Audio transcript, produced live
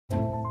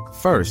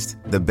First,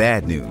 the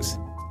bad news.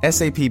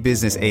 SAP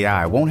Business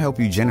AI won't help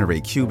you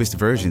generate cubist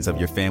versions of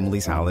your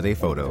family's holiday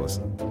photos.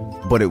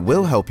 But it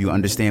will help you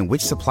understand which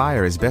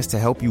supplier is best to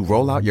help you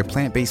roll out your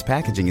plant-based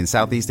packaging in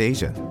Southeast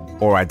Asia,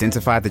 or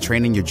identify the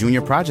training your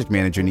junior project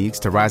manager needs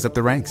to rise up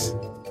the ranks,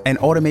 and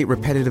automate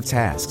repetitive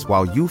tasks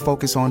while you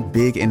focus on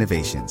big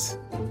innovations,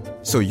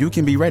 so you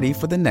can be ready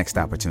for the next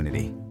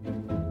opportunity.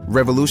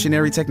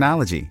 Revolutionary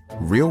technology,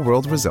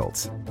 real-world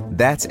results.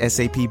 That's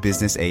SAP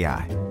Business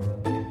AI.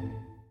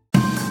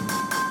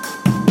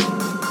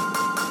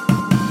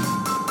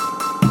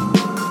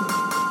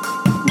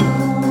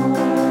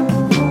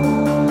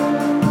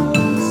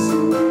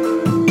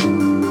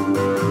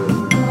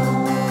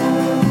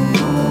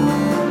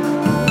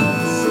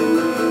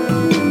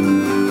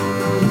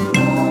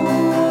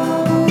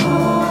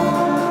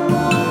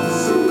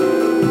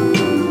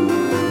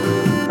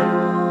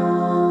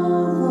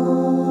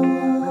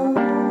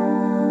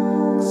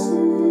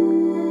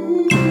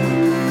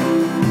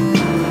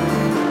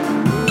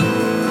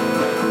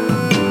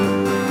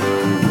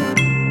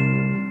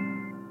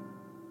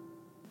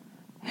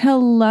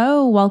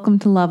 Hello, welcome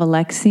to Love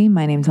Alexi.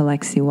 My name's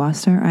Alexi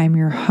Wasser. I'm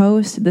your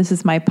host. This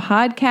is my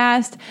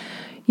podcast.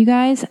 You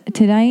guys,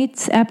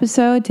 today's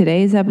episode,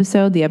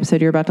 the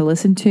episode you're about to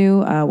listen to,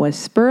 was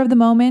spur of the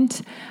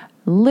moment.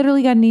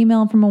 Literally got an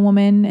email from a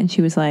woman and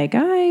she was like,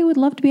 I would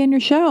love to be on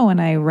your show.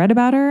 And I read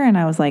about her and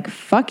I was like,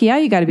 fuck yeah,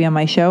 you got to be on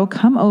my show.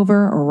 Come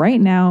over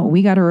right now.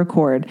 We got to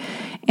record.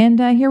 And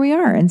here we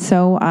are. And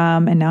so,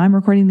 and now I'm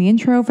recording the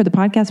intro for the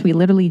podcast we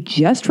literally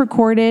just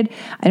recorded.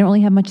 I don't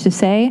really have much to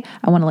say.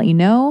 I want to let you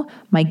know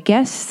my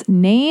guest's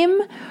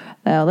name.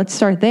 Let's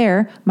start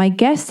there. My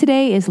guest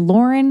today is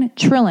Lauren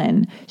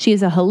Trillin. She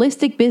is a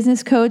holistic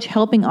business coach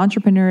helping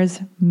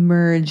entrepreneurs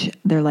merge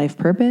their life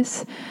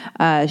purpose.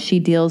 She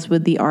deals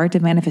with the art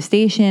of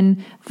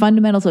manifestation,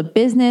 fundamentals of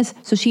business.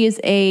 So she is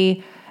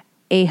a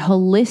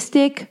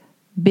holistic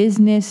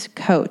business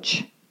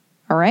coach.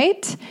 All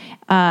right.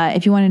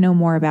 If you want to know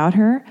more about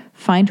her,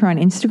 find her on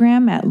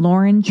Instagram at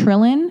Lauren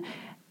Trillin.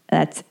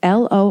 That's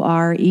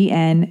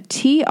LORENTRLIN.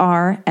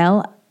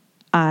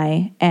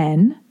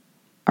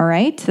 All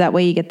right. That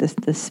way you get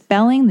the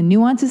spelling, the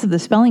nuances of the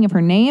spelling of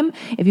her name.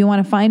 If you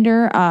want to find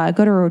her,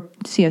 go to her,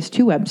 she has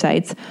two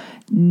websites,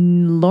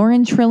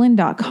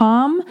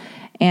 laurentrillin.com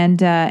and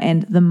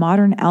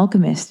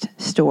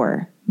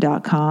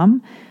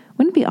themodernalchemiststore.com.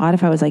 Wouldn't it be odd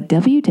if I was like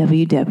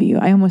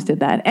www? I almost did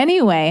that.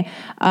 Anyway,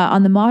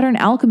 on the Modern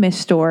Alchemist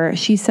store,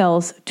 she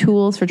sells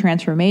tools for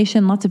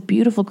transformation, lots of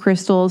beautiful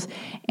crystals.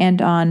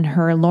 And on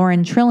her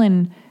Lauren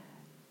Trillin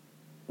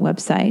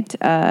website,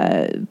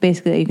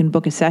 basically you can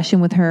book a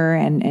session with her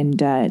and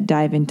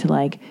dive into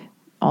like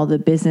all the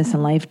business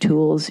and life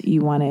tools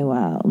you want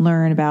to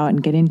learn about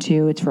and get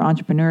into. It's for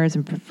entrepreneurs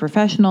and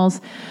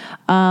professionals.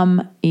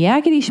 Yakety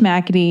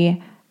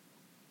schmackety.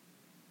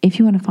 If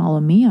you want to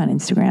follow me on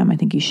Instagram, I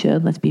think you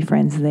should. Let's be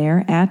friends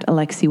there at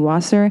Alexi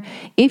Wasser.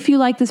 If you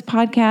like this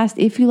podcast,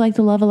 if you like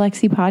the Love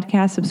Alexi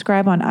podcast,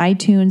 subscribe on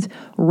iTunes,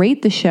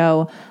 rate the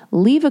show,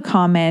 leave a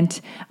comment.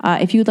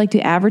 If you would like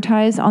to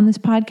advertise on this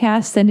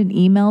podcast, send an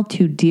email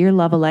to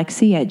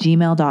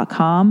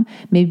dearlovealexi@gmail.com.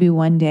 Maybe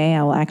one day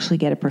I will actually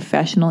get a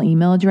professional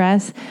email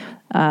address.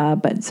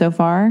 But so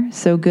far,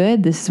 so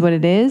good. This is what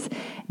it is.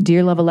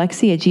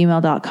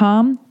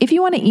 dearlovealexi@gmail.com. If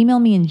you want to email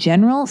me in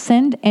general,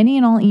 send any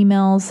and all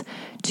emails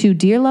to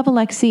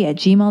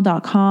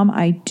dearlovealexi@gmail.com.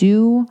 I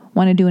do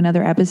want to do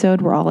another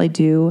episode where all I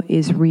do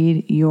is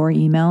read your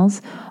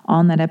emails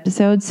on that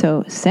episode.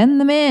 So send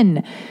them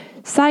in.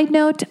 Side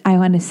note, I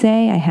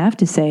have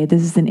to say,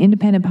 this is an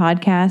independent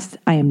podcast.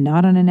 I am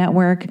not on a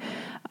network.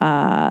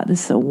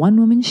 This is a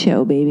one-woman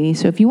show, baby.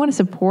 So if you want to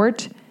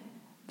support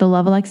the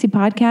Love Alexi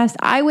podcast,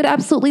 I would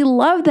absolutely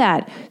love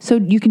that. So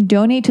you can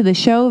donate to the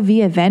show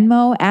via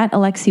Venmo at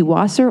Alexi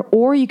Wasser,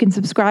 or you can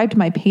subscribe to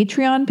my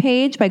Patreon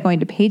page by going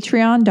to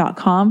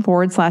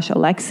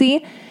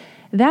patreon.com/Alexi.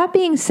 That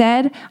being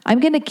said, I'm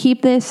going to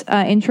keep this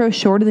intro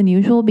shorter than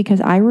usual because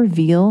I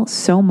reveal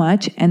so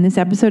much, and this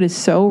episode is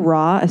so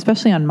raw,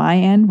 especially on my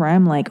end where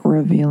I'm like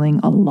revealing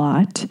a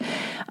lot.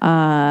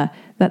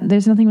 That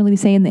there's nothing really to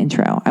say in the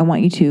intro. I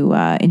want you to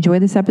enjoy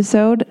this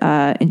episode,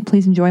 and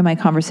please enjoy my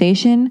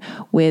conversation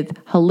with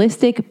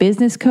holistic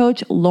business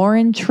coach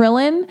Lauren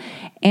Trillin.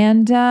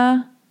 And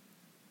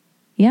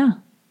yeah. Do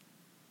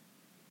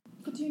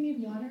you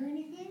need water or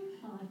anything?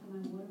 I'll have my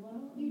water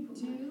bottle. You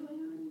do?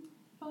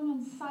 Phone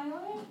on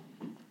silent?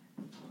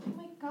 Oh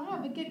my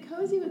God, but get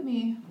cozy with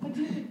me. But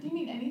do you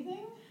need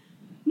anything?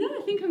 No,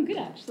 I think I'm good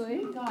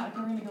actually. Oh God,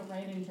 we're gonna go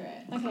right into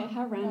it. Okay,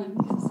 how random.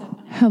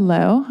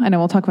 Hello. I know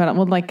we'll talk about it.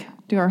 We'll like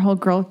do our whole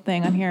girl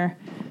thing on here.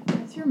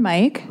 That's your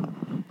mic.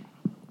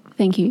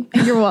 Thank you.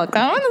 You're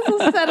welcome. This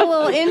will set a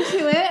little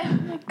into it. Oh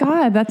my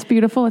God, that's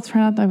beautiful. Let's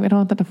try not that. I don't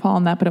want that to fall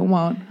on that, but it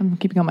won't. I'm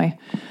keeping all my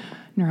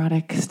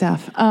neurotic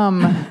stuff. I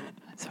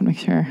just want to make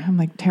sure. I'm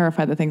like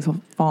terrified that things will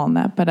fall on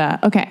that.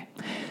 But okay.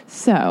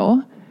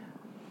 So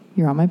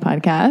you're on my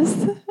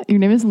podcast. Your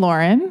name is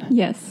Lauren.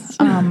 Yes.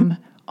 I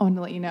want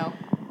to let you know,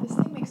 this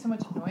thing makes so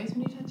much noise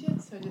when you touch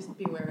it, so just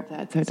be aware of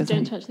that. So it doesn't.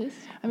 Don't touch this.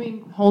 I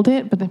mean, hold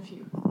it, but if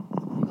you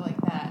go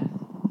like that,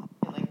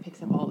 it like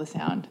picks up all the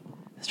sound.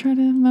 Let's try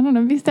to, I don't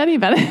know, be steady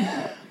about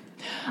it.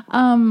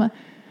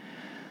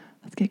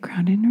 Let's get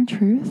grounded in our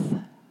truth.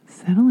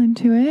 Settle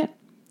into it.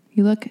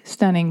 You look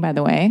stunning, by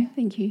the way.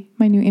 Thank you.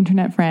 My new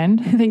internet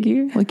friend. Thank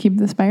you. We'll keep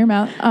this by your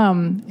mouth.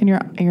 And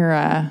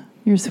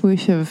your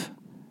swoosh of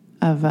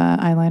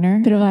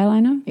eyeliner. Bit of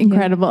eyeliner.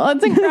 Incredible. Yeah.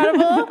 It's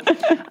incredible.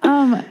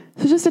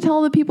 So just to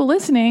tell the people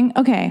listening,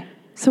 okay,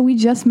 so we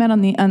just met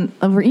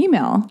over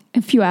email.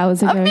 A few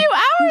hours ago. I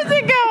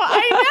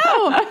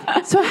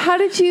know. So how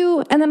did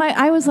you, and then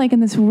I was like in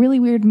this really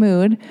weird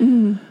mood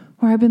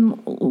where I've been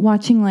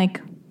watching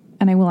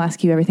and I will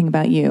ask you everything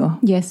about you.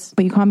 Yes.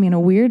 But you caught me in a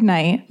weird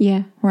night.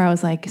 Yeah. Where I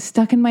was like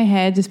stuck in my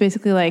head, just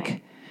basically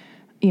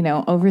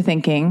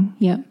overthinking.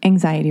 Yeah.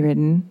 Anxiety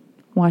ridden.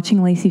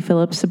 Watching Lacy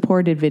Phillips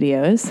supported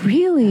videos.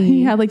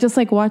 Really? Yeah, just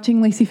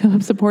watching Lacy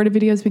Phillips supported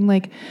videos, being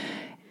like,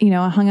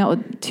 I hung out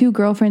with 2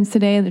 girlfriends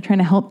today. They're trying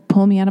to help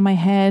pull me out of my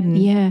head.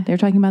 And they're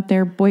talking about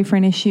their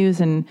boyfriend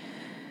issues and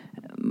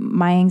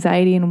my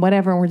anxiety and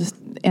whatever. And we're just,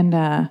 and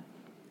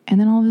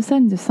then all of a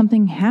sudden just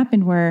something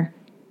happened where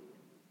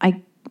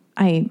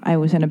I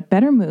was in a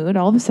better mood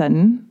all of a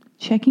sudden,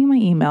 checking my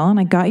email, and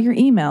I got your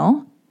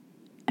email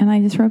and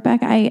I just wrote back,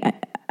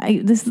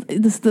 this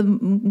is the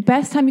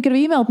best time you could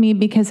have emailed me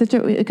because I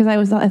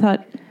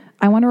thought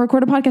I want to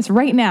record a podcast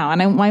right now,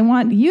 and I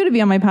want you to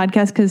be on my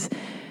podcast because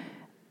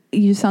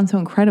you just sound so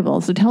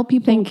incredible. So tell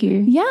people. Thank you.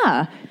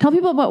 Yeah, tell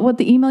people about what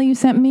the email you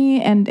sent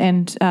me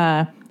and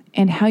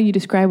how you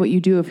describe what you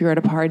do if you're at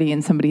a party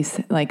and somebody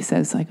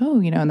says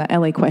oh in that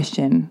LA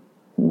question,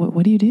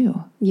 what do you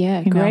do?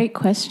 Yeah, great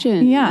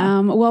question. Yeah.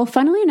 Well,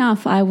 funnily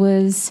enough, I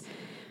was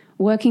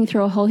working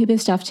through a whole heap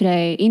of stuff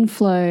today in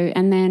flow,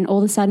 and then all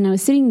of a sudden I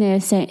was sitting there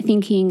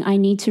thinking I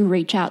need to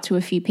reach out to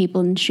a few people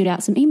and shoot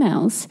out some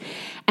emails.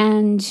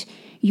 And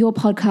your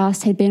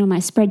podcast had been on my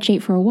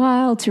spreadsheet for a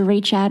while to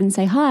reach out and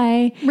say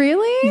hi.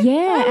 Really?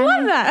 Yeah. I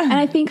love that. And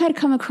I think I'd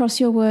come across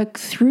your work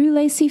through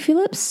Lacy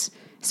Phillips.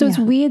 So it's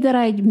weird that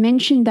I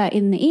mentioned that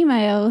in the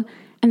email,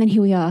 and then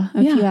here we are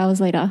a few hours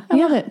later. I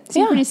love it.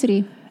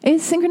 Synchronicity.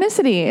 It's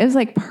synchronicity. It was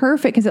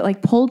perfect because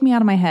it pulled me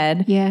out of my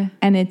head. Yeah.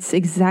 And it's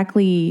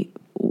exactly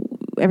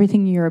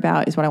everything you're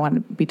about is what I want to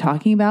be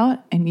talking about,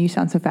 and you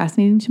sound so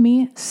fascinating to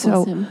me.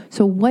 So, Awesome.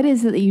 So what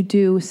is it that you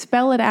do?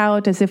 Spell it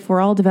out as if we're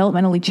all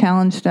developmentally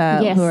challenged,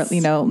 Yes. who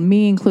are,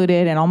 me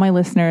included, and all my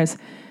listeners.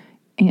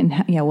 And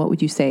what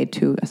would you say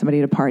to somebody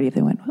at a party if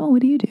they went, "Oh,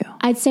 what do you do?"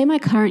 I'd say my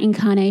current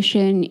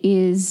incarnation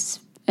is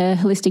a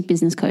holistic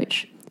business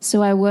coach.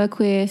 So I work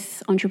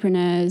with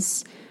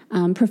entrepreneurs,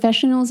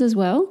 professionals as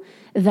well,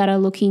 that are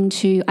looking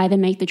to either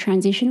make the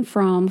transition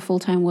from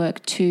full-time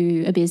work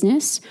to a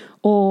business,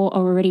 or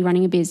are already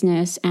running a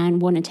business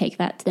and want to take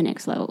that to the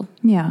next level.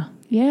 Yeah.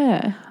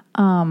 Yeah.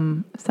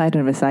 Side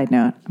note of a side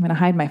note. I'm going to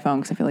hide my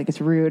phone because I feel like it's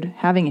rude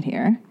having it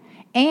here.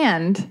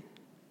 And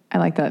I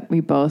like that we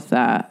both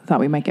thought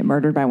we might get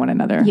murdered by one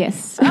another.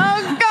 Yes. Oh,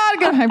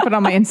 God. I put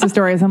on my Insta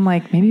stories. I'm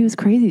like, maybe it was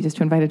crazy just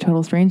to invite a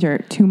total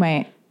stranger to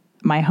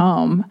my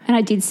home. And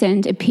I did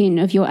send a pin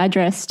of your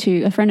address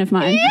to a friend of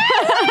mine.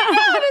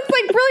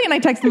 It's brilliant. I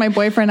texted my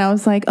boyfriend. I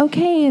was like,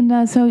 okay,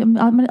 and so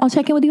I'll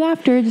check in with you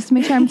after just to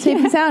make sure I'm safe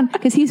and sound,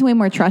 because he's way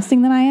more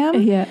trusting than I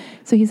am. Yeah.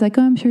 So he's like,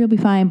 oh, I'm sure you'll be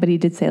fine. But he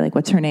did say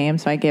what's her name?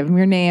 So I gave him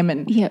your name,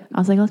 and I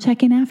was like, I'll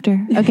check in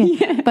after.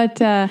 Okay.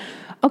 But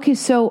okay.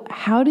 So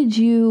how did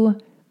you?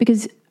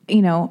 Because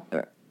you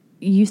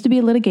used to be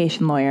a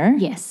litigation lawyer.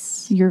 Yes.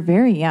 You're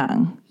very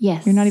young.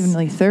 Yes. You're not even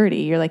really 30.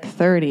 You're like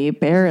 30,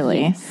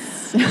 barely.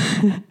 Yes.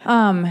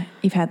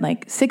 You've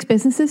had 6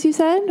 businesses, you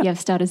said? Yeah, I've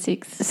started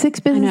 6. 6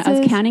 businesses. I know, I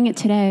was counting it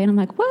today, and I'm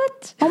like,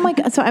 what? Oh my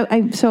God.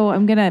 So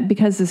I'm going to,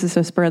 because this is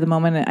so spur of the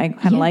moment, I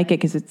kind of like it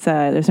because it's,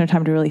 there's no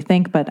time to really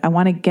think, but I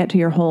want to get to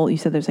your whole, you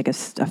said there's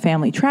a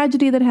family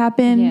tragedy that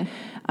happened. Yeah.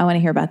 I want to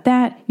hear about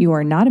that. You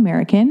are not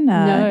American.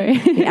 No.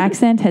 The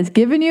accent has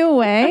given you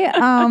away.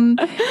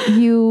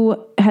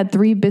 You had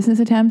 3 business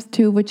attempts,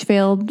 2 of which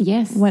failed.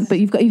 Yes. But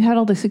you've had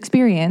all this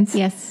experience.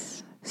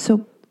 Yes.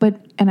 So,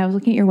 and I was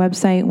looking at your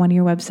website, one of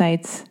your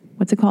websites,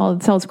 what's it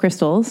called? It sells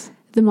crystals.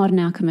 The Modern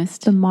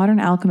Alchemist. The Modern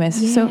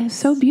Alchemist. Yes.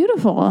 So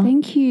beautiful.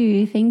 Thank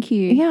you.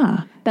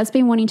 Yeah. That's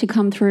been wanting to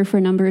come through for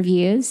a number of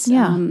years.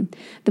 Yeah.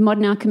 The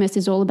Modern Alchemist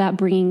is all about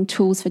bringing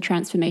tools for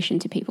transformation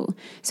to people.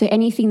 So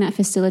anything that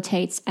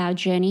facilitates our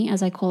journey,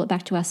 as I call it,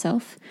 back to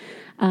ourself.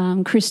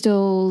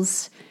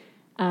 Crystals.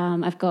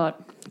 I've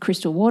got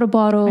crystal water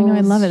bottles. I know,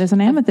 I love it. There's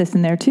an amethyst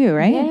in there too,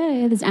 right?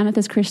 Yeah, there's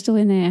amethyst crystal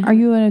in there. Are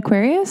you an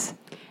Aquarius?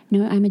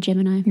 No, I'm a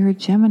Gemini. You're a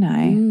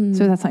Gemini.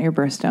 So that's not your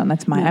birthstone.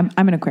 That's mine. No.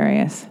 I'm an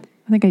Aquarius.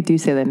 I think I do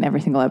say that in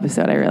every single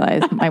episode. I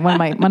realize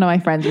one of my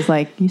friends was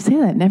like, "You say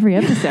that in every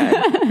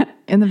episode."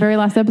 In the very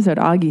last episode,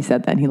 Augie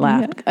said that and he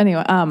laughed. Yeah.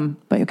 Anyway,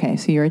 but okay,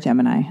 so you're a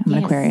Gemini. I'm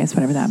an Aquarius,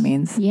 whatever that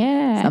means.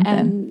 Yeah, something.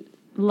 And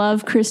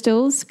love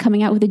crystals.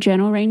 Coming out with a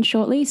journal range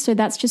shortly, so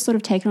that's just sort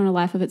of taken on a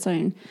life of its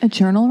own. A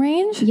journal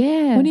range?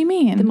 Yeah. What do you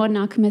mean? The Modern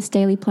Alchemist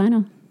Daily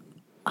Planner.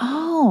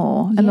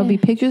 Oh, and there'll be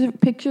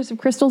pictures of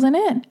crystals in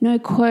it? No,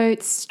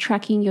 quotes,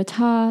 tracking your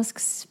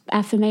tasks,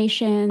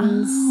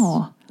 affirmations.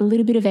 Oh. a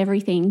little bit of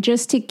everything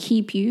just to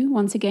keep you,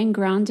 once again,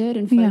 grounded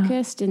and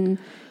focused and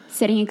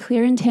setting a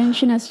clear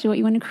intention as to what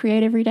you want to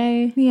create every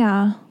day.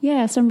 Yeah.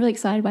 Yeah, so I'm really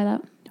excited by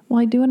that. Well,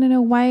 I do want to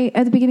know why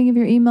at the beginning of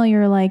your email,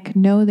 you're like,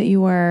 know that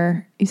you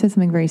said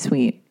something very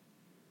sweet.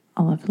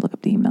 I'll have to look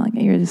up the email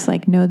again. You're just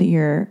like, know that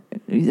you're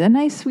a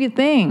nice, sweet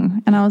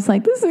thing. And I was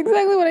like, this is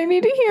exactly what I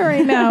need to hear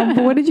right now.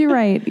 But what did you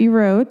write? You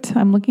wrote,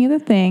 I'm looking at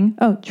the thing.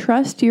 Oh,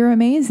 trust you're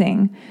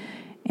amazing.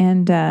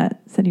 And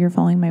said you're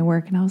following my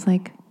work. And I was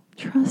like,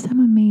 trust I'm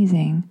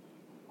amazing.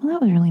 Well,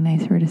 that was really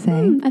nice for her to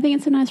say. I think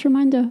it's a nice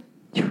reminder.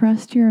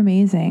 Trust you're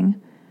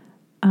amazing.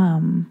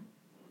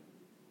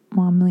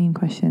 Well, a million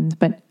questions.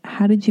 But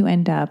how did you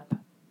end up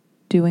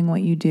doing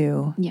what you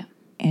do? Yeah.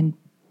 And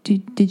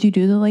did you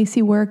do the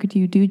Lacey work? Do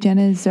you do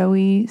Jenna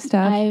Zoe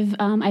stuff?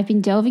 I've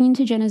been delving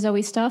into Jenna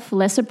Zoe stuff,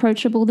 less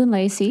approachable than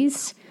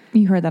Lacey's.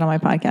 You heard that on my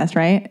podcast,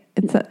 right?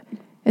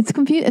 It's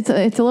confused.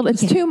 It's a little.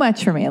 It's too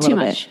much for me. A little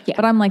bit. Yeah.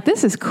 But I'm like,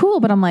 this is cool.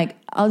 But I'm like,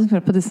 I'll just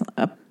put this.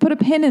 Put a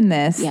pin in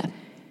this. Yeah.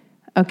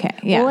 Okay.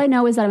 Yeah. All I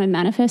know is that I'm a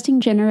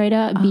manifesting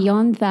generator.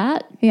 Beyond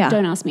that,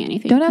 don't ask me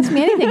anything. Don't ask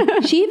me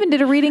anything. She even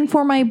did a reading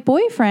for my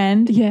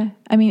boyfriend. Yeah.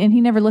 I mean, and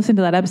he never listened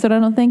to that episode, I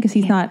don't think, because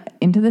he's not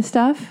into this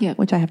stuff. Yeah.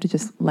 Which I have to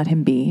just let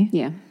him be.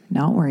 Yeah.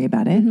 Not worry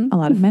about it. A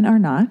lot of men are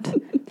not.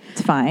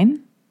 It's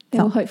fine.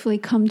 They'll hopefully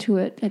come to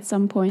it at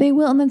some point. They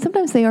will, and then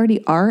sometimes they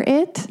already are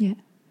it. Yeah.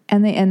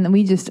 And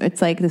we just,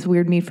 it's like this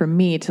weird need for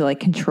me to like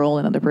control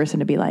another person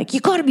to be like, you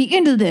got to be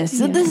into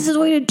this. Yeah. This is the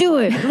way to do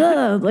it.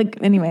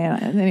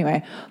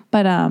 Anyway.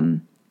 But,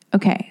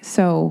 okay.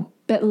 So.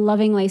 But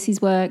loving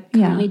Lacey's work,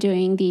 currently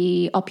doing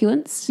the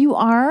opulence. You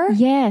are?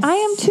 Yes. I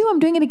am too. I'm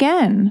doing it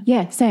again.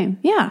 Yeah, same.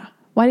 Yeah.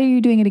 Why are you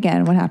doing it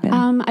again? What happened?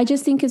 I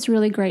just think it's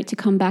really great to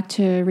come back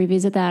to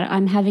revisit that.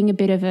 I'm having a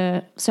bit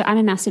of so I'm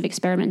a massive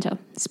experimenter.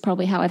 It's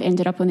probably how I've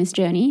ended up on this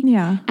journey.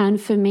 Yeah.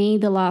 And for me,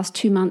 the last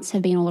 2 months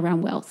have been all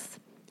around wealth.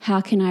 How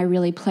can I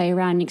really play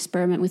around and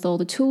experiment with all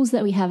the tools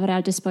that we have at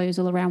our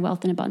disposal around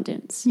wealth and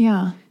abundance?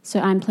 Yeah. So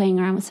I'm playing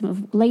around with some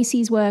of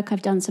Lacey's work.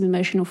 I've done some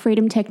emotional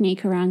freedom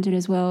technique around it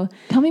as well.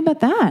 Tell me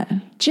about that.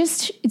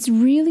 It's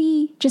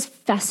really just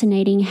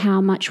fascinating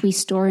how much we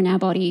store in our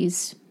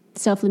bodies,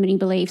 self-limiting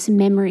beliefs,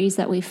 memories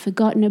that we've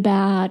forgotten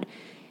about,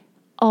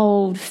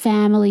 old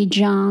family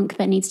junk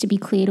that needs to be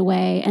cleared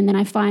away. And then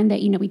I find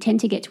that, we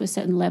tend to get to a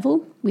certain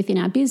level within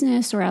our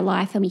business or our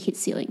life and we hit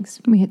ceilings.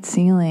 We hit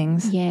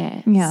ceilings.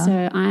 Yeah. Yeah.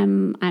 So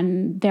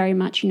I'm very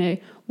much,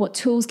 what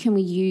tools can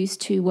we use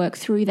to work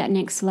through that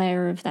next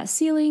layer of that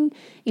ceiling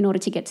in order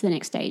to get to the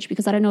next stage?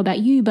 Because I don't know about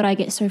you, but I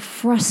get so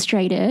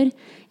frustrated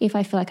if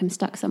I feel like I'm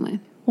stuck somewhere.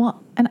 Well,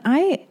 and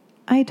I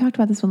talked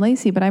about this with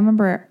Lacey, but I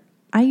remember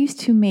I used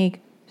to make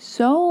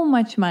so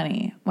much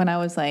money when I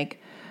was like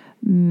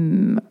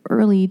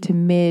early to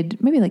mid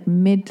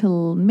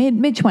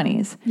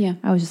 20s. Yeah.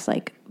 I was just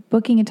like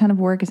booking a ton of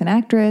work as an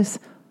actress,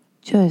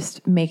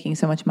 just making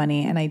so much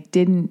money. And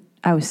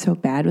I was so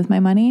bad with my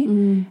money.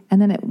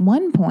 And then at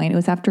one point, it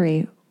was after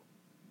a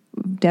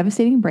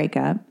devastating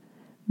breakup,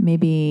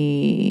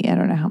 maybe, I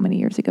don't know how many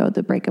years ago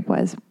the breakup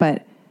was,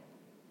 but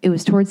it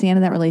was towards the end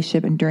of that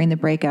relationship and during the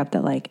breakup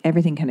that like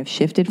everything kind of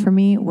shifted for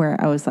me where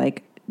I was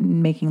like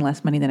making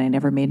less money than I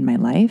never made in my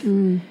life.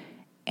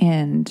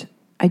 And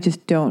I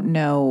just don't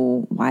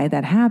know why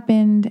that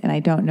happened. And I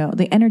don't know.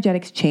 The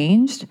energetics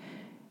changed.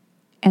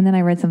 And then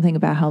I read something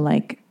about how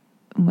like,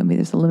 maybe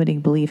there's a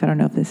limiting belief. I don't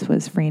know if this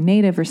was free and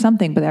native or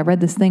something, but I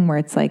read this thing where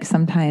it's like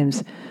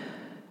sometimes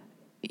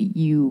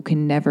you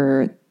can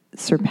never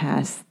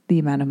surpass the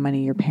amount of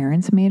money your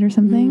parents made or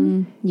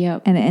something.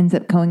 Yep. And it ends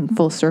up going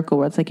full circle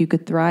where it's like you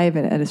could thrive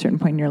at a certain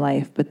point in your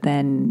life, but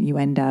then you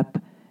end up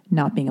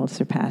not being able to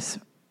surpass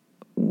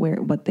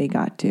what they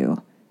got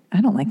to.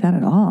 I don't like that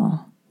at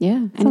all. Yeah,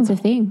 and it's a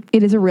thing.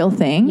 It is a real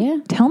thing? Yeah.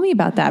 Tell me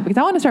about that because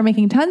I want to start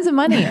making tons of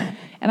money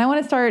and I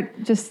want to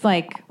start just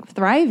like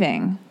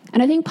thriving.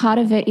 And I think part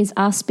of it is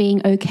us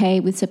being okay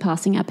with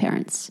surpassing our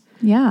parents.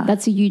 Yeah.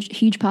 That's a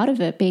huge part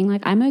of it, being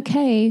like, I'm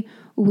okay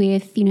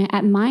with,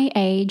 at my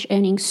age,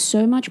 earning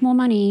so much more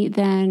money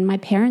than my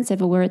parents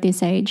ever were at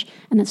this age,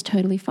 and that's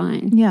totally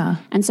fine. Yeah.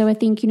 And so I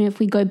think, if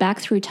we go back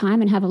through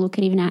time and have a look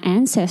at even our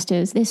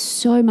ancestors, there's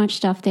so much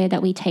stuff there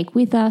that we take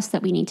with us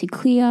that we need to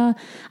clear.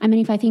 I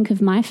mean, if I think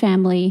of my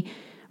family,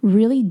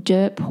 really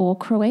dirt poor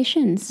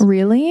Croatians.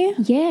 Really?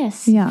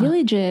 Yes. Yeah.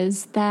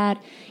 Villages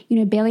that,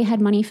 barely had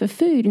money for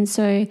food. And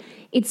so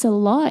it's a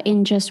lot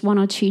in just 1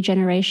 or 2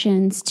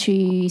 generations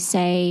to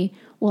say,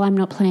 well, I'm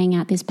not playing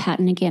out this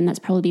pattern again that's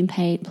probably been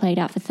played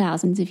out for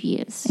thousands of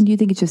years. And do you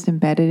think it's just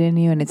embedded in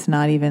you and it's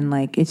not even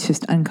like, it's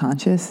just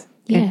unconscious?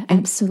 Yeah, and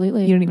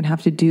absolutely. You don't even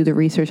have to do the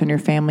research on your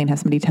family and have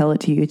somebody tell it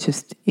to you. It's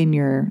just in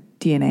your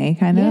DNA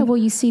kind of? Yeah, well,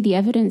 you see the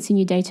evidence in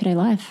your day-to-day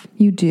life.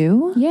 You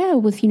do? Yeah,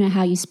 with,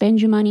 how you spend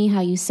your money,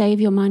 how you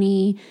save your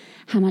money,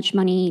 how much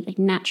money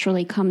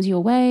naturally comes your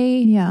way.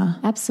 Yeah.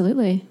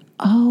 Absolutely.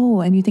 Oh,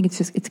 and you think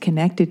it's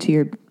connected to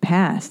your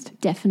past?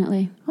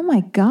 Definitely. Oh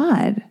my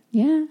God.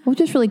 Yeah. Well,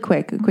 just really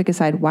quick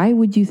aside, why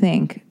would you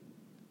think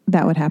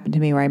that would happen to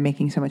me where I'm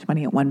making so much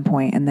money at one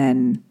point and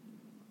then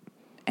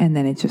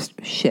it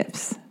just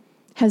shifts?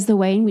 Has the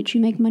way in which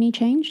you make money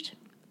changed?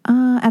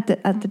 At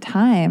the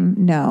time,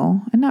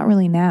 no, and not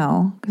really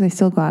now, because I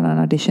still go out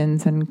on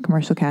auditions and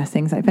commercial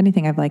castings. If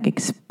anything, I've like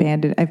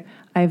expanded.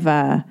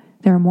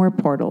 There are more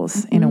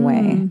portals in a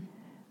way.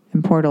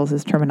 And portals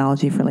is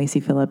terminology for Lacey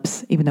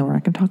Phillips, even though we're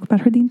not going to talk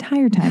about her the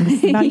entire time.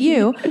 This is about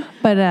you,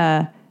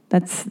 but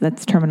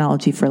that's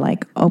terminology for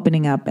like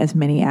opening up as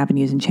many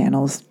avenues and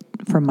channels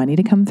for money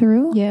to come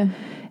through. Yeah.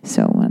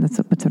 So that's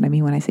what I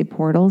mean when I say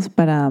portals.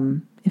 But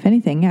if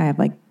anything, I have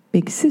like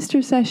big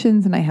sister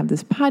sessions, and I have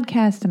this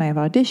podcast, and I have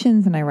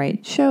auditions, and I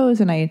write shows,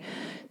 and I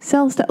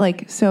sell stuff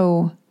like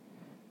so.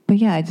 But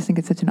yeah, I just think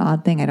it's such an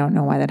odd thing. I don't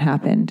know why that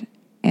happened,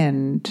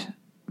 and.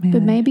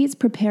 But maybe it's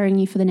preparing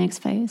you for the next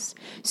phase.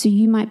 So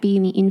you might be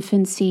in the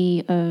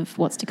infancy of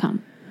what's to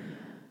come.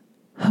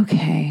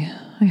 Okay.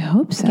 I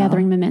hope so.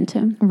 Gathering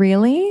momentum.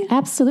 Really?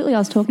 Absolutely. I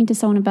was talking to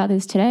someone about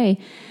this today.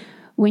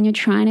 When you're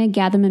trying to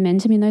gather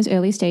momentum in those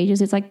early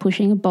stages, it's like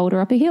pushing a boulder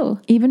up a hill.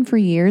 Even for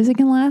years it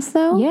can last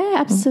though? Yeah,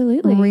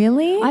 absolutely.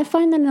 Really? I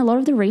find that in a lot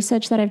of the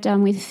research that I've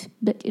done with,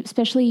 but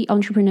especially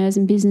entrepreneurs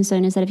and business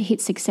owners that have hit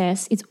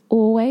success, it's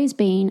always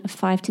been a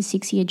 5 to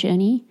 6 year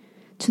journey,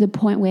 to the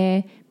point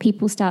where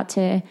people start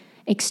to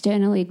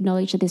externally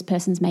acknowledge that this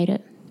person's made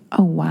it.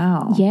 Oh,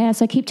 wow. Yeah,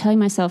 so I keep telling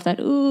myself that,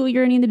 ooh,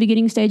 you're only in the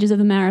beginning stages of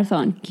the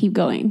marathon. Keep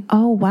going.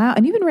 Oh, wow.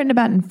 And you've been written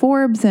about in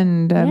Forbes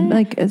and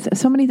like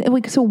so many.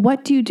 Like, so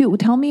what do you do?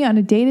 Tell me on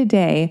a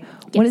day-to-day,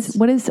 Yes.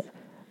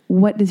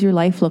 what does your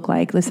life look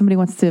like? If somebody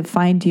wants to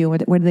find you,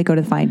 where do they go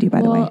to find you,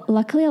 by the way? Well,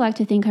 luckily I like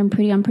to think I'm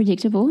pretty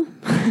unpredictable.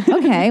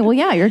 Okay. Well,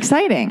 yeah, you're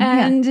exciting.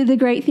 And the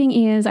great thing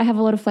is I have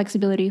a lot of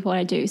flexibility with what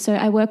I do. So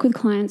I work with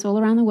clients all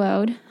around the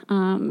world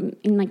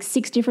in like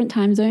 6 different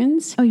time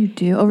zones. Oh, you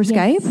do? Over Yes.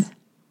 Skype?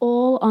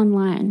 All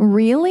online.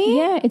 Really?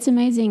 Yeah, it's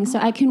amazing. So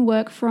I can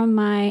work from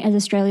my, as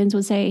Australians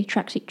would say,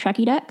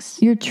 tracky decks.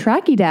 Your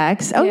tracky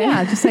decks. Oh,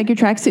 yeah. Just like your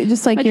tracksuit.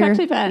 Just like My your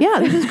tracksuit pants. Yeah,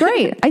 this is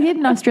great. I did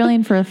an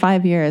Australian for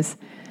 5 years.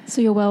 So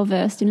you're well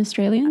versed in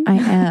Australian? I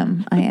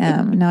am.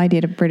 Now I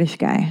date a British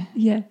guy.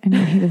 Yeah. I know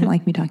he doesn't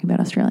like me talking about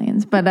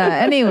Australians. But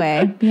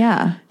anyway,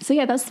 yeah. So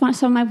yeah, that's some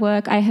of my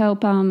work. I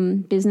help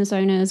business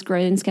owners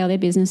grow and scale their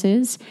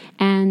businesses.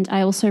 And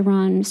I also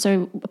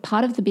so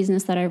part of the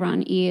business that I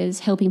run is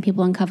helping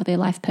people uncover their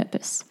life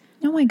purpose.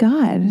 Oh my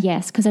God.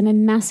 Yes, because I'm a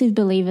massive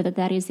believer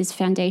that is this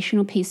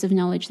foundational piece of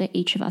knowledge that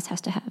each of us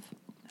has to have.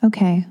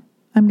 Okay.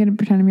 I'm going to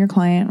pretend I'm your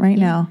client right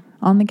now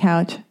on the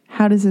couch.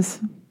 How does this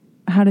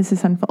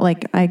unfold?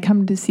 Like I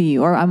come to see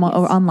you or I'm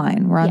or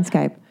online. We're on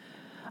Skype.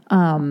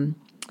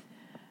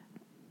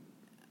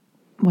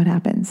 What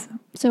happens?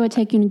 So I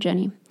take you on a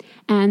journey.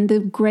 And the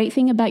great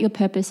thing about your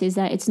purpose is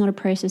that it's not a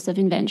process of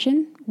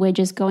invention. We're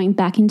just going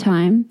back in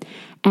time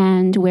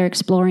and we're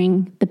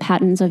exploring the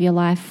patterns of your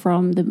life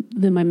from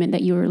the moment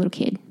that you were a little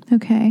kid.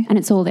 Okay. And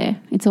it's all there.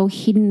 It's all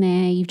hidden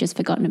there. You've just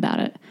forgotten about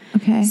it.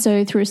 Okay.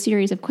 So through a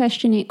series of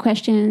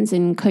questions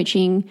and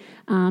coaching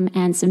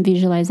and some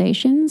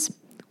visualizations,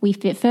 we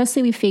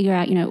figure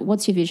out,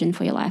 what's your vision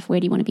for your life? Where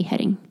do you want to be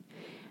heading?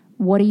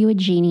 What are you a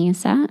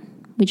genius at?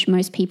 Which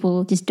most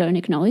people just don't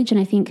acknowledge. And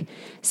I think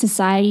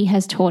society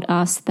has taught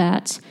us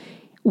that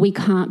we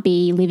can't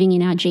be living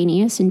in our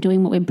genius and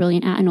doing what we're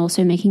brilliant at and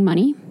also making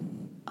money.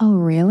 Oh,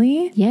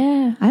 really?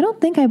 Yeah. I don't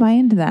think I buy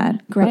into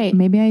that. Great. But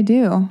maybe I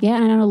do. Yeah,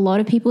 and I know a lot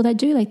of people that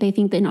do. Like they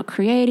think they're not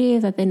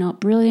creative, that they're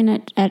not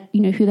brilliant at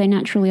who they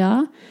naturally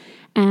are.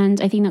 And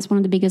I think that's one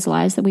of the biggest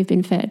lies that we've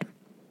been fed.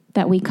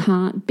 That we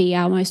can't be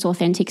our most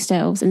authentic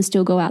selves and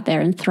still go out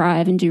there and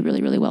thrive and do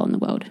really, really well in the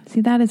world.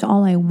 See, that is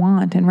all I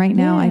want. And right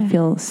now I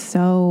feel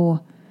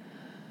so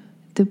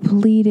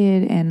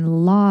depleted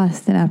and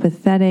lost and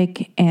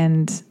apathetic,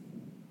 and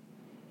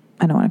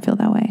I don't want to feel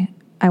that way.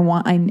 I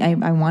want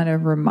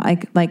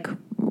to like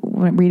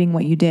reading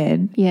what you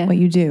did, what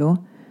you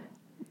do.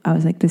 I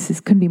was like,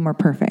 couldn't be more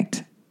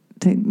perfect.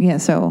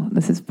 So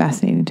this is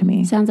fascinating to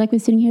me. Sounds like we're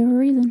sitting here for a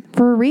reason.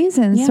 For a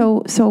reason. Yeah.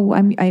 So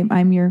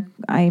I'm your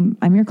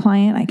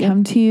client. I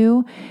come to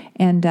you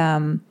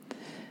and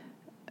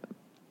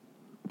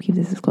keep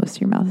this as close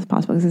to your mouth as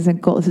possible because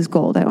this is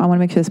gold. I want to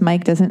make sure this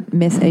mic doesn't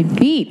miss a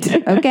beat.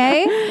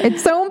 Okay,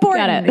 it's so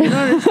important. Got it. You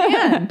don't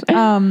understand.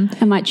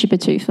 I might chip a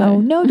tooth though.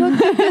 Oh no! Don't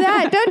do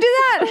that! Don't do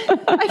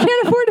that! I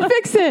can't afford to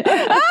fix it.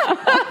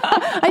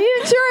 I need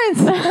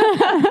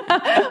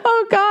insurance.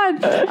 Oh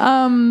God.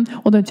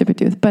 Well, don't chip a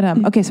tooth. But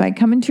okay, so I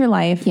come into your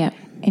life. Yeah.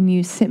 And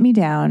you sit me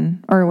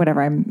down or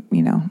whatever.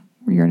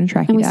 You're in a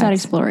tracky. And we start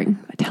exploring.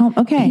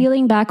 Okay.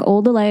 Peeling back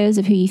all the layers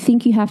of who you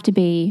think you have to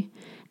be.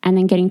 And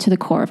then getting to the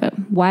core of it.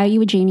 Why are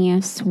you a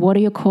genius? What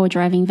are your core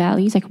driving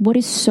values? Like what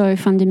is so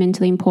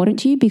fundamentally important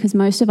to you? Because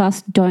most of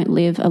us don't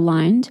live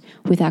aligned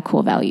with our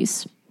core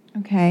values.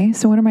 Okay.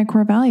 So what are my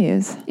core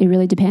values? It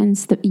really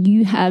depends. That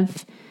you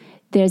have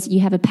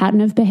a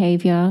pattern of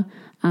behavior.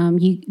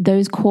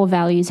 Those core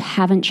values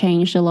haven't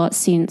changed a lot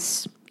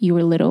since you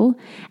were little.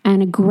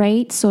 And a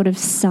great sort of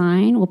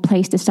sign or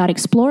place to start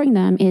exploring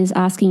them is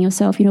asking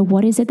yourself,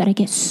 what is it that I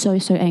get so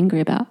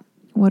angry about?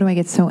 What do I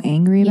get so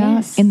angry about?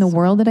 Yes. In the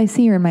world that I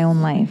see or in my own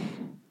life?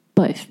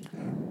 Both.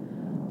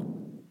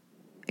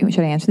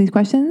 Should I answer these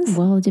questions?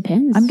 Well, it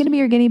depends. I'm going to be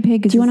your guinea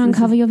pig. Do you want to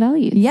uncover your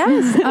values?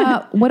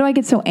 Yes. What do I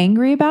get so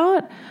angry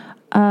about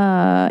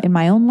in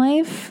my own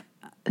life?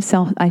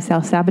 I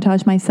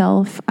self-sabotage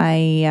myself.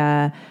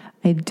 I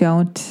put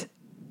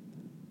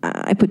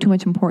too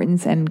much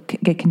importance and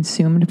get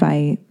consumed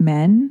by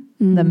men.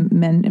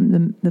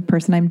 The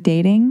person I'm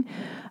dating.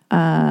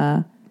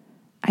 I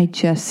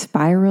just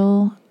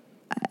spiral.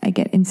 I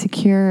get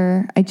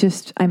insecure.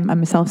 I'm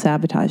a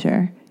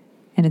self-sabotager,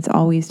 and it's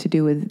always to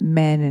do with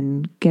men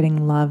and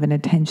getting love and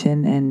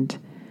attention. And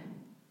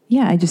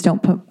yeah, I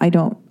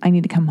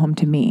need to come home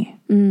to me.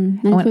 And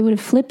if we would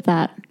have flipped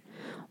that,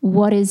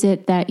 what is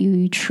it that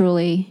you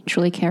truly,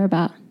 truly care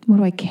about? What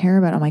do I care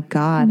about? Oh my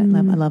God. I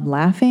love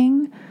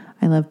laughing.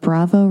 I love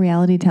Bravo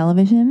reality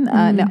television.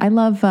 No,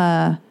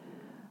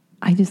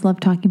 I just love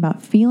talking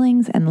about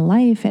feelings and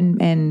life and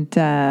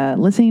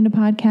listening to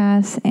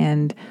podcasts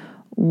and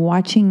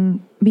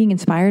being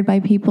inspired by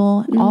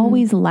people,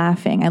 always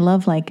laughing. I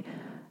love like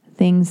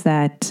things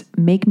that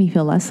make me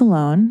feel less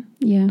alone.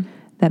 Yeah.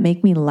 That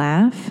make me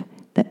laugh,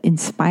 that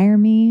inspire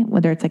me,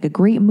 whether it's like a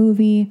great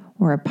movie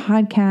or a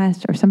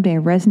podcast or somebody I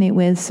resonate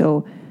with.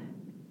 So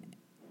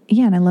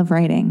yeah, and I love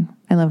writing.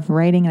 I love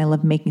writing and I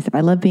love making stuff.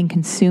 I love being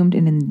consumed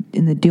in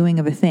the doing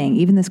of a thing.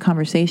 Even this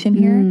conversation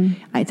here,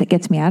 it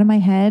gets me out of my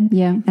head.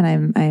 Yeah.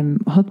 And I'm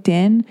hooked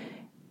in,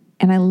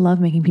 and I love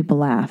making people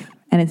laugh.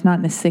 And it's not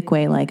in a sick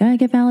way, like, I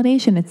get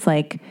validation. It's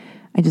like,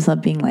 I just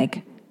love being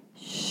like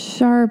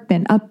sharp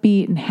and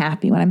upbeat and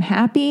happy. When I'm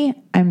happy,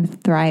 I'm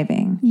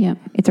thriving. Yeah.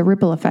 It's a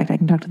ripple effect. I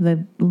can talk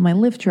to my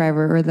Lyft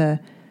driver or the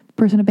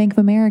person at Bank of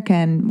America,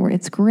 and where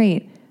it's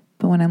great.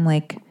 But when I'm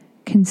like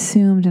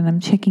consumed and I'm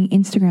checking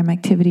Instagram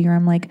activity, or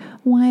I'm like,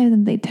 why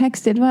haven't they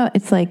texted? Well,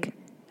 it's like,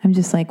 I'm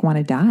just like want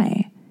to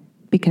die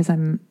because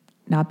I'm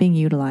not being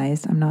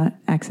utilized. I'm not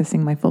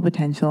accessing my full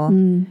potential.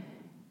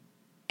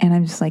 And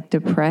I'm just like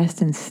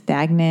depressed and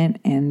stagnant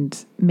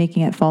and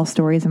making up false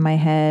stories in my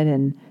head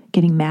and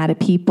getting mad at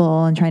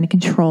people and trying to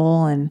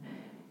control. And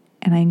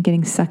I'm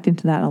getting sucked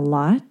into that a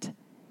lot.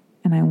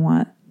 And I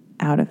want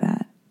out of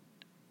that.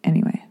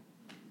 Anyway.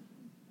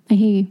 I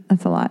hear you.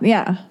 That's a lot.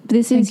 Yeah.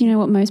 This is,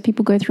 what most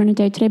people go through on a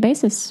day-to-day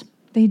basis.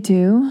 They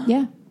do?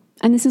 Yeah.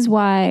 And this is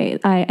why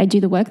I do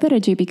the work that I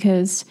do,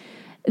 because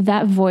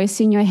that voice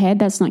in your head,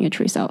 that's not your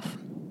true self.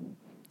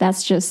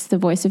 That's just the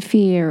voice of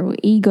fear or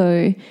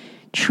ego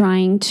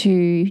trying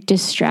to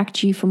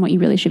distract you from what you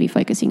really should be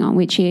focusing on,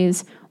 which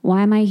is,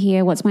 why am I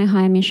here? What's my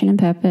higher mission and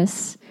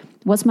purpose?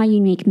 What's my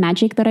unique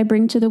magic that I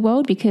bring to the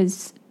world?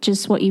 Because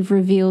just what you've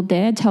revealed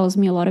there tells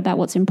me a lot about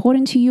what's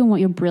important to you and what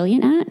you're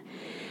brilliant at.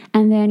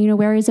 And then,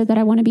 where is it that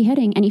I want to be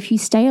heading? And if you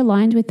stay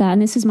aligned with that,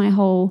 and this is my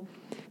whole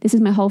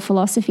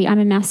philosophy, I'm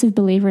a massive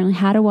believer in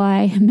how do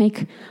I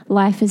make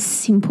life as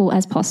simple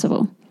as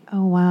possible.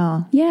 Oh,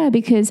 wow. Yeah,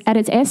 because at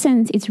its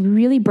essence, it's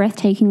really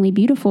breathtakingly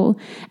beautiful.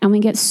 And we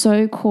get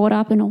so caught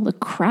up in all the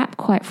crap,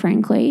 quite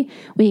frankly.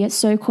 We get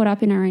so caught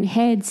up in our own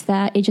heads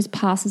that it just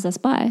passes us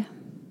by.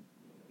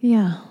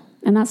 Yeah.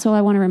 And that's all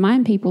I want to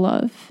remind people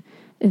of,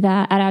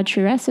 that at our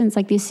true essence,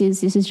 like this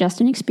is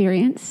just an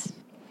experience,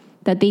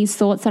 that these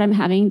thoughts that I'm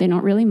having, they're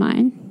not really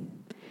mine.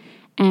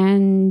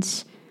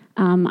 And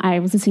I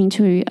was listening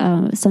to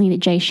something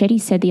that Jay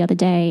Shetty said the other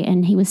day,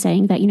 and he was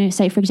saying that,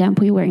 say, for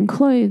example, you're wearing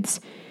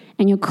clothes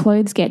and your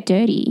clothes get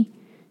dirty.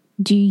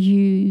 Do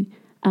you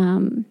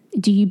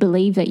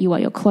believe that you are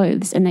your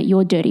clothes and that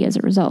you're dirty as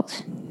a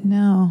result?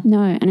 No.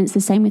 No, and it's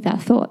the same with our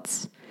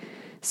thoughts.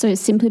 So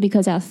simply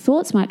because our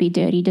thoughts might be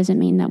dirty doesn't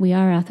mean that we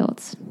are our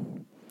thoughts.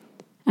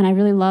 And I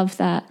really love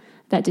that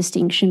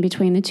distinction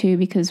between the two,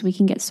 because we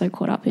can get so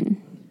caught up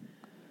in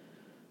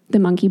the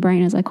monkey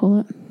brain, as I call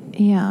it.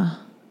 Yeah,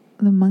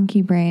 the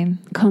monkey brain.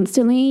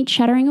 Constantly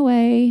chattering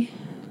away,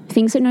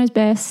 thinks it knows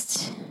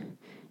best,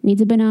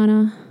 needs a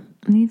banana.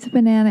 Needs a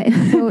banana.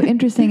 It's so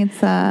interesting.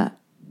 It's I've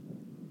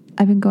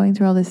been going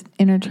through all this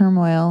inner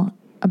turmoil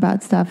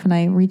about stuff, and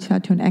I reached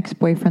out to an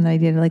ex-boyfriend that I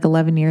dated like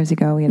 11 years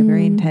ago. We had a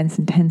very intense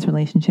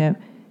relationship.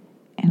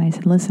 And I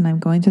said, listen, I'm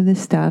going through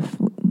this stuff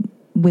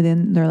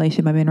within the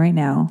relationship I'm in right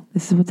now.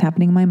 This is what's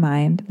happening in my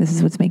mind. This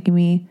is what's making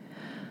me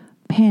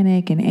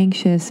panic and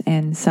anxious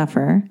and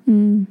suffer.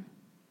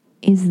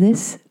 Is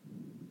this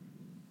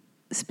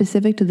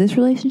specific to this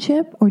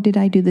relationship, or did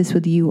I do this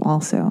with you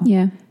also?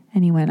 Yeah.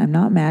 And he went, I'm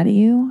not mad at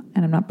you,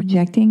 and I'm not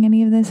projecting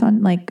any of this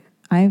on, like,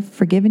 I've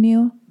forgiven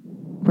you.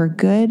 We're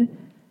good.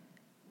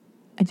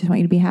 I just want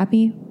you to be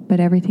happy. But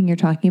everything you're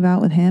talking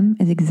about with him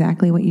is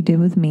exactly what you did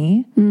with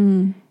me.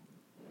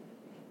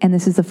 And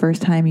this is the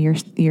first time you're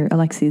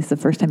Alexi, this is the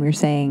first time you're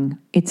saying,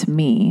 it's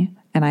me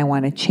and I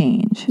want to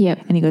change.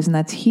 Yep. And he goes, and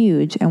that's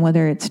huge. And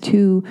whether you're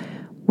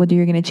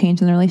going to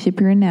change in the relationship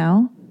you're in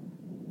now,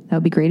 that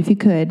would be great if you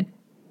could,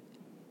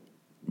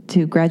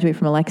 to graduate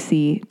from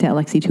Alexi to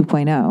Alexi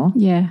 2.0.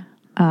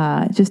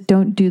 Yeah. Just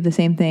don't do the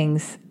same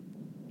things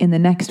in the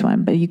next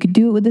one. But you could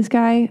do it with this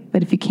guy.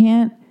 But if you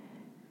can't,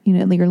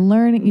 you're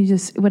learning, you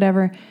just,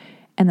 whatever.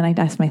 And then I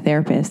asked my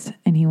therapist,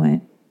 and he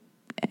went,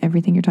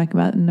 everything you're talking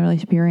about in the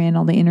relationship you're in,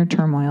 all the inner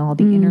turmoil, all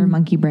the inner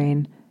monkey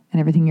brain, and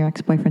everything your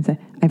ex-boyfriend said.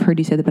 I've heard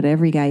you say that about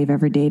every guy you've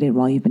ever dated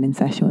while you've been in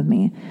session with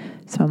me.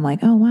 So I'm like,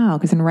 oh, wow.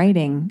 Because in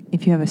writing,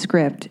 if you have a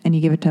script and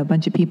you give it to a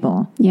bunch of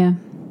people, Yeah.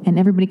 and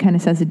everybody kind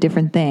of says a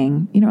different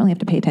thing, you don't really have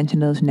to pay attention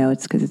to those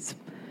notes because it's,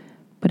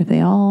 but if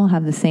they all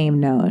have the same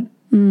note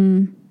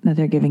that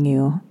they're giving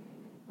you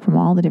from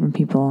all the different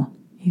people,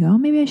 you go, oh,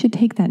 maybe I should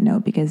take that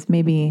note because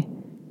maybe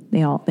they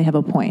have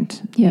a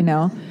point, you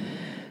know?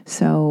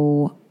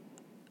 So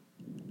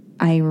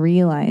I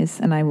realize,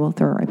 and I will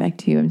throw it right back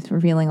to you, I'm just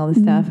revealing all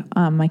this stuff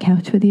on my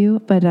couch with you,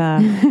 but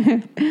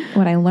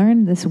what I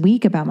learned this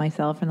week about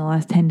myself in the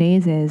last 10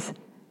 days is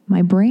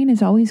my brain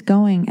is always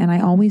going, and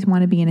I always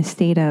want to be in a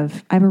state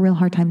of, I have a real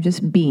hard time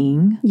just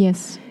being.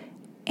 Yes.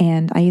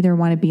 And I either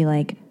want to be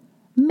like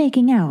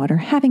making out or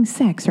having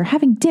sex or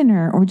having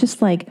dinner or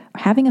just like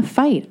having a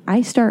fight.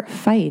 I start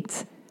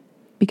fights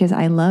because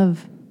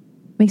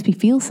makes me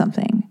feel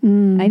something.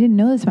 I didn't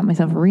know this about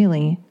myself,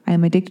 really.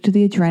 I'm addicted to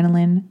the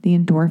adrenaline, the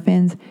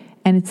endorphins,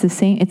 and it's the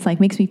same. It's like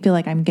makes me feel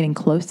like I'm getting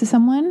close to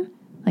someone,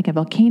 like a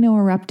volcano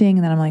erupting,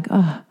 and then I'm like,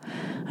 oh,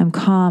 I'm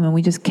calm, and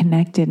we just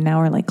connected. And now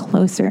we're like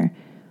closer,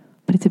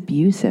 but it's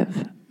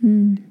abusive.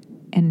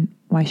 And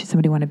why should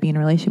somebody want to be in a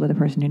relationship with a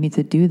person who needs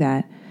to do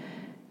that?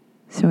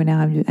 So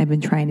now I've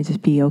been trying to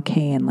just be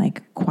okay and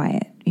like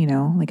quiet, you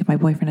know, like if my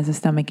boyfriend has a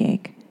stomach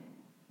ache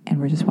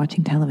and we're just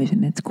watching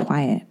television, it's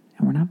quiet.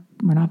 And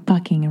we're not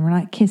fucking and we're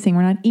not kissing,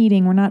 we're not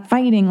eating, we're not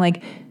fighting,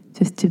 like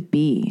just to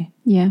be.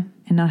 Yeah.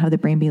 And not have the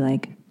brain be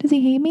like, does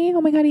he hate me?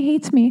 Oh my God, he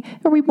hates me.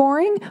 Are we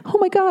boring? Oh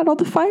my God, all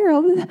the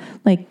fire,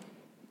 like,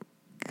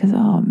 because,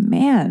 oh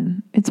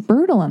man, it's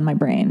brutal in my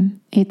brain.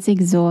 It's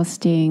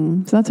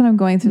exhausting. So that's what I'm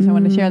going through. So I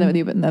want to share that with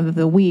you, but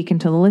the week and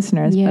to the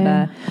listeners.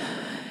 Yeah.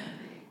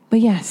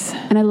 But yes.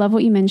 And I love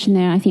what you mentioned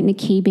there. I think the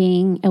key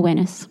being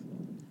awareness.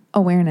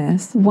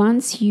 Awareness.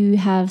 Once you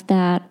have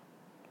that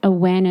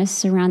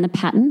awareness around the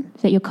pattern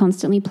that you're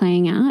constantly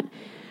playing out,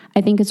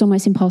 I think it's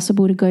almost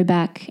impossible to go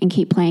back and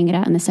keep playing it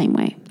out in the same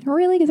way.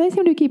 Really? Because I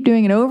seem to keep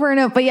doing it over and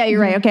over. But yeah, you're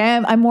right. Okay.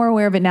 I'm more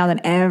aware of it now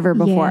than ever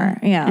before.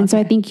 Yeah. And so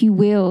I think you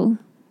will,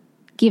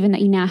 given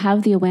that you now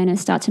have the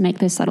awareness, start to make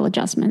those subtle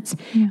adjustments.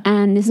 Yeah.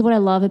 And this is what I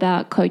love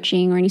about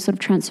coaching or any sort of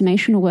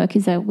transformational work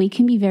is that we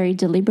can be very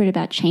deliberate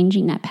about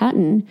changing that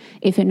pattern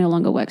if it no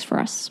longer works for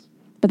us.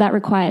 But that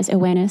requires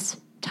awareness,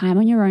 time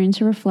on your own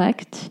to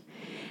reflect,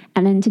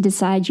 and then to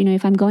decide, you know,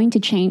 if I'm going to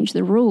change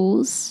the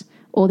rules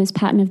or this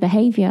pattern of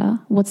behavior,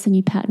 what's the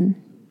new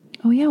pattern?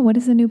 Oh yeah, what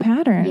is the new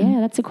pattern?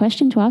 Yeah, that's a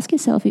question to ask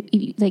yourself.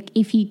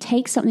 If you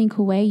take something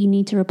away, you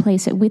need to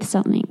replace it with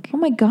something. Oh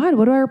my God,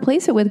 what do I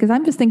replace it with? Because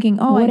I'm just thinking,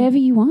 whatever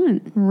you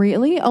want.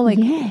 Really? Oh,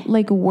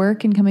 like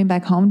work and coming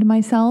back home to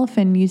myself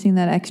and using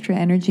that extra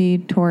energy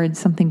towards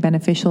something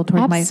beneficial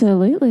towards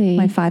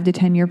my 5 to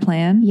 10 year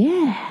plan.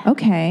 Yeah.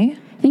 Okay.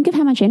 Think of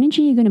how much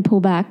energy you're going to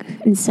pull back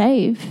and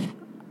save.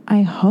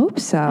 I hope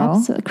so.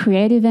 Absolutely.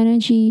 Creative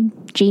energy,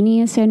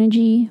 genius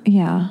energy.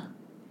 Yeah.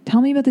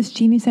 Tell me about this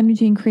genius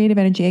energy and creative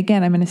energy.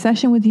 Again, I'm in a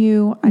session with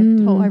you. I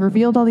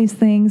revealed all these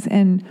things,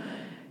 and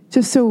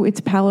just so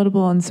it's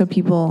palatable and so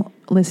people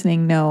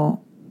listening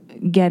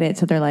get it.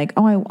 So they're like,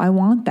 oh, I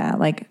want that.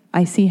 Like,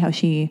 I see how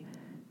she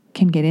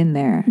can get in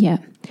there. Yeah.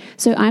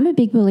 So I'm a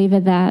big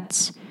believer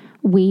that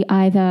we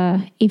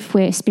either, if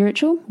we're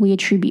spiritual, we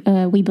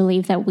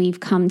believe that we've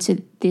come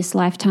to this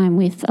lifetime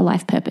with a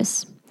life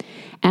purpose.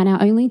 And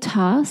our only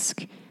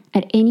task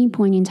at any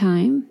point in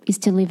time is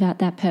to live out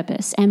that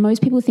purpose. And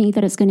most people think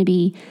that it's going to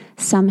be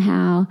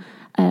somehow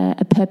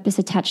a purpose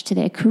attached to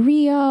their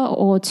career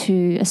or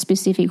to a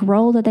specific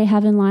role that they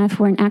have in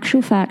life, where in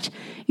actual fact,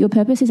 your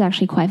purpose is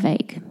actually quite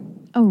vague.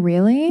 Oh,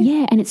 really?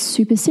 Yeah, and it's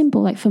super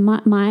simple. Like for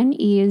mine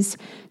is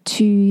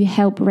to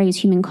help raise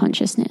human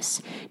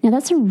consciousness. Now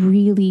that's a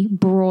really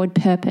broad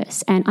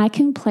purpose, and I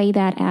can play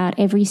that out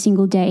every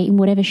single day in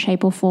whatever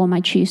shape or form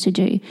I choose to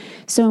do.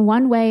 So in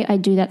one way, I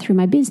do that through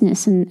my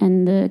business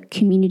and the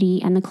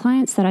community and the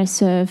clients that I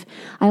serve.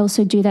 I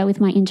also do that with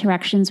my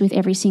interactions with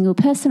every single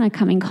person I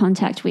come in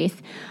contact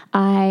with.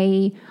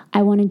 I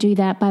want to do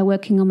that by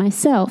working on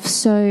myself.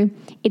 So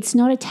it's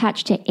not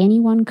attached to any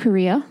one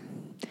career.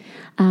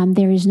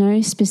 There is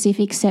no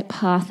specific set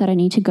path that I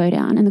need to go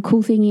down. And the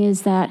cool thing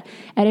is that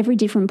at every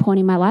different point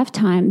in my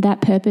lifetime,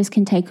 that purpose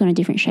can take on a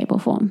different shape or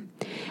form.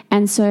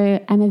 And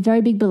so I'm a very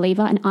big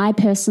believer, and I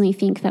personally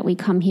think that we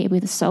come here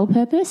with a soul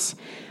purpose.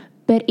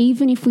 But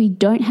even if we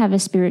don't have a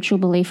spiritual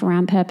belief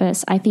around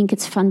purpose, I think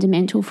it's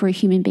fundamental for a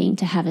human being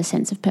to have a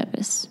sense of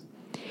purpose.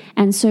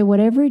 And so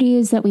whatever it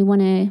is that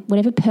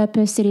whatever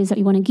purpose it is that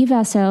we want to give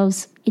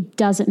ourselves, it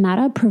doesn't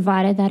matter,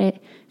 provided that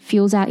it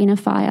fuels our inner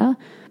fire,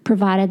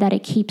 provided that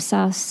it keeps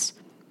us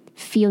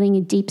feeling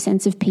a deep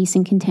sense of peace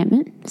and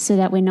contentment so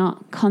that we're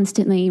not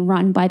constantly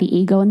run by the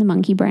ego and the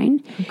monkey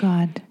brain. Oh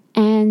God.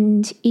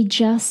 And it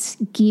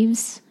just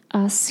gives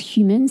us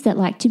humans that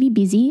like to be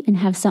busy and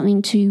have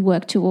something to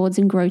work towards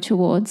and grow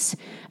towards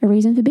a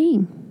reason for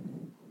being.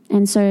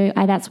 And so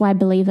that's why I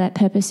believe that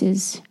purpose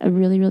is a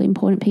really, really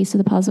important piece of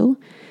the puzzle.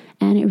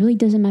 And it really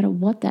doesn't matter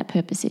what that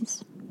purpose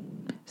is.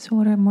 So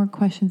what are more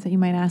questions that you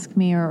might ask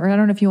me? Or I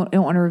don't know if you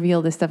don't want to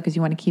reveal this stuff because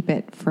you want to keep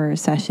it for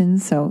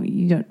sessions. So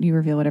you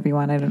reveal whatever you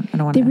want. I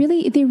don't want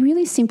to. They're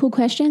really simple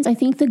questions. I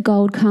think the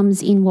gold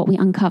comes in what we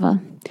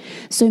uncover.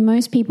 So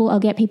most people, I'll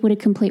get people to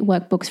complete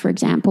workbooks, for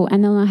example,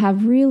 and they'll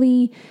have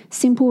really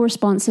simple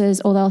responses,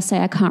 or they'll say,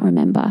 I can't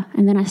remember.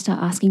 And then I start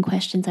asking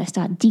questions. I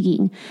start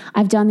digging.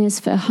 I've done this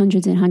for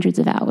hundreds and hundreds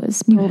of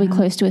hours, probably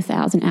close to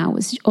 1,000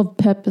 hours of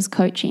purpose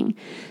coaching.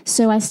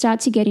 So I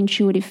start to get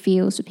intuitive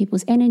feels for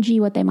people's energy,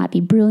 what they might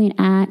be brilliant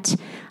at.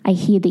 I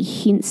hear the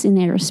hints in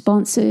their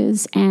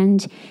responses.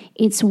 And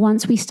it's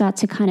once we start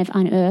to kind of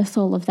unearth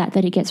all of that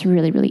it gets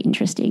really, really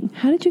interesting.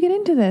 How did you get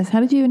into this?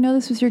 How did you even know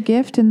this was your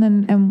gift?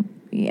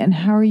 And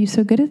how are you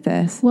so good at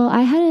this? Well,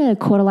 I had a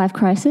quarter life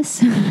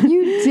crisis.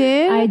 You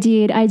did? I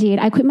did.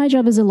 I quit my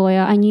job as a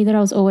lawyer. I knew that I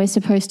was always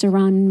supposed to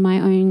run my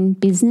own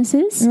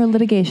businesses. You're a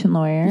litigation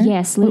lawyer.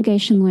 Yes,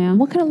 litigation lawyer.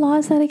 What kind of law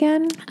is that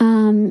again?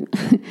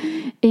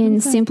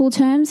 In simple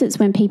terms, it's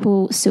when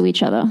people sue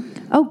each other.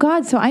 Oh,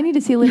 God. So I need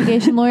to see a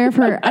litigation lawyer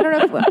for, I don't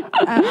know if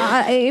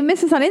I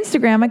missed this on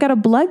Instagram. I got a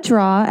blood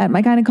draw at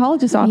my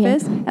gynecologist's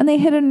office and they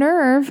hit a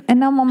nerve and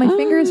now all my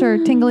fingers are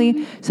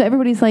tingly. So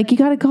everybody's like, you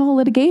got to call a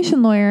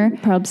litigation lawyer.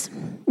 Probs.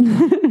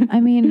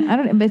 I mean, I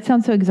don't know. It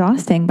sounds so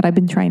exhausting, but I've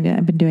been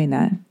doing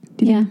that.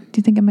 Do you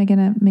think I'm going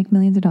to make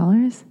millions of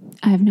dollars?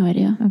 I have no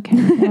idea. Okay.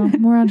 Well,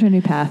 we're on to a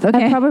new path.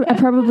 Okay. I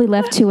probably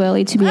left too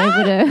early to be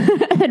able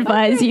to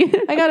advise you.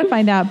 I got to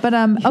find out. But,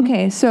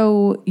 okay.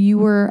 So you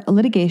were a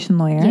litigation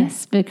lawyer.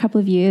 Yes, for a couple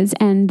of years.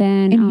 And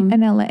then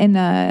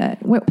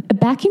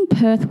back in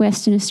Perth,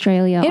 Western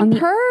Australia. In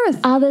Perth?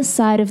 Other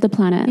side of the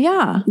planet.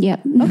 Yeah.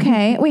 Yep.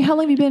 Okay. Wait, how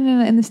long have you been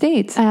in the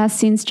States?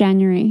 Since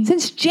January.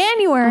 Since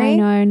January? I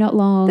know, not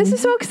long. This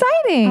is so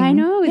exciting. I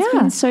know. It's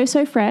been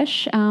so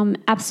fresh.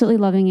 Absolutely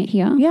loving it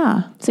here.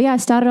 Yeah. So I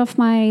started off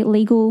my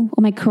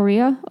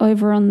career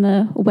over on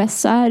the west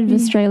side of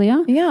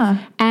Australia. Yeah.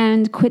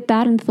 And quit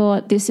that and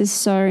thought, this is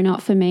so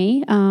not for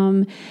me.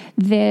 I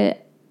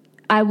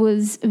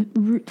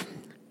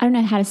don't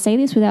know how to say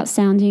this without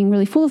sounding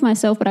really full of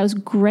myself, but I was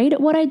great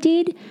at what I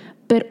did,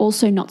 but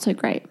also not so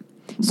great.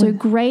 So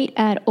great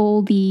at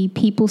all the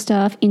people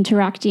stuff,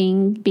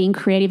 interacting, being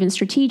creative and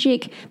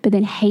strategic, but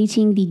then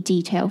hating the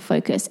detail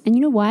focus. And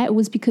you know why? It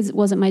was because it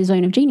wasn't my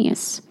zone of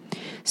genius.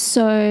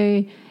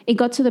 So it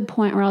got to the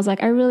point where I was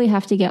like, I really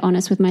have to get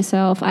honest with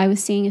myself. I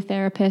was seeing a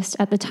therapist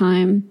at the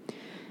time,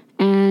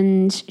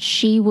 and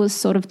she was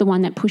sort of the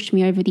one that pushed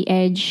me over the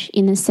edge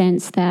in the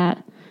sense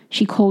that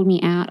she called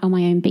me out on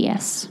my own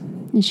BS.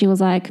 And she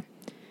was like,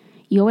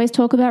 you always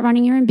talk about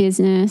running your own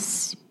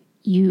business.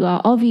 You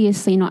are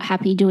obviously not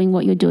happy doing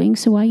what you're doing,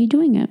 so why are you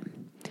doing it?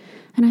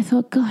 And I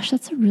thought, gosh,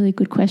 that's a really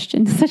good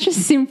question. Such a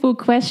simple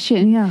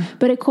question. Yeah.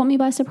 But it caught me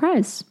by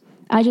surprise.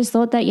 I just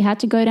thought that you had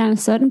to go down a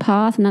certain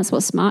path, and that's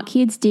what smart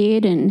kids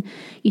did, and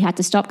you had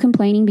to stop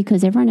complaining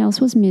because everyone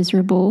else was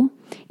miserable,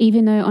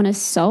 even though on a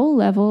soul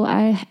level,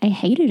 I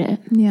hated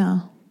it. Yeah.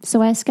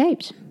 So I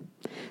escaped.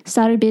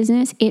 Started a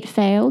business. It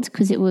failed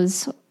because it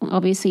was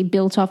obviously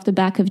built off the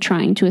back of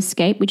trying to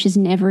escape, which is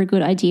never a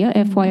good idea,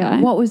 FYI.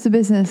 What was the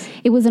business?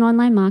 It was an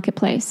online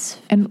marketplace.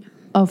 And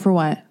for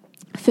what?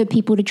 For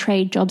people to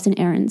trade jobs and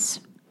errands.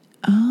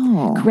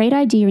 Oh. Great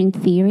idea in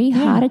theory,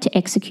 harder to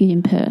execute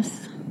in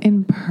Perth.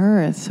 In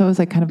Perth. So it was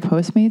like kind of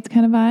Postmates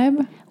kind of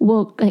vibe?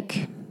 Well,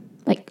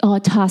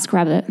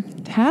 TaskRabbit.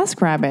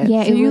 TaskRabbit.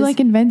 Yeah, so you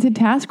invented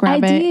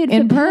TaskRabbit. I did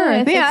in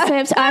Perth. Yeah.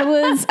 Except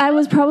I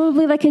was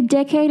probably like a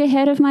decade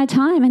ahead of my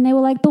time, and they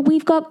were like, "But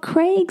we've got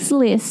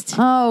Craigslist."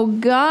 Oh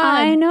God,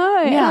 I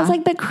know. Yeah. And I was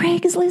like, "But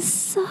Craigslist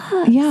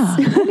sucks." Yeah,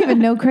 I didn't even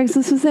know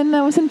Craigslist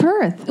was in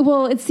Perth.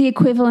 Well, it's the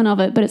equivalent of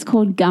it, but it's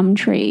called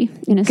Gumtree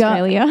in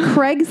Australia.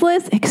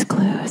 Craigslist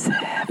exclusive.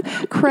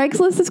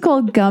 Craigslist is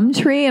called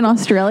Gumtree in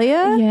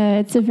Australia. Yeah,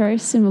 it's a very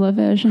similar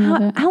version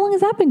of it. How long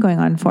has that been going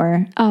on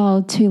for?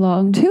 Oh, too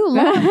long. Too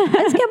long. I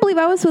just can't believe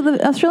I was with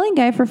an Australian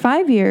guy for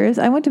 5 years.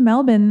 I went to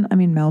Melbourne.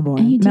 And you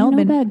didn't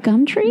know about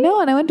Gumtree? No,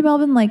 and I went to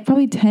Melbourne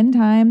probably 10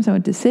 times. I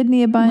went to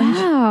Sydney a bunch.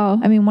 Wow.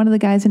 I mean, one of the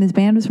guys in his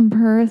band was from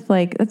Perth.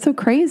 That's so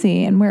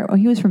crazy. And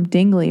he was from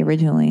Dingley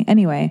originally.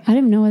 Anyway. I don't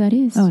even know what that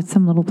is. Oh, it's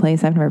some little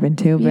place I've never been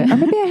to, but or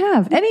maybe I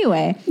have.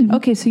 Anyway.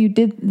 Okay, so you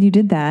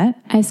did that.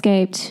 I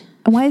escaped.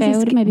 And why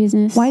is my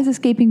business? Why is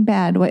escaping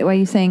bad? Why are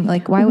you saying why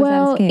was that escape?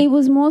 Well, it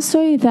was more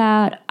so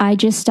that I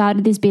just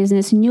started this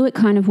business, knew it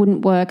kind of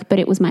wouldn't work, but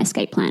it was my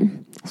escape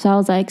plan. So I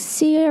was like,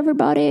 see you,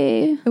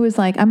 everybody. It was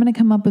like, I'm going to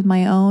come up with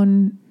my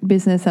own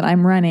business that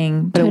I'm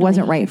running, but it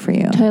wasn't right for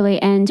you.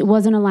 Totally. And it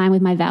wasn't aligned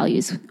with my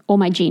values or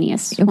my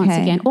genius, once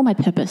again, or my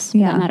purpose, for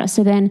that matter.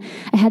 So then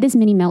I had this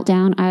mini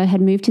meltdown. I had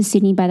moved to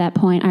Sydney by that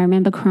point. I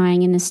remember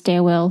crying in the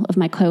stairwell of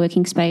my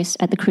co-working space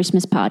at the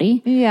Christmas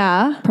party.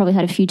 Yeah. Probably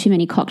had a few too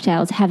many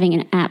cocktails, having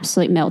an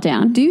absolute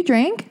meltdown. Do you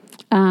drink?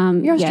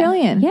 You're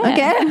Australian. Yeah.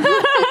 Okay.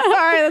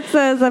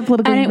 Sorry, that's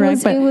politically And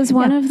incorrect. it was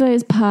one of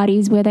those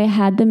parties where they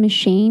had the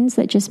machines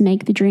that just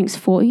make the drinks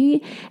for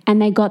you,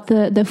 and they got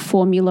the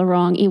formula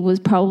wrong. It was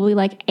probably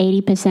like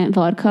 80%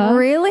 vodka.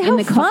 Really? in How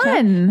the cocktail.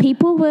 fun.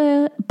 People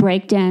were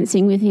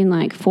breakdancing within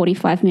like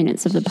 45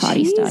 minutes of the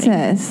party starting.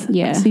 Jesus.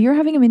 Yeah. So you're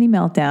having a mini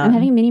meltdown. I'm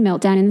having a mini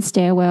meltdown in the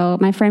stairwell.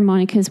 My friend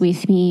Monica's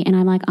with me, and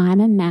I'm like,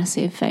 I'm a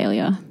massive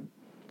failure.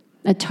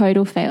 A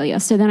total failure.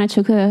 So then I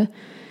took it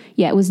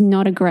was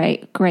not a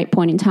great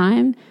point in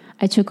time.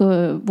 I took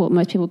what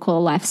most people call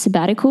a life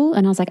sabbatical,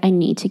 and I was like, I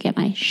need to get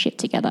my shit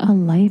together. a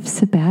life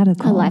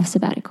sabbatical. A life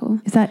sabbatical.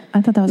 Is that?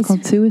 I thought that was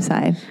called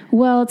suicide.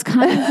 Well, it's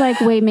kind of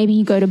like where maybe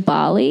you go to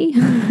Bali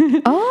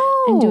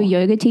Oh. and do a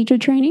yoga teacher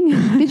training.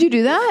 Did you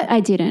do that? I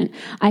didn't.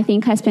 I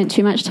think I spent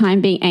too much time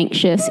being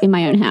anxious in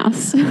my own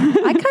house. I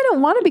kind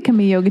of want to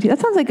become a yoga teacher.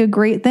 That sounds like a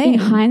great thing. In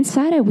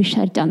hindsight, I wish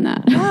I'd done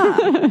that.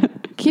 Yeah.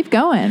 Keep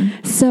going.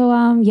 So,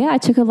 I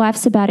took a life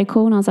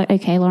sabbatical, and I was like,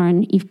 okay,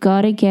 Lauren, you've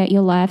got to get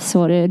your life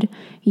sorted.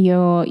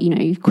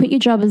 You've quit your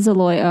job as a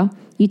lawyer.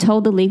 You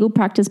told the legal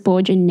practice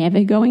board you're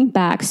never going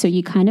back, so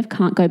you kind of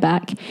can't go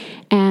back.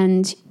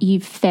 And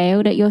you've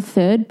failed at your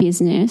third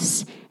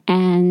business,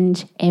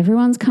 and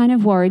everyone's kind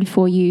of worried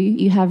for you.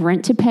 You have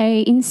rent to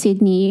pay in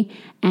Sydney,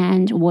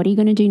 and what are you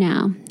going to do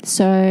now?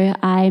 So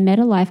I met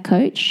a life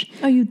coach.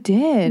 Oh, you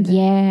did?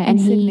 Yeah. In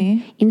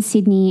Sydney? In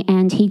Sydney,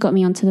 and he got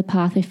me onto the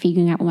path of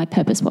figuring out what my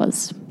purpose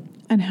was.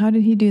 And how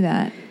did he do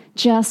that?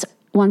 Just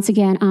once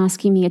again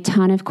asking me a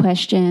ton of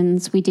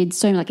questions. We did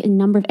a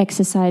number of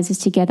exercises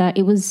together.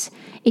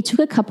 It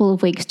took a couple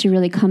of weeks to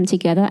really come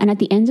together, and at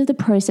the end of the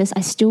process I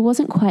still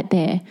wasn't quite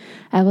there.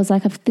 I was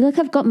like, I feel like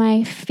I've got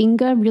my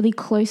finger really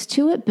close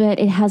to it, but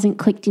it hasn't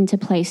clicked into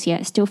place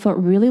yet. I still felt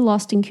really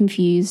lost and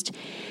confused.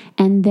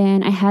 And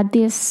then I had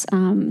this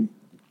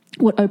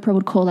what Oprah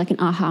would call like an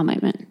aha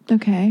moment.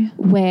 Okay.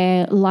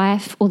 Where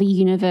life or the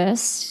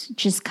universe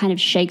just kind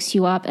of shakes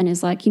you up and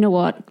is like, you know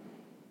what?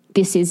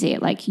 This is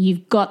it. Like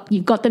you've got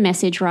the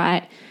message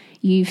right.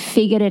 You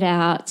figured it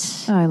out.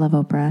 Oh, I love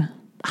Oprah.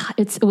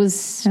 It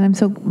was, and I'm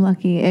so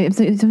lucky. I'm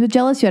so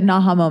jealous you had an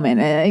aha moment.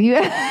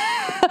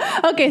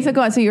 Okay, so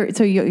go on.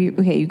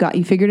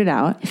 You figured it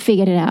out.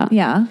 Figured it out.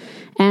 Yeah.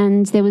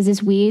 And there was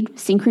this weird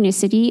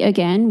synchronicity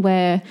again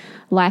where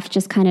life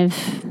just kind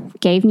of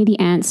gave me the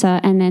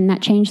answer, and then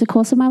that changed the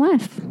course of my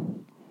life.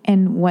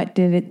 And what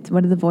did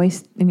the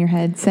voice in your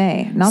head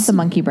say? Not the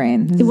monkey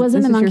brain. It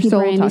wasn't the monkey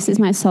brain. This is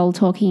my soul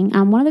talking.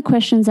 One of the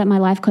questions that my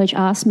life coach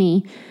asked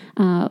me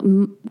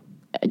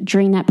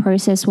during that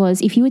process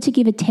was, if you were to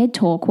give a TED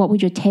Talk, what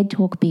would your TED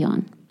Talk be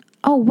on?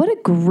 Oh, what a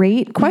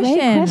great question.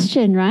 Great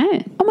question,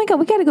 right? Oh my God,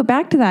 we got to go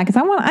back to that because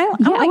I want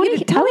you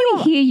to tell me. I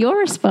want to hear your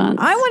response.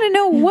 I want to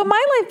know what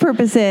my life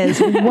purpose is.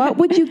 What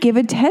would you give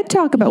a TED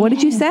Talk about? Yeah. What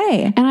did you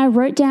say? And I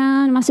wrote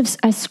down,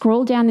 I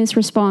scrolled down this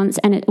response,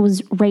 and it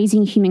was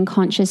raising human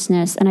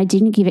consciousness, and I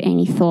didn't give it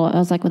any thought. I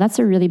was like, well, that's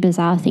a really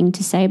bizarre thing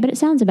to say, but it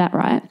sounds about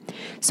right.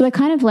 So I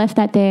kind of left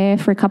that there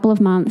for a couple of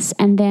months,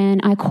 and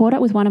then I caught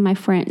up with one of my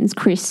friends,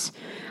 Chris,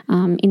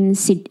 in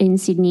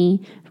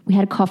Sydney. We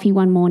had a coffee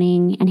one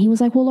morning, and he was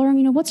like, well,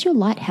 Lauren, what's your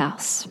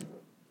lighthouse?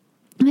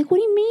 I'm like, what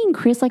do you mean,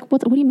 Chris? Like,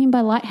 what do you mean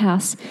by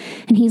lighthouse?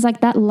 And he's like,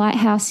 that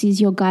lighthouse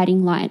is your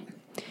guiding light.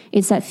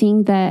 It's that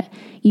thing that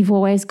you've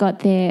always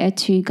got there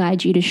to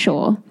guide you to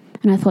shore.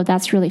 And I thought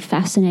that's really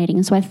fascinating.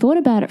 And so I thought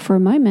about it for a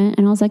moment,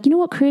 and I was like, you know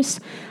what, Chris?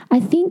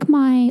 I think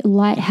my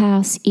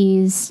lighthouse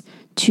is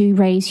to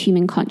raise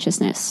human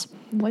consciousness.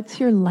 What's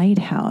your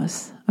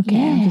lighthouse? Okay,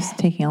 yeah. I'm just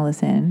taking all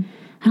this in.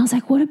 And I was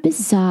like, what a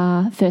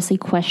bizarre, firstly,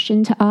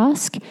 question to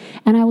ask.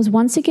 And I was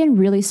once again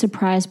really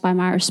surprised by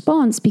my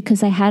response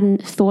because I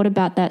hadn't thought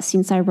about that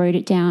since I wrote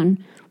it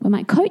down when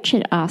my coach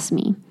had asked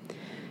me.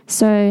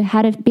 So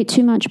had a bit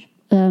too much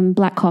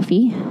black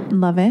coffee.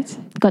 Love it.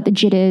 Got the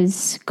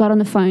jitters, got on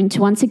the phone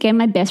to once again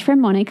my best friend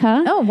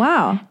Monica. Oh,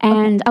 wow.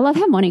 And I love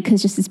how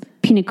Monica's just this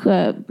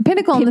pinnacle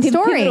in the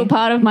story. Pivotal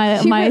part of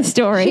my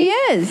story. She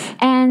is.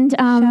 And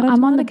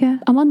I'm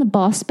on the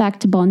bus back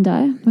to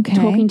Bondi,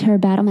 talking to her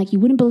about it. I'm like, you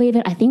wouldn't believe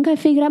it. I think I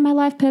figured out my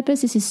life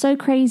purpose. This is so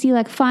crazy.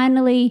 Like,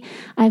 finally,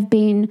 I've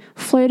been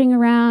floating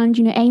around,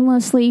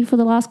 aimlessly for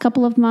the last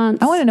couple of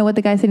months. I want to know what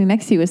the guy sitting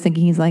next to you was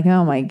thinking. He's like,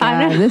 oh my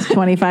God, this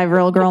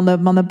 25-year-old girl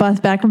on the bus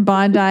back from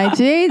Bondi.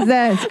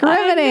 Jesus,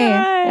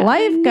 criminy.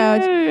 Life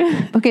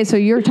coach. Okay, so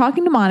you're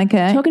talking to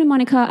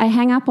Monica. I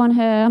hang up on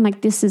her. I'm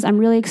like, I'm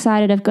really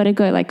excited. I've got to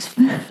go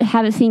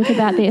have a think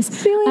about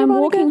this. I'm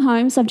walking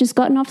home, so I've just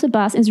gotten off the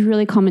bus. It's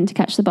really common to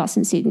catch the bus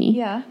in Sydney.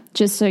 Yeah.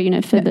 Just so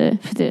for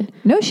the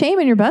no shame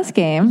in your bus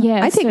game.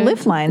 Yeah, I take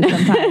lift lines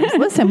sometimes.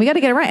 Listen, we got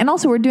to get it right, and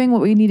also we're doing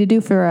what we need to do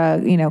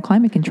for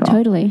climate control.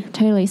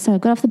 Totally. So I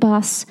got off the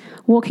bus,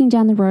 walking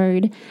down the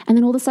road, and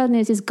then all of a sudden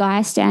there's this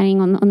guy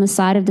standing on the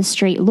side of the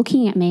street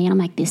looking at me, and I'm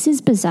like, this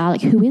is bizarre.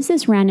 Like, who is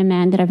this random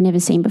man that I've never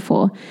seen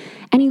before?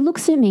 And he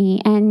looks at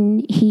me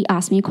and he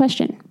asked me a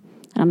question.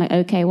 And I'm like,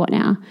 okay, what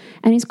now?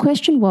 And his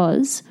question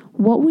was,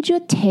 what would your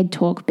TED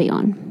Talk be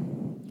on?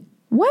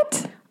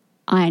 What?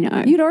 I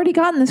know. You'd already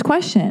gotten this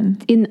question.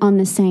 On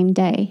the same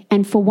day.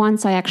 And for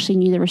once, I actually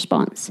knew the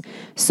response.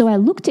 So I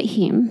looked at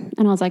him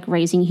and I was like,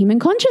 raising human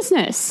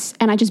consciousness.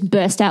 And I just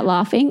burst out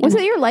laughing. Was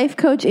it your life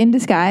coach in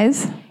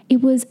disguise?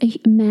 It was a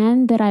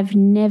man that I've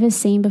never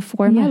seen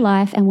before in my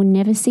life and will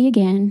never see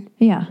again.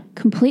 Yeah.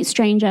 Complete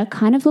stranger,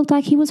 kind of looked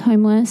like he was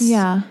homeless.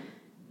 Yeah.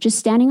 Just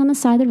standing on the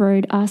side of the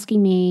road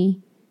asking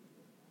me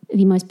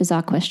the most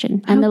bizarre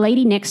question. And the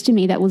lady next to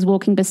me that was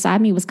walking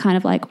beside me was kind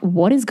of like,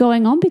 what is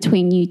going on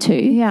between you two?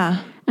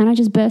 Yeah. And I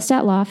just burst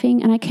out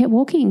laughing and I kept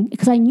walking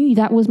because I knew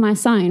that was my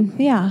sign.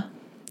 Yeah.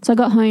 So I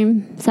got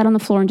home, sat on the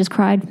floor and just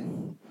cried.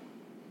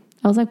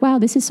 I was like, wow,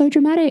 this is so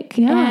dramatic.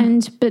 Yeah.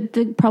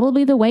 But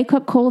probably the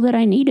wake-up call that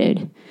I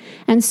needed.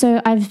 And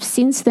so I've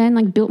since then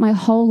like built my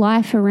whole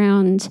life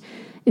around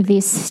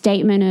this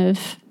statement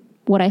of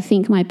what I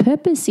think my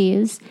purpose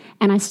is.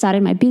 And I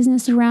started my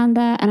business around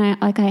that. And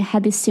I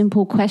had this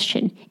simple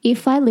question.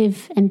 If I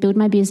live and build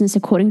my business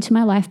according to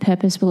my life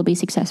purpose, will it be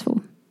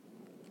successful?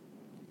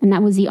 And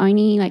that was the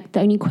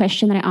only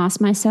question that I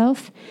asked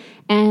myself.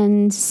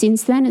 And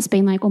since then, it's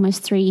been like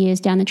almost 3 years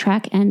down the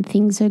track and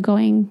things are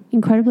going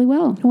incredibly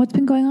well. What's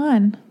been going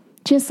on?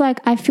 Just like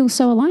I feel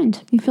so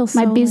aligned. You feel so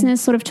My business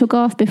sort of took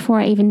off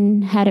before I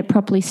even had it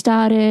properly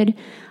started.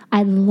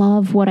 I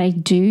love what I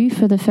do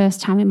for the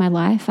first time in my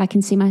life. I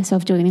can see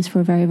myself doing this for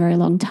a very, very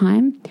long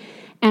time.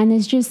 And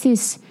there's just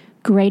this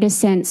greater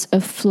sense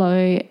of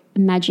flow,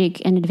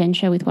 magic and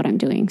adventure with what I'm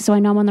doing. So I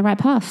know I'm on the right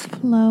path.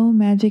 Flow,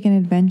 magic, and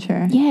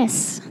adventure.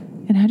 Yes.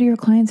 And how do your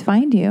clients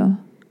find you?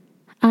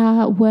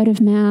 Word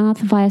of mouth,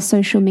 via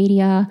social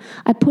media.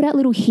 I put out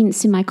little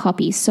hints in my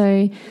copy.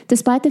 So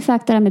despite the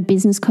fact that I'm a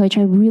business coach,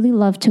 I really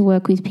love to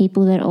work with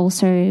people that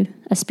also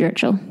are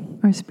spiritual.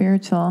 Or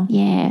spiritual.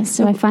 Yeah.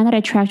 So I find that I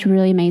attract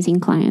really amazing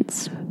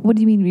clients. What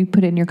do you mean you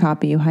put it in your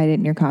copy? You hide it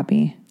in your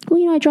copy?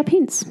 Well, I drop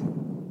hints.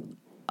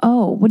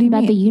 Oh, what do you mean?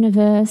 About the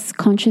universe,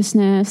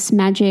 consciousness,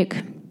 magic.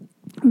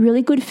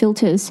 Really good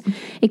filters.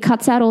 It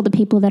cuts out all the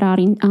people that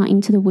aren't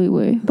into the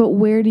woo-woo. But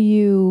where do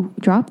you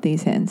drop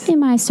these hints? In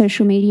my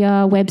social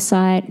media,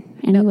 website,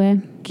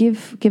 anywhere.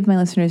 Give my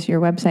listeners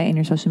your website and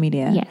your social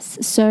media. Yes.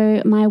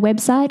 So my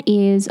website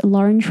is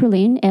Lauren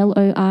Trillin,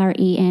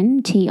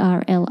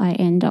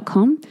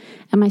 LORENTRLIN.com.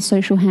 And my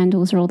social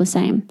handles are all the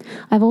same.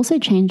 I've also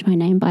changed my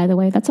name, by the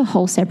way. That's a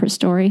whole separate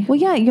story. Well,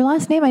 yeah, your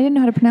last name, I didn't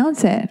know how to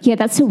pronounce it. Yeah,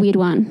 that's a weird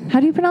one.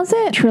 How do you pronounce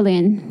it?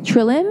 Trillin.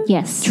 Trillin?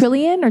 Yes.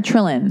 Trillion or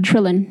Trillin?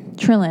 Trillin.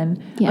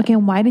 Trillin. Yeah. Okay,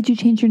 and why did you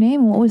change your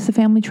name? What was the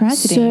family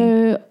tragedy?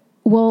 So,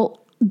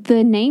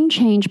 the name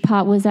change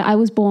part was that I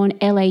was born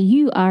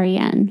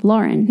Lauren,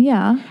 Lauren.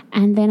 Yeah.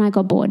 And then I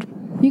got bored.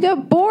 You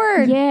got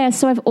bored. Yeah,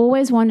 so I've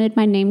always wanted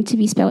my name to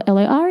be spelled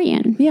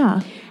Loren.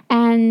 Yeah.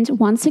 And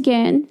once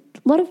again,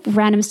 a lot of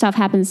random stuff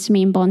happens to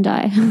me in Bondi.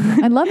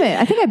 I love it.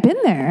 I think I've been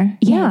there.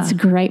 Yeah, it's a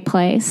great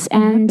place.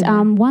 And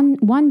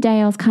one day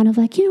I was kind of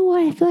like, you know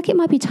what? I feel like it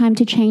might be time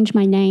to change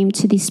my name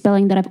to the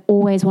spelling that I've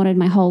always wanted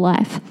my whole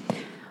life.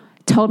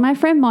 Told my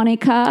friend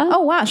Monica.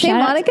 Oh, wow. Say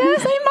Monica? Say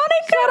Monica.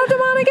 Shout out to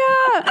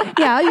Monica.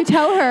 Yeah, you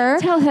tell her.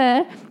 Tell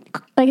her.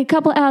 Like a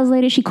couple hours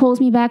later, she calls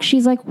me back.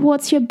 She's like,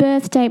 what's your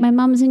birth date? My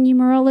mum's a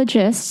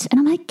numerologist. And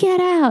I'm like,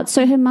 get out.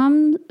 So her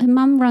mum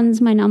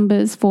runs my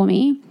numbers for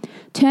me.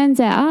 Turns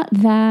out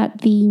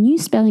that the new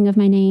spelling of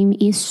my name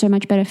is so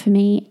much better for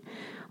me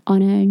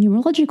on a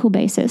numerological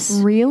basis.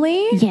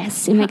 Really?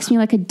 Yes. It makes me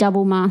like a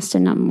double master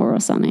number or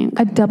something.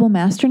 A double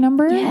master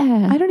number?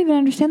 Yeah. I don't even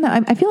understand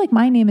that. I feel like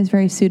my name is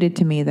very suited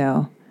to me,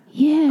 though.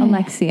 Yeah.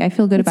 Alexi. I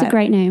feel good about it. It's a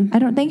great name.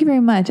 Thank you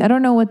very much. I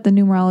don't know what the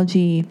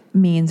numerology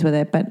means with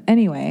it, but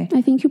anyway.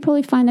 I think you'll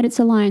probably find that it's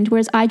aligned.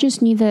 Whereas I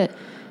just knew that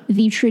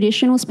the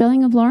traditional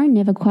spelling of Lauren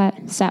never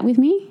quite sat with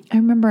me. I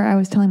remember I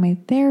was telling my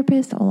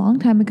therapist a long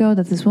time ago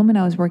that this woman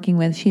I was working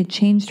with, she had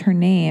changed her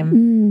name.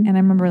 And I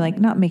remember like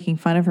not making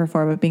fun of her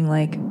for it, but being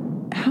like,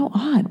 how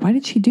odd. Why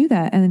did she do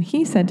that? And then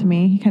he said to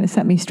me, he kind of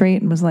set me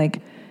straight and was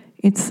like,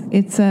 it's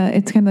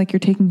kind of like you're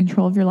taking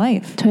control of your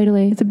life.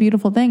 Totally. It's a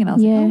beautiful thing. And I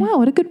was like, oh, wow,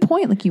 what a good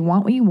point. Like you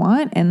want what you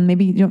want and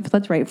maybe you don't feel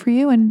that's right for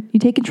you and you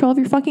take control of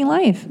your fucking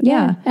life.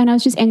 Yeah. And I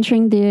was just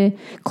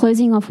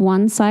closing off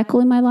one cycle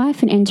in my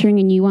life and entering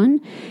a new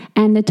one.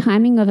 And the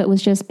timing of it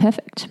was just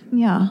perfect.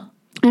 Yeah.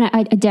 And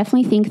I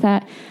definitely think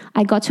that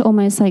I got to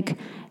almost like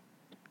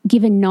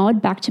give a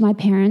nod back to my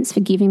parents for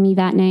giving me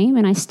that name.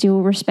 And I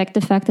still respect the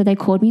fact that they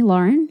called me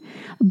Lauren.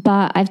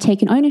 But I've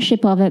taken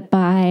ownership of it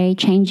by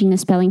changing the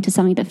spelling to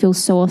something that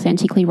feels so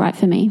authentically right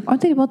for me.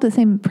 Aren't they both the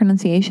same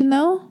pronunciation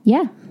though?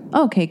 Yeah.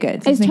 Okay,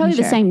 good. It's totally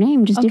the same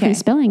name, just different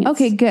spelling.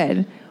 Okay,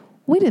 good.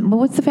 Wait, but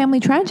what's the family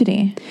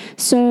tragedy?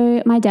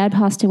 So my dad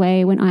passed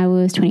away when I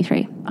was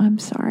 23. I'm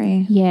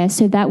sorry. Yeah,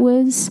 so that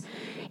was,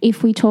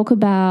 if we talk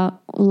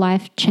about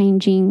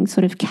life-changing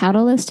sort of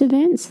catalyst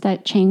events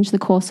that changed the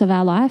course of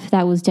our life,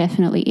 that was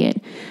definitely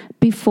it.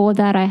 Before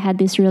that, I had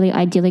this really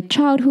idyllic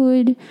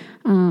childhood,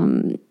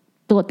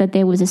 thought that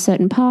there was a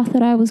certain path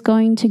that I was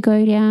going to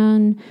go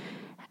down,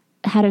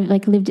 had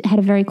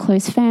a very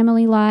close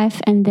family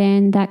life, and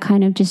then that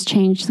kind of just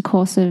changed the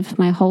course of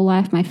my whole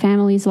life, my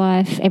family's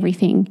life,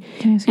 everything.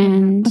 Can I ask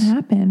you what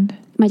happened?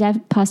 My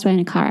dad passed away in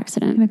a car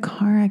accident. In a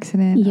car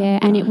accident. Yeah,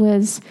 and it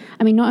was,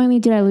 I mean, not only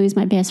did I lose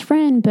my best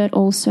friend, but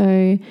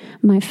also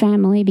my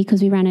family,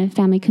 because we ran a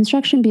family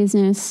construction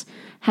business,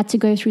 had to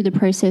go through the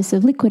process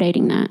of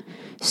liquidating that.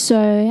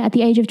 So at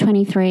the age of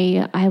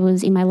 23, I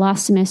was in my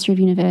last semester of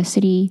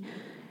university,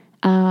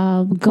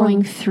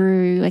 going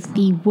through like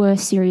the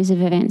worst series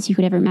of events you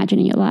could ever imagine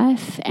in your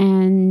life,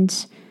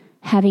 and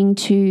having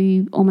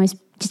to almost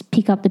just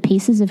pick up the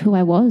pieces of who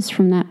I was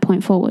from that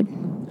point forward.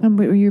 And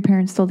were your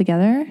parents still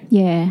together?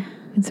 Yeah.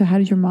 And so how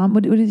did your mom,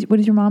 what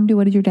did your mom do?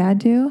 What did your dad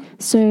do?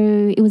 So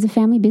it was a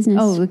family business.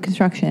 Oh, the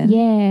construction.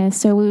 Yeah.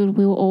 So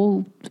we were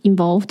all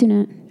involved in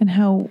it. And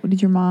how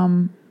did your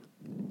mom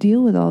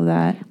deal with all of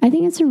that? I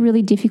think it's a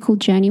really difficult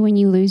journey when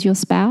you lose your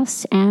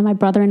spouse. And my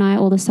brother and I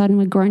all of a sudden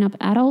were grown up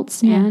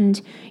adults. Yeah.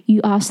 And you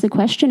ask the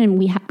question, and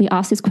we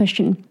asked this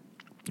question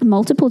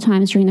multiple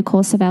times during the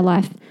course of our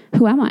life.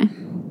 Who am I?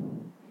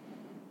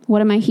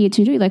 What am I here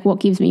to do? Like, what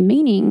gives me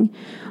meaning?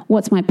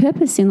 What's my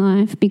purpose in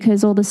life?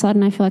 Because all of a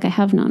sudden I feel like I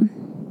have none.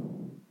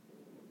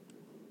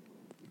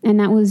 And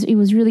it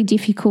was really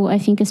difficult, I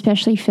think,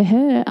 especially for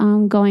her,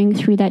 going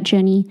through that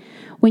journey.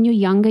 When you're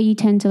younger, you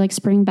tend to like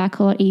spring back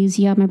a lot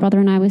easier. My brother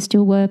and I were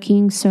still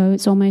working, so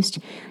it's almost,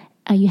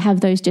 you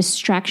have those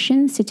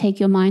distractions to take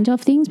your mind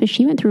off things, but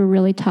she went through a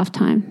really tough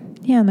time.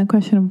 Yeah, and the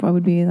question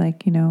would be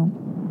like,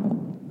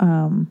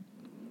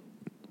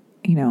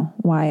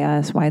 why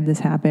us? Why did this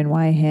happen?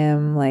 Why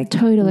him? Like,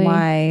 totally.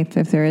 Why,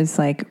 if there is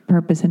like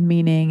purpose and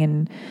meaning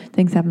and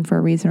things happen for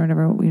a reason or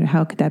whatever,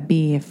 how could that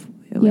be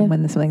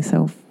when something's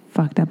so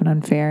fucked up and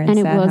unfair and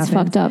it sad was happens?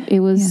 Fucked up. It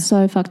was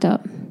so fucked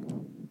up.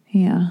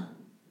 Yeah.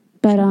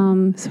 But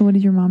so what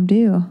did your mom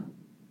do?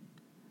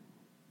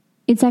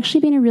 It's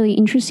actually been a really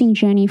interesting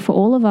journey for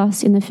all of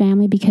us in the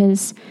family,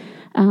 because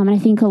and I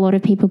think a lot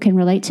of people can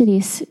relate to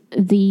this.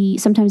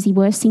 Sometimes the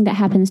worst thing that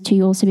happens to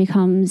you also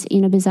becomes,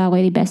 in a bizarre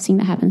way, the best thing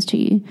that happens to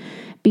you,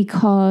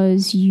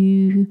 because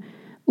the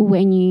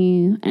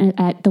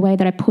way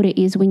that I put it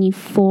is, when you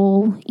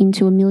fall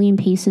into a million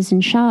pieces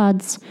and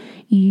shards,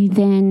 you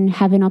then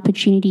have an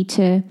opportunity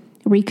to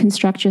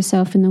reconstruct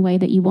yourself in the way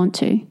that you want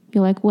to.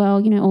 You're like,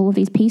 well, all of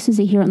these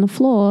pieces are here on the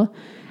floor.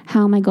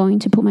 How am I going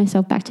to put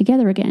myself back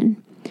together again?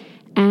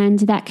 And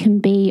that can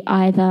be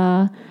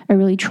either a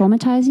really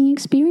traumatizing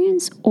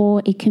experience,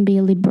 or it can be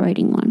a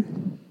liberating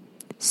one.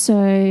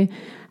 So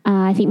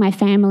I think my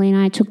family and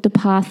I took the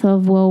path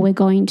of, well, we're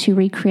going to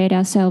recreate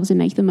ourselves and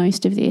make the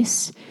most of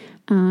this.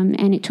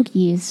 And it took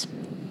years,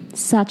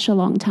 such a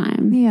long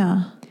time.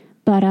 Yeah.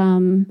 But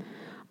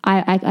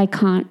I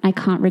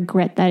can't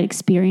regret that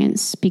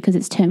experience, because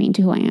it's turned me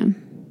into who I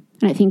am.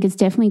 And I think it's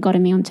definitely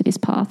gotten me onto this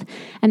path.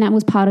 And that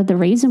was part of the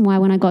reason why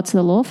when I got to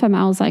the law firm,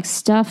 I was like,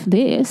 stuff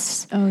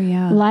this. Oh,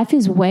 yeah. Life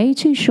is way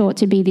too short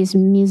to be this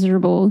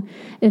miserable,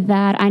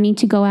 that I need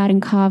to go out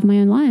and carve my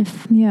own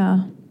life.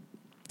 Yeah.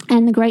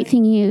 And the great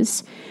thing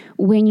is,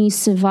 when you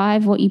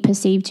survive what you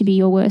perceive to be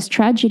your worst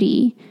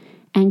tragedy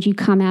and you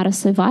come out a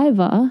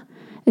survivor,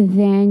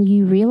 then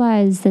you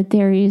realize that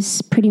there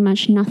is pretty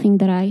much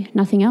nothing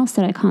else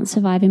that I can't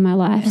survive in my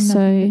life.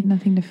 And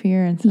nothing to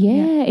fear and stuff.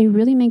 Yeah, it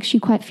really makes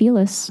you quite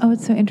fearless. Oh,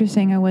 it's so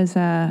interesting. I was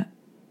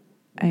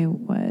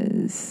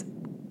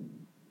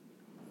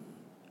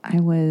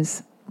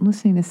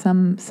listening to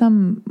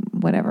some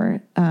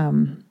whatever,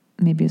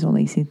 maybe it was a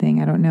Lacey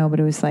thing, I don't know,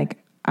 but it was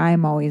like,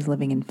 I'm always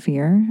living in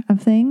fear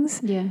of things.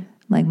 Yeah.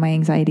 Like, my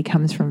anxiety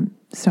comes from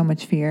so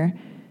much fear.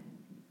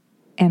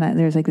 And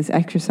there's like this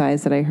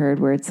exercise that I heard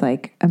where it's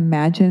like,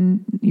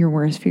 imagine your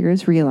worst fear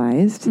is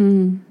realized,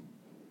 and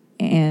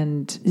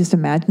just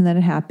imagine that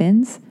it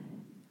happens.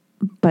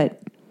 But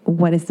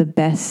what is the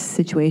best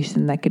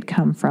situation that could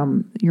come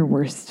from your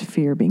worst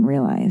fear being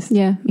realized?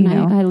 Yeah,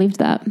 I lived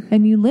that,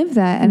 and you live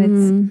that,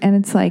 and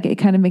it's like, it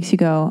kind of makes you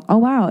go, oh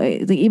wow!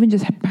 Like, even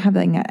just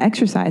having that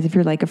exercise, if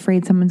you're like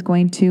afraid someone's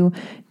going to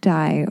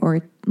die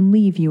or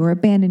leave you or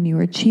abandon you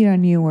or cheat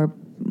on you or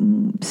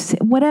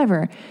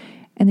whatever.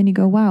 And then you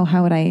go, wow,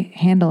 how would I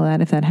handle that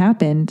if that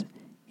happened?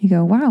 You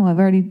go, wow, I've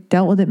already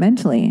dealt with it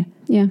mentally.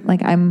 Yeah.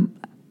 Like, I'm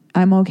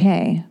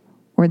okay,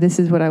 or this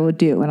is what I will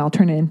do, and I'll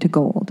turn it into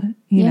gold.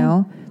 You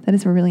know, that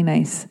is a really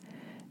nice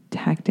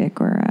tactic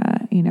or,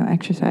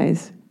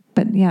 exercise.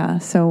 But yeah,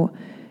 so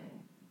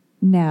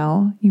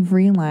now you've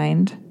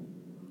realigned,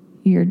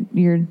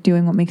 you're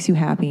doing what makes you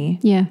happy.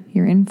 Yeah.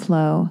 You're in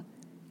flow.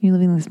 You're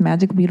living this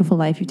magical, beautiful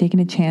life. You've taken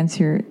a chance.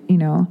 You're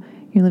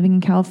living in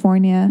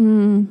California,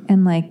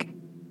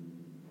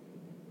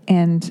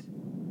 and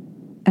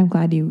I'm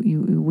glad you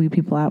woo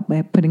people out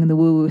by putting the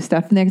woo-woo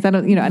stuff in there, because I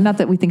don't, not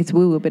that we think it's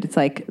woo-woo, but it's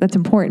like, that's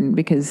important,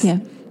 because do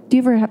you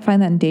ever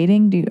find that in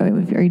dating?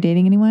 Are you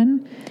dating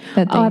anyone?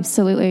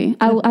 Absolutely.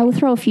 I will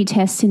throw a few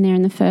tests in there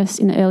in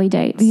the early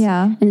dates,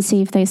 and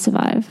see if they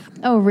survive.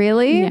 Oh,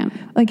 really? Yeah.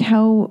 Like,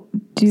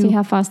 see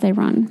how fast they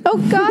run. Oh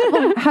God!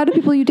 Well, how do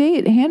people you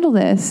date handle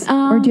this?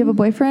 Or do you have a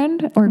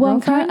boyfriend or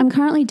girlfriend? I'm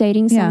currently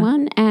dating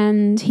someone,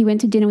 and he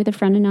went to dinner with a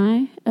friend and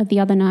I the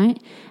other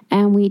night,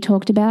 and we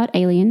talked about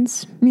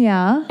aliens.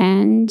 Yeah.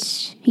 And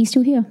he's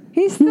still here.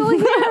 He's still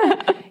here.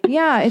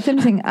 Yeah, it's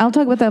interesting. I'll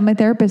talk about that with my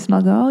therapist and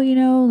I'll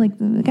go, like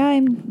the guy,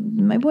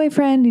 my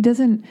boyfriend, he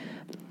doesn't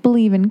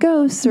believe in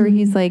ghosts or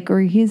he's like, or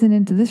he isn't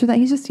into this or that.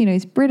 He's just,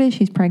 he's British,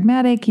 he's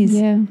pragmatic,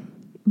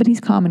 but he's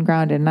calm and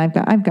grounded. And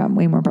I've got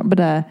way more,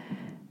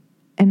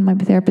 and my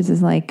therapist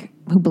is like,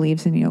 who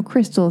believes in,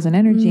 crystals and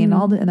energy and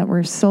and that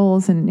we're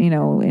souls and,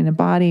 in a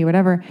body,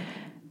 whatever.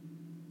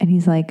 And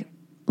he's like,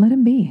 let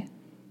him be.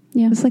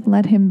 Yeah. Just like,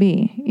 let him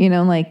be,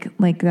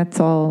 like that's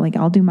all, like,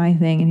 I'll do my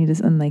thing. And he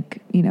just,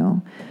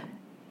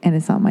 and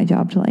it's not my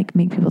job to like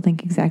make people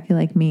think exactly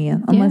like me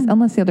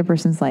unless the other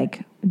person's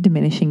like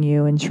diminishing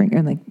you and shrink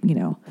or like,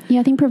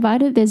 Yeah, I think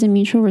provided there's a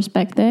mutual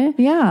respect there.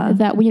 Yeah.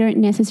 That we don't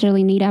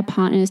necessarily need our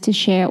partners to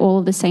share all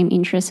of the same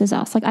interests as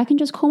us. Like I can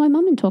just call my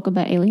mum and talk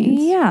about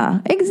aliens. Yeah,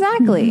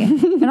 exactly.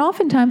 And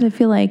oftentimes I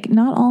feel like,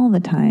 not all the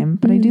time,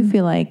 but I do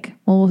feel like,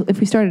 well, if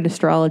we started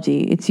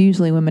astrology, it's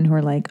usually women who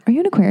are like, are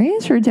you an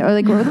Aquarius or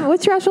like,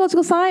 what's your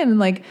astrological sign? And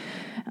like,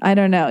 I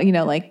don't know,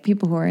 like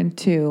people who are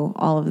into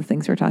all of the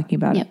things we're talking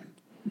about. Yep.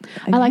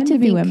 I like to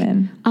be think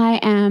women. I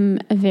am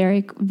a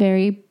very,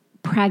 very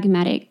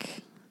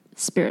pragmatic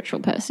spiritual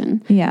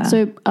person. Yeah.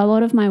 So a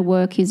lot of my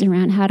work is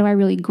around how do I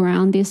really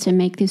ground this and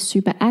make this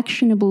super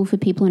actionable for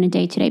people on a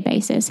day-to-day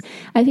basis.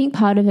 I think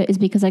part of it is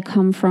because I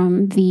come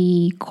from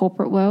the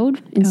corporate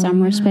world in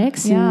some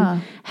respects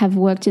and have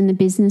worked in the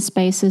business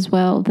space as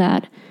well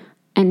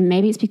and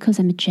maybe it's because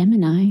I'm a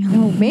Gemini.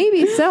 Oh,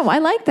 maybe so. I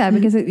like that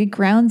because it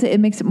grounds it. It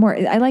makes it more,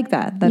 I like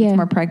that it's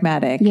more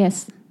pragmatic.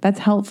 Yes. That's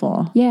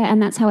helpful. Yeah,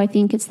 and that's how I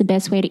think it's the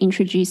best way to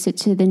introduce it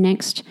to the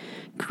next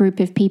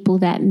group of people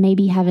that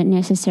maybe haven't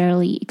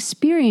necessarily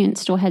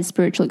experienced or had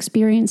spiritual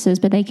experiences,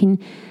 but they can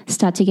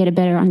start to get a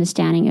better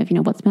understanding of,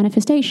 what's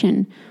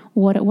manifestation,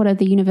 what are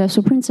the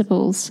universal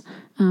principles,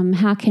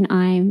 how can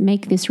I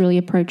make this really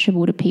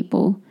approachable to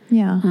people?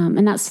 Yeah.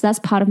 And that's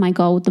part of my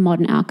goal with The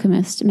Modern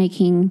Alchemist,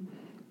 making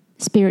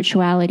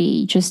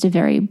spirituality just a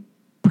very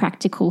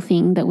practical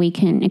thing that we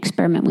can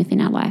experiment with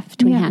in our life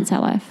to enhance our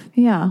life.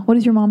 Yeah. What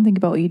does your mom think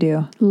about what you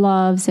do?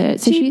 Loves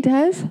it. So she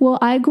does? Well,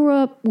 I grew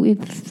up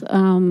with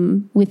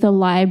a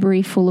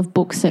library full of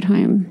books at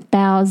home,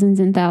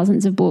 thousands and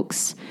thousands of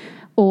books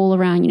all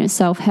around,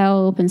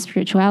 self-help and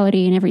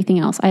spirituality and everything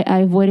else. I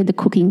avoided the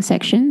cooking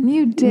section.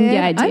 You did?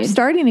 Yeah, I did. I'm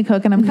starting to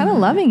cook and I'm kind of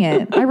loving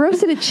it. I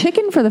roasted a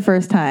chicken for the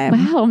first time.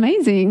 Wow,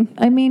 amazing.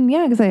 I mean,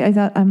 yeah, because I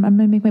thought I'm going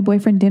to make my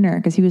boyfriend dinner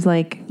because he was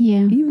like,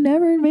 you've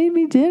never made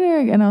me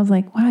dinner. And I was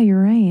like, wow,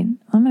 you're right.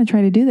 I'm going to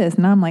try to do this.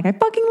 And now I'm like, I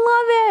fucking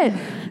love it.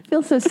 It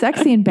feels so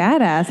sexy and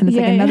badass. And it's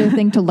like another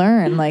thing to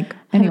learn. Like,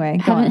 anyway,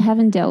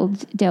 haven't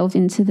delved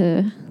into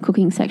the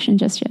cooking section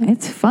just yet.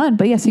 It's fun.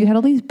 But so you had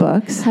all these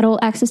books. Had all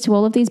access to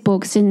all of these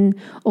books. And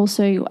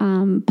also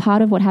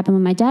part of what happened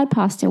when my dad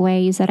passed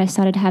away is that I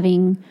started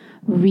having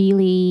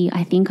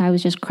I think I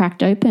was just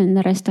cracked open,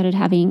 that I started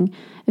having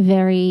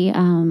very,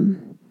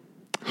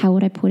 how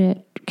would I put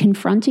it?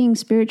 Confronting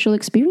spiritual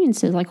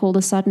experiences. Like all of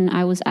a sudden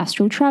I was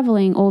astral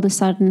traveling. All of a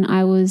sudden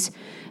I was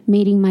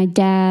meeting my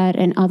dad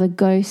and other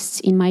ghosts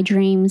in my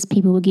dreams.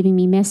 People were giving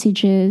me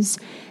messages.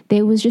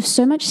 There was just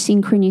so much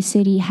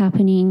synchronicity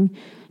happening,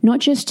 not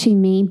just to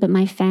me, but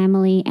my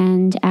family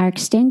and our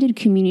extended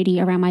community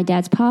around my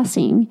dad's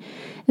passing,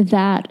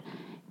 that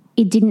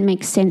it didn't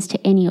make sense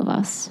to any of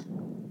us.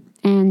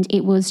 And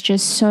it was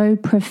just so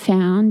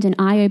profound and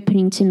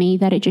eye-opening to me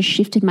that it just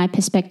shifted my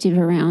perspective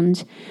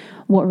around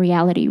what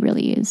reality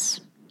really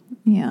is.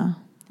 Yeah.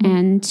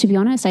 And to be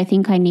honest, I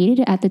think I needed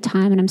it at the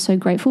time, and I'm so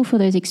grateful for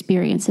those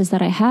experiences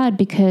that I had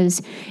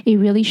because it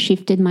really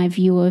shifted my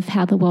view of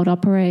how the world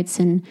operates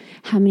and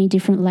how many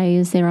different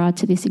layers there are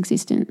to this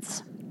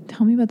existence.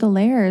 Tell me about the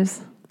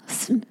layers.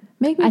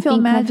 Make me feel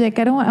magic.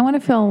 I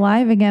want to feel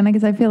alive again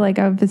because I feel like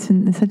I've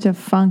been in such a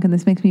funk, and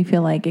this makes me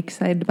feel like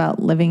excited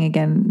about living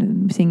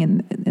again, seeing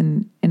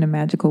in a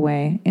magical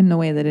way, in the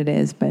way that it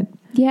is. But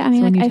yeah, I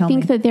mean, I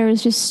think that there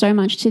is just so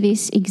much to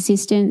this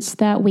existence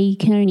that we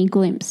can only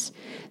glimpse.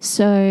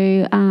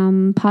 So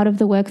part of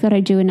the work that I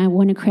do, and I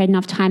want to create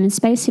enough time and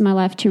space in my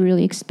life to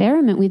really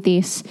experiment with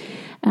this,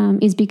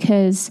 is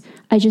because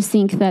I just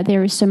think that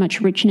there is so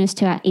much richness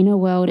to our inner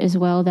world as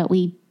well that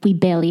we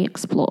barely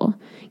explore.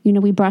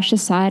 We brush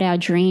aside our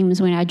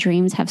dreams when our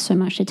dreams have so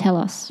much to tell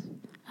us.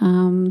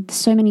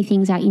 So many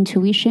things, our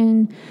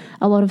intuition.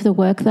 A lot of the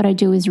work that I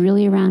do is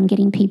really around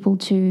getting people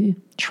to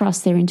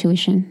trust their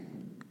intuition.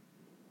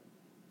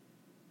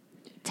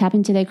 Tap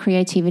into their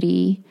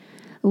creativity.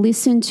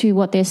 Listen to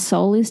what their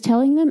soul is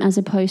telling them as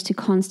opposed to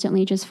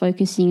constantly just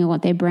focusing on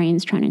what their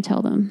brain's trying to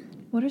tell them.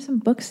 What are some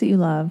books that you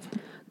love?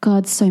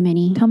 God, so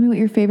many. Tell me what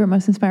your favorite,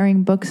 most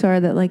inspiring books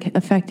are that like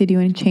affected you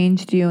and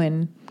changed you.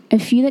 And a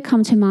few that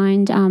come to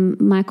mind,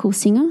 Michael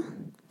Singer,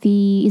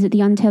 is it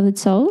The Untethered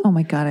Soul? Oh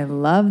my God, I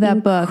love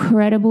that book.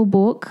 Incredible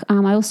book.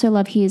 I also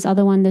love his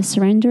other one, The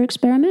Surrender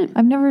Experiment.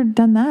 I've never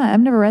done that. I've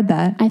never read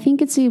that. I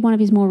think it's one of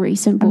his more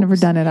recent books. I've never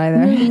done it either.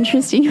 Really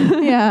interesting.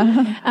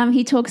 Yeah.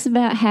 He talks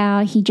about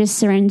how he just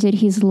surrendered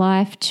his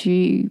life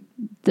to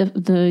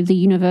the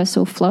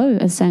universal flow,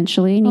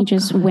 essentially, and he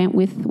just went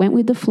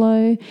with the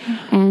flow,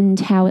 and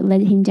how it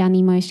led him down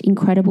the most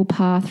incredible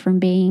path from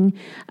being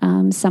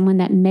someone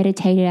that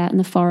meditated out in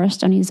the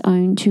forest on his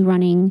own to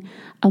running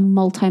a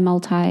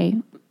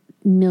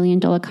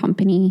multi-million-dollar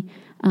company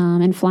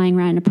and flying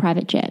around in a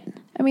private jet.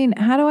 I mean,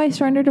 how do I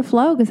surrender to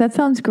flow? Because that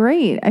sounds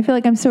great. I feel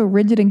like I'm so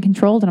rigid and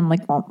controlled, and I'm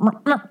like, it's like,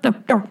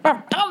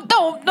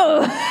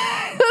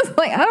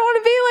 I don't want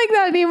to be like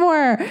that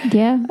anymore.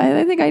 Yeah.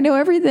 I think I know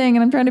everything,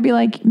 and I'm trying to be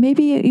like,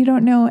 maybe you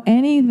don't know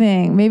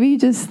anything. Maybe you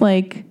just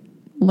like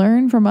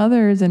learn from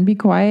others and be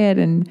quiet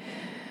and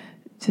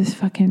just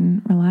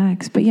fucking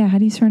relax. But yeah, how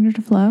do you surrender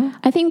to flow?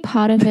 I think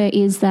part of it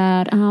is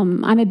that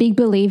I'm a big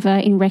believer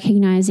in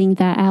recognizing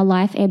that our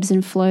life ebbs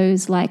and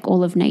flows like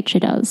all of nature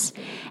does.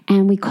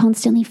 And we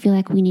constantly feel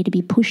like we need to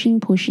be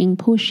pushing,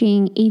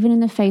 even in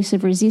the face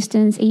of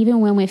resistance, even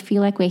when we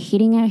feel like we're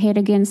hitting our head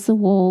against the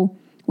wall.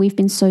 We've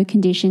been so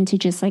conditioned to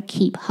just like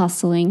keep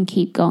hustling,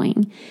 keep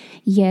going.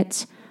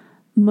 Yet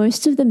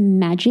most of the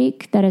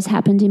magic that has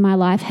happened in my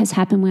life has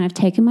happened when I've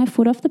taken my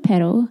foot off the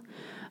pedal,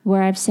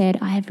 where I've said,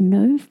 I have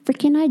no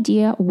freaking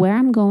idea where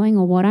I'm going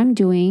or what I'm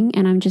doing,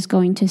 and I'm just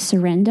going to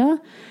surrender.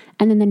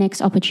 And then the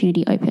next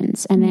opportunity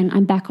opens. And then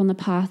I'm back on the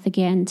path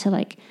again to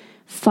like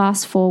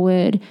fast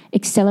forward,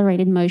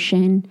 accelerated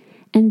motion.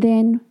 And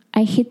then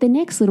I hit the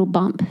next little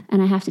bump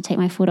and I have to take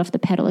my foot off the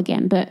pedal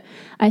again. But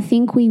I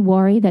think we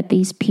worry that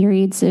these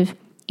periods of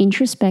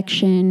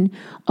introspection,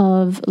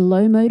 of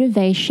low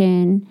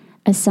motivation,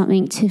 as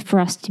something for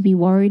us to be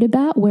worried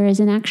about, whereas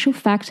in actual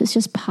fact, it's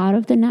just part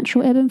of the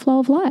natural ebb and flow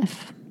of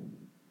life.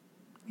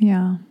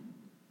 Yeah.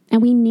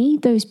 And we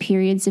need those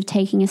periods of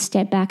taking a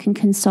step back and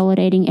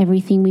consolidating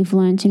everything we've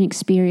learned and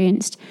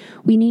experienced.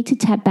 We need to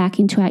tap back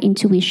into our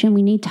intuition.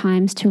 We need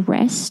times to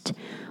rest.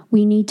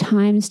 We need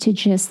times to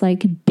just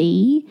like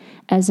be,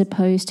 as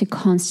opposed to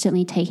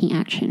constantly taking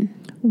action.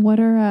 What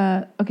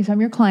are, okay, so I'm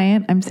your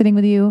client. I'm sitting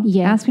with you.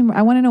 Yeah. Ask me more.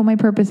 I want to know what my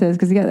purpose is,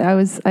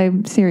 because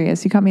I'm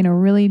serious. You caught me in a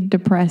really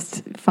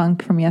depressed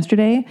funk from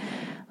yesterday,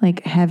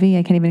 like heavy.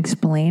 I can't even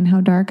explain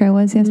how dark I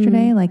was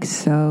yesterday. Like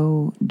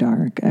so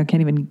dark. I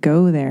can't even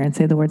go there and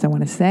say the words I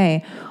want to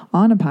say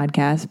on a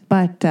podcast,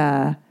 but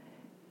I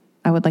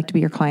would like to be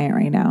your client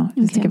right now.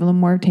 Just to give a little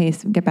more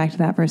taste, get back to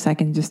that for a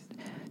second. Just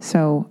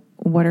so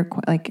what are,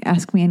 like,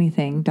 ask me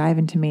anything, dive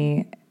into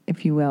me,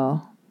 if you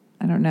will.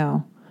 I don't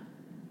know.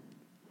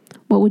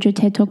 What would your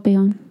TED Talk be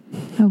on?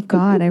 Oh,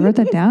 God. I wrote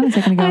that down a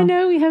second ago. I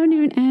know, we haven't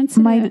even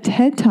answered my it.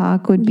 TED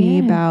Talk would be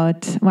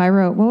about, well, I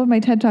wrote, what would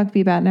my TED Talk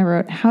be about? And I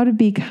wrote, how to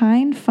be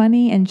kind,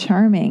 funny, and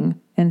charming,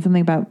 and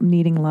something about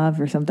needing love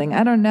or something.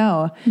 I don't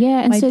know. Yeah,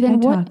 and my so then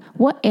TED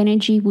what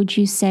energy would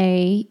you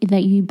say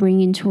that you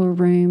bring into a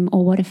room,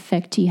 or what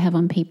effect do you have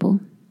on people?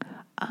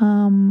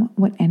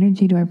 What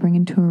energy do I bring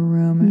into a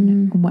room,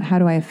 and how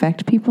do I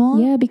affect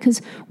people? Yeah,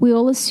 because we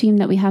all assume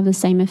that we have the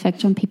same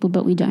effect on people,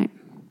 but we don't.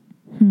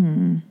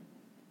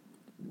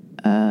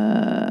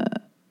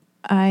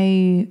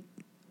 I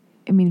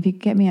mean, if you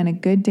get me on a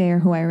good day or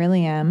who I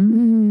really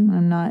am,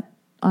 I'm not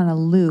on a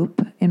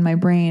loop in my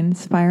brain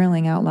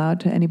spiraling out loud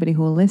to anybody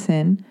who will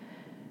listen.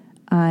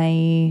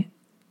 I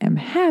am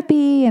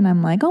happy and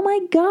I'm like, oh my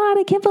God,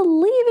 I can't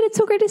believe it. It's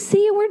so great to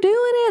see you. We're doing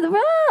it.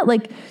 Ah!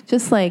 Like,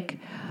 just like,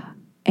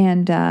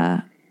 and,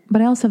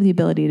 but I also have the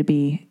ability to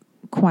be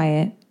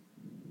quiet,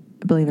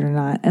 believe it or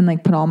not, and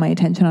like put all my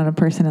attention on a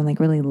person and like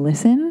really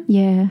listen.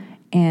 Yeah.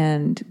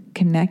 And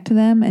connect to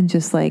them, and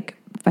just like,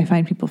 I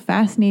find people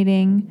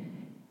fascinating,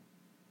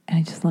 and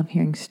I just love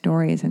hearing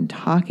stories and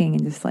talking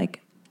and just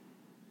like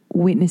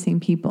witnessing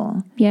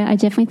people. Yeah, I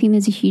definitely think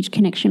there's a huge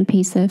connection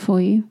piece there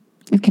for you.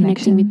 Of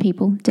connecting with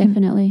people,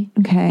 definitely.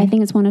 Okay. I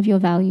think it's one of your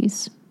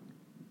values.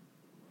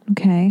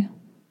 Okay.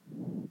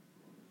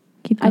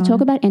 Keep going. I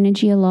talk about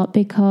energy a lot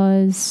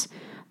because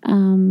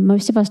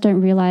most of us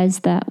don't realize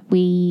that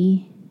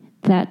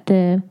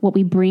what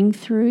we bring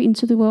through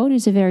into the world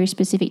is a very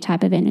specific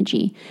type of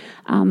energy.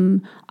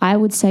 I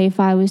would say, if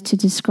I was to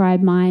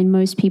describe mine,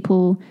 most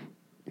people,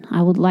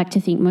 I would like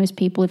to think most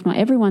people, if not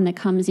everyone that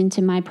comes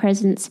into my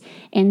presence,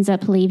 ends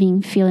up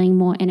leaving feeling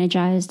more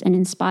energized and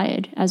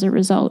inspired as a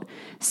result.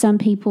 Some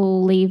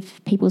people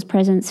leave people's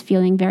presence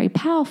feeling very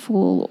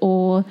powerful,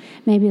 or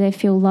maybe they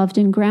feel loved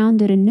and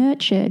grounded and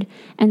nurtured.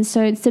 And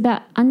so it's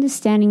about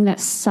understanding that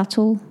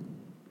subtle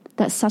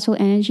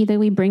energy that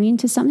we bring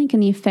into something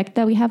and the effect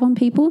that we have on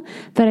people,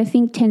 that I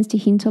think tends to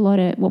hint a lot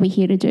at what we're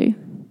here to do.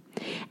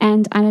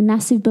 And I'm a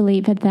massive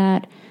believer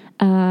that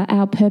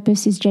our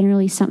purpose is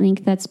generally something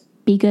that's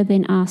bigger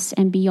than us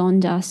and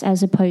beyond us,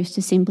 as opposed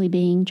to simply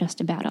being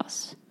just about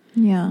us.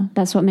 Yeah.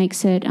 That's what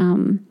makes it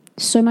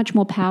so much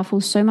more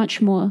powerful, so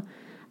much more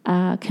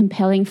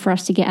compelling for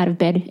us to get out of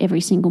bed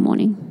every single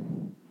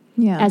morning.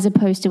 Yeah. As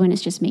opposed to when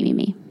it's just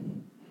me,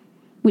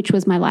 which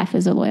was my life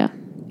as a lawyer.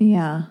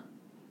 Yeah.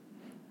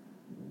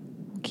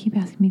 Keep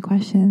asking me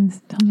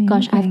questions. Tell me.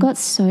 Gosh, anything. I've got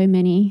so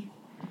many.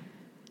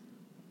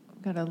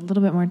 Got a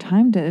little bit more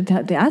time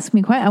to ask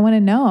me. I want to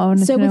know.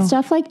 So with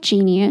stuff like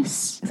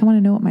Genius, I want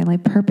to know what my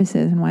life purpose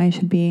is and why I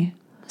should be.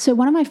 So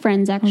one of my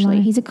friends, actually,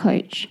 he's a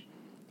coach,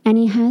 And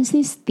he has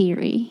this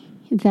theory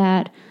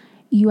that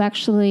you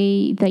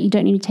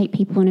don't need to take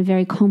people on a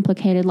very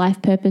complicated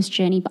life purpose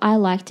journey. But I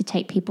like to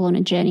take people on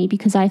a journey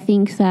because I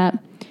think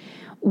that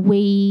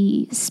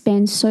we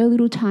spend so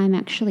little time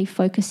actually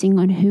focusing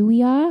on who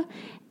we are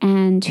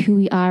and who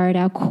we are at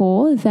our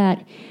core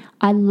that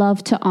I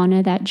love to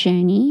honor that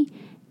journey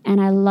and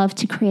I love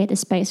to create the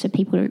space for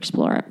people to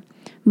explore it.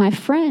 My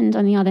friend,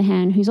 on the other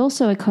hand, who's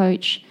also a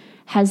coach,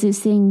 has this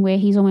thing where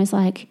he's almost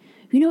like,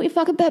 you know what your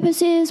fucking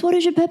purpose is? What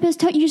is your purpose?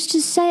 You just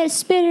say it,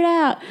 spit it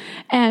out.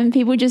 And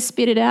people just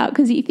spit it out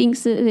because he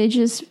thinks that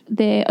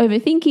they're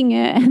overthinking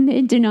it and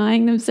they're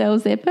denying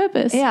themselves their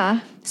purpose. Yeah.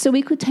 So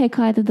we could take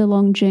either the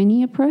long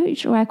journey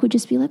approach or I could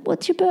just be like,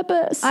 what's your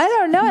purpose? I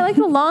don't know. I like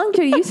the long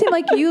journey. You seem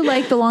like you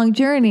like the long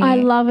journey. I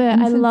love it.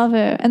 I love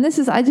it. And this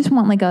is, I just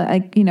want like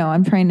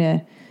I'm trying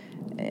to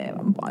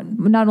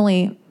not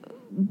only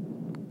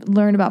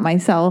learn about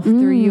myself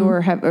through you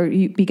or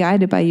be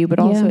guided by you, but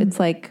also it's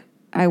like,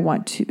 I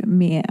want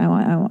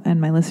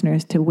and my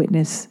listeners to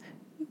witness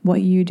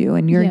what you do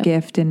and your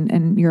gift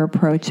and your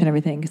approach and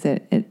everything. Cause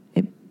it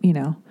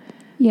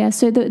Yeah.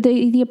 So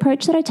the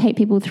approach that I take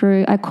people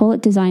through, I call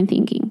it design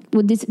thinking.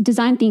 Well,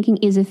 design thinking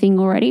is a thing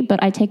already,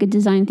 but I take a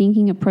design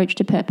thinking approach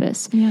to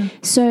purpose. Yeah.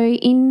 So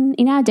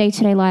in our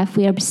day-to-day life,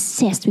 we are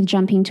obsessed with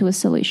jumping to a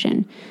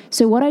solution.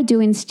 So what I do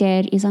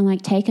instead is I'm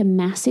like, take a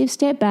massive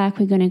step back.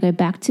 We're going to go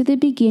back to the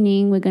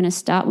beginning. We're going to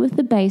start with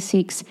the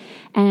basics.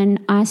 And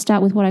I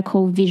start with what I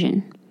call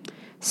vision.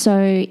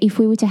 So if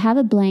we were to have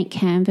a blank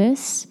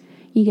canvas,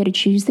 you get to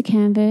choose the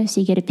canvas,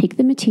 you get to pick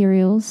the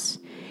materials,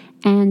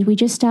 and we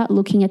just start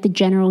looking at the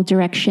general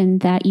direction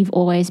that you've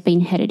always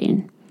been headed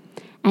in.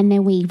 And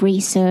then we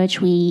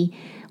research, we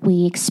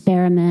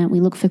experiment, we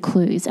look for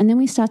clues, and then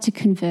we start to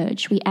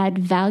converge. We add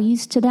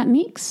values to that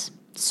mix.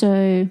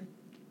 So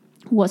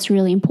what's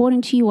really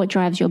important to you, what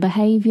drives your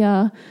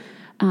behavior,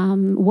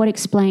 what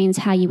explains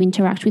how you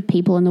interact with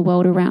people in the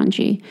world around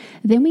you.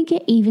 Then we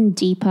get even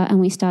deeper and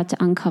we start to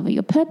uncover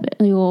your purpose,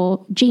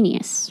 your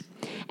genius.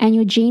 And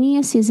your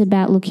genius is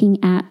about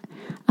looking at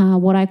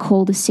what I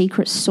call the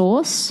secret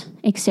sauce,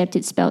 except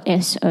it's spelled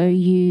SOURCE.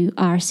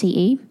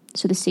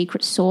 So the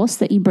secret sauce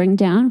that you bring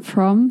down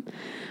from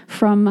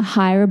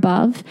higher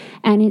above.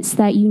 And it's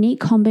that unique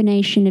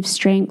combination of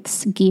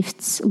strengths,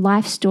 gifts,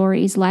 life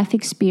stories, life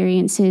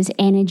experiences,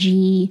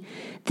 energy,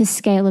 the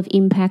scale of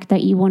impact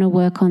that you want to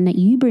work on that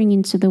you bring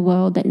into the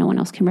world that no one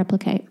else can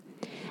replicate.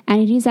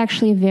 And it is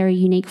actually a very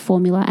unique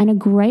formula. And a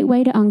great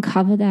way to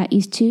uncover that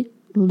is to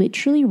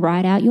literally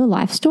write out your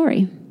life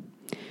story.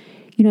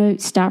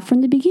 Start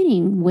from the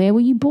beginning. Where were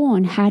you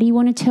born? How do you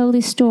want to tell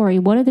this story?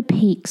 What are the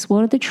peaks?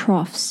 What are the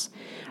troughs?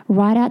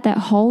 Write out that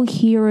whole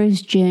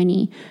hero's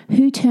journey.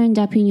 Who turned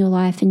up in your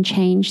life and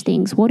changed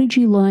things? What did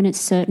you learn at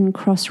certain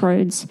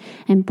crossroads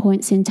and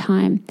points in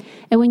time?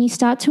 And when you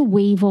start to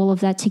weave all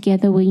of that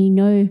together, when you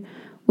know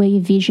where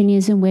your vision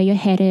is and where you're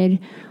headed,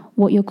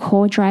 what your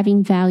core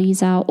driving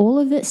values are, all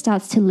of it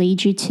starts to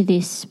lead you to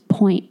this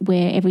point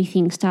where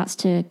everything starts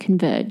to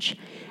converge.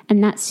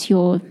 And that's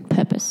your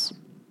purpose.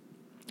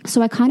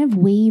 So I kind of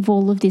weave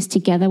all of this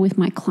together with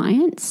my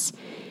clients,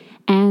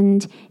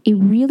 and it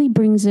really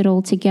brings it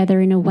all together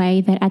in a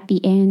way that at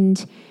the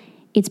end,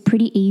 it's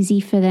pretty easy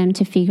for them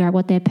to figure out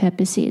what their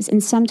purpose is.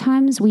 And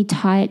sometimes we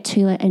tie it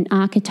to an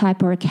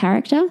archetype or a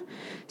character.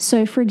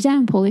 So for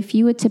example, if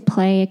you were to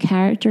play a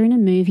character in a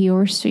movie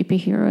or a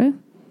superhero,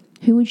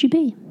 who would you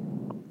be?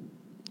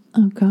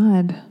 Oh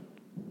God.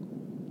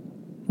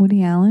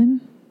 Woody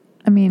Allen?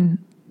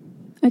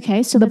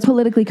 Okay, so the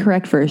politically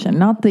correct version,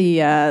 not the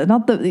you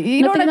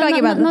know what I'm talking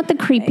about. Not the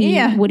creepy Woody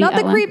Allen. Not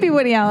the creepy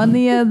Woody Allen.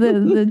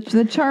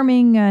 The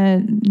charming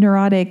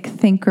neurotic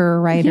thinker,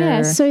 writer,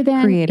 yeah. So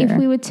then, creator. If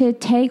we were to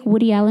take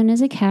Woody Allen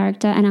as a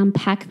character and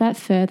unpack that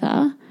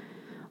further,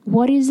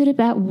 what is it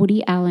about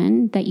Woody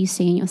Allen that you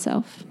see in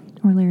yourself?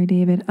 Or Larry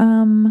David?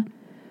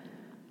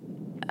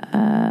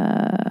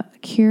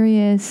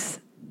 Curious,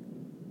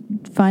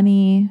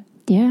 funny.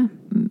 Yeah.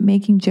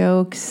 Making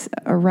jokes,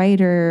 a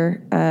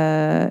writer,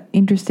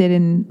 interested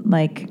in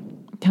like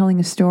telling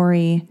a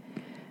story,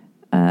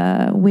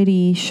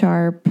 witty,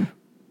 sharp,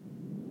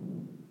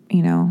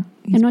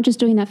 And not just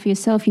doing that for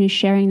yourself,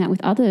 sharing that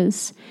with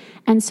others.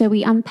 And so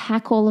we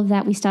unpack all of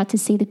that. We start to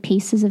see the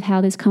pieces of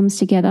how this comes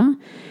together,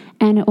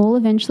 and it all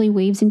eventually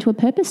weaves into a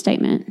purpose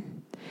statement.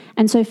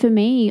 And so for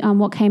me,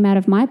 what came out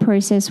of my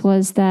process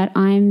was that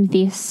I'm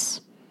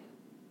this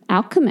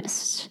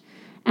alchemist.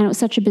 And it was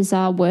such a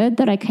bizarre word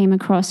that I came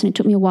across, and it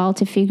took me a while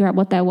to figure out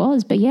what that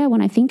was. But yeah,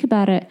 when I think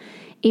about it,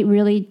 it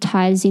really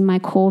ties in my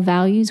core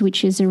values,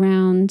 which is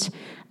around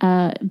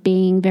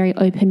being very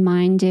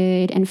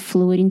open-minded and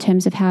fluid in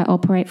terms of how I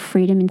operate,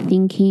 freedom in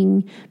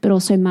thinking, but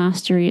also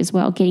mastery as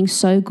well, getting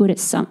so good at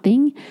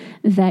something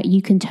that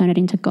you can turn it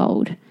into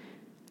gold.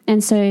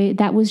 And so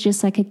that was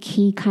just like a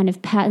key kind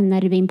of pattern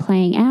that had been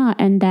playing out,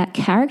 and that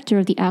character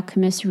of the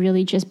alchemist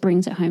really just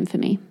brings it home for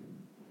me.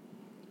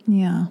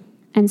 Yeah.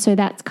 And so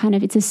that's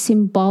it's a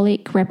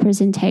symbolic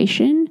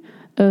representation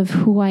of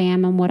who I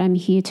am and what I'm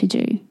here to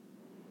do. Do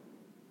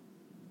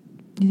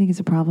you think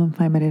it's a problem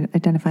if I'm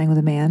identifying with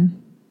a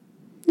man?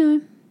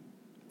 No.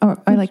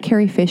 Or I like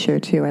Carrie Fisher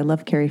too. I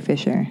love Carrie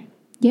Fisher.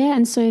 Yeah,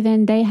 and so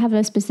then they have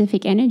a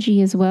specific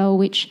energy as well,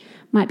 which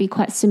might be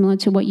quite similar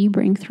to what you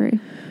bring through.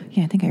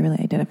 Yeah, I think I really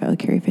identify with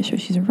Carrie Fisher.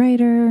 She's a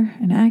writer,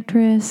 an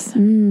actress.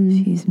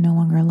 She's no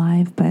longer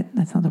alive, but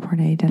that's not the part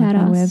I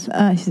identify with.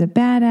 She's a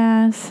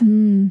badass.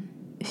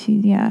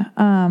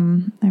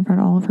 I've read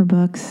all of her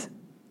books.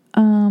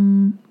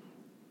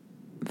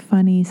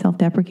 Funny,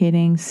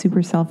 self-deprecating,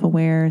 super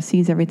self-aware,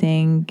 sees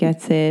everything,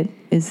 gets it,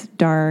 is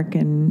dark,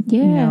 and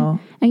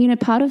And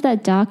part of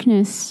that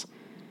darkness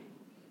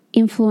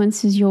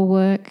influences your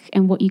work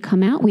and what you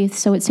come out with.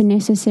 So it's a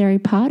necessary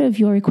part of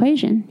your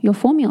equation, your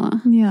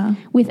formula. Yeah.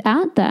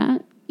 Without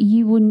that,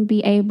 you wouldn't be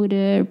able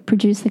to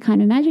produce the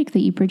kind of magic that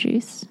you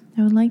produce.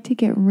 I'd like to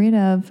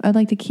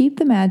keep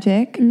the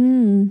magic,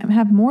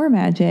 have more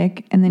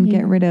magic, and then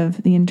get rid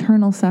of the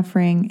internal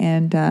suffering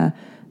and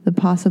the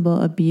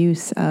possible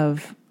abuse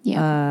of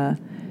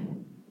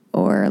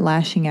or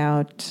lashing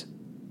out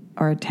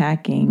or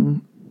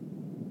attacking,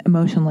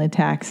 emotional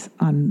attacks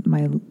on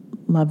my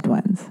loved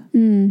ones.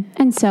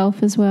 And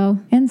self as well.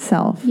 And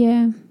self.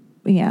 Yeah.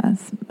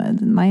 Yes.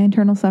 My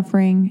internal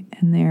suffering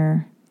and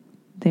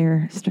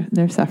their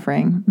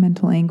suffering,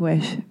 mental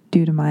anguish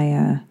due to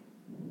my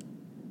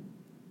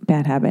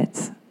bad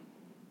habits.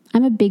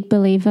 I'm a big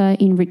believer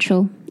in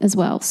ritual as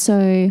well.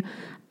 So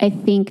I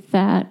think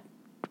that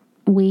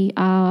we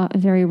are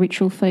very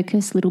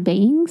ritual-focused little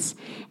beings,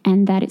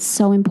 and that it's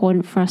so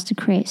important for us to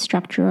create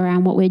structure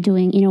around what we're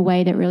doing in a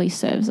way that really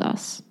serves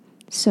us.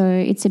 So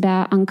it's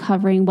about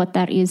uncovering what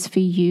that is for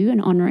you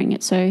and honoring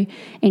it. So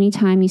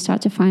anytime you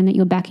start to find that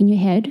you're back in your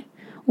head,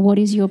 what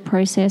is your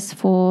process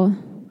for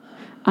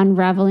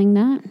unraveling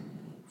that?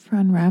 For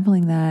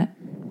unraveling that,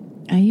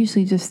 I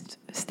usually just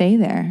stay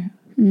there.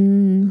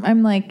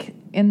 I'm like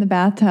in the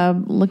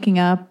bathtub looking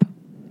up,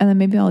 and then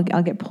maybe I'll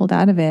get pulled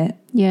out of it.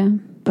 Yeah.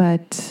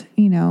 But,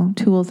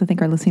 tools I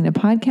think are listening to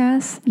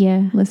podcasts.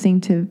 Yeah.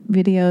 Listening to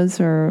videos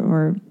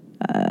or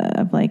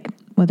of like,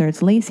 whether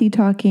it's Lacey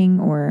talking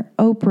or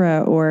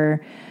Oprah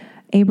or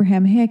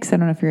Abraham Hicks. I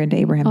don't know if you're into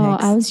Abraham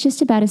Hicks. I was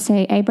just about to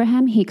say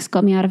Abraham Hicks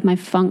got me out of my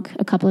funk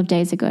a couple of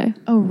days ago.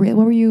 Oh, really?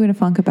 What were you in a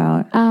funk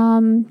about?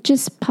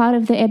 Just part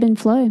of the ebb and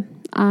flow.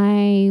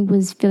 I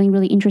was feeling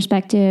really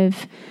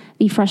introspective.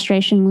 The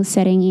frustration was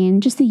setting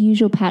in, just the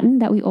usual pattern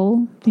that we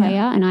all play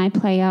out, and I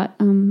play out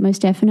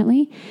most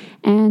definitely,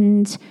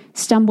 and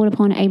stumbled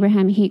upon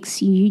Abraham Hicks'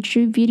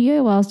 YouTube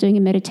video while I was doing a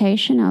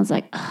meditation. I was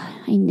like,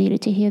 I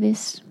needed to hear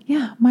this.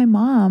 Yeah, my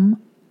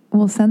mom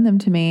will send them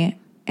to me,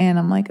 and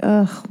I'm like,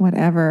 ugh,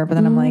 whatever. But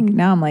then I'm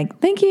like,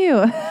 thank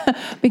you,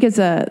 because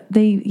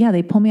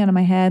they pull me out of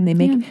my head, and they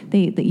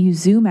make you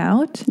zoom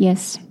out.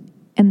 Yes.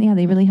 And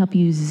they really help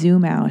you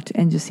zoom out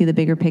and just see the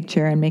bigger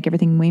picture and make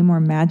everything way more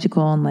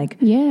magical and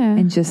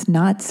and just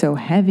not so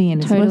heavy.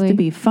 And it's supposed to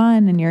be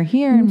fun, and you're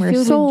here and we're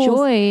souls. With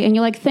joy, and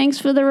you're like, thanks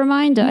for the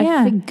reminder.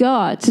 I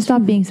forgot to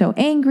stop being so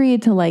angry,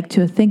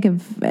 to think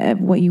of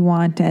what you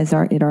want as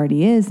it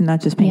already is, and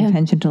not just paying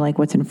attention to like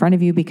what's in front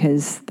of you,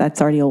 because that's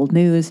already old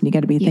news, and you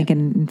got to be thinking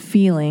and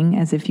feeling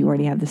as if you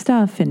already have the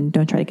stuff, and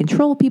don't try to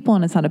control people,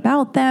 and it's not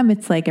about them.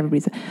 It's like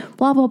everybody's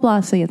blah blah blah.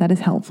 So that is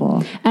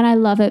helpful, and I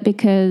love it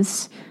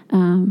because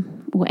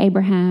or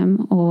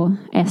Abraham or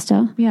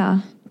Esther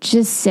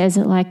just says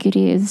it like it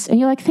is, and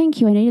you're like,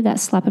 thank you, I needed that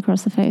slap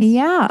across the face.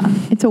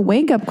 It's a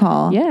wake-up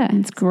call.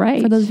 It's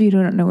great. For those of you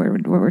who don't know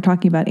what we're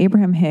talking about,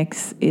 Abraham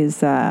Hicks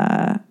is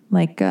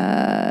like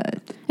a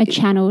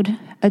channeled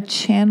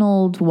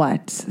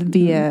what?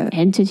 Via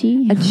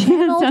entity? A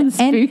channeled sounds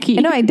spooky.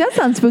 No, it does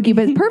sound spooky,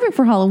 but it's perfect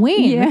for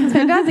Halloween. Yeah. It's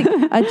fantastic.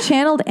 A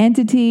channeled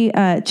entity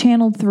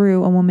channeled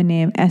through a woman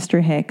named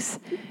Esther Hicks.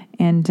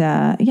 And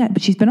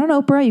but she's been on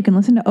Oprah. You can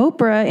listen to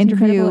Oprah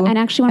interview. Incredible. And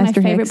actually, one of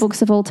Esther my favorite Hicks.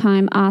 books of all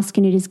time, Ask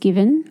and It Is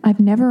Given. I've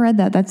never read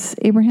that. That's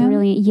Abraham?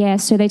 Brilliant. Yeah.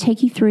 So they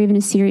take you through even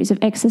a series of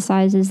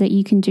exercises that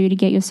you can do to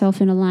get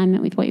yourself in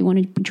alignment with what you want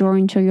to draw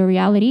into your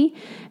reality.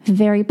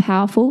 Very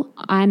powerful.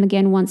 I'm,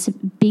 again, once a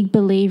big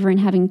believer in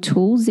having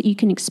tools that you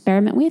can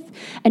experiment with.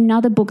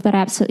 Another book that I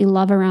absolutely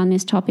love around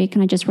this topic,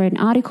 and I just wrote an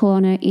article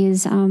on it,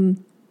 is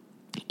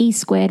E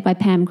Squared by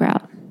Pam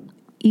Grout.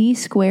 E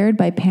Squared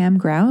by Pam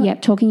Grout?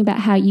 Yep, talking about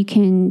how you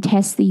can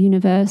test the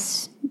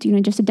universe,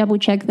 just to double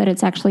check that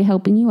it's actually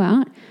helping you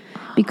out,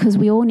 because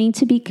we all need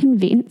to be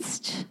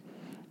convinced.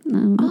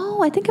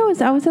 I think I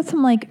was at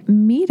some like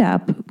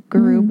meetup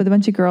group with a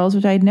bunch of girls,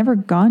 which I had never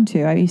gone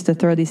to. I used to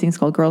throw these things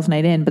called Girls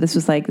Night In, but this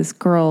was like this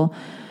girl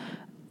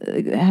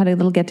had a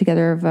little get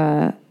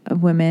together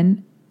of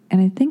women,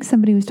 and I think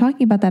somebody was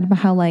talking about that, about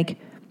how like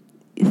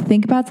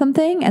think about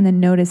something and then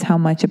notice how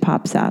much it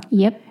pops up.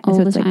 Yep, all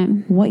the time.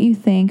 Like what you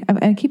think.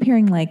 I keep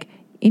hearing like,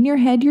 in your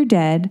head you're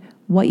dead.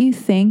 What you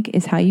think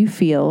is how you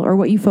feel, or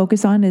what you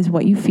focus on is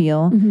what you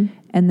feel.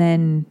 And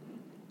then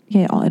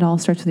it all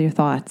starts with your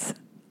thoughts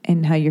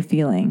and how you're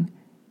feeling.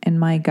 And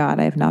my God,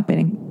 I've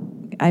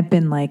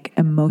been like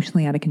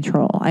emotionally out of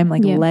control. I'm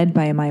like led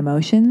by my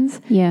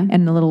emotions. Yeah.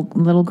 And the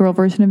little girl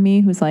version of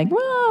me who's like,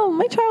 well,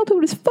 my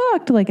childhood was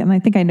fucked. Like, and I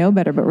think I know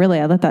better, but really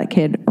I let that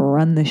kid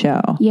run the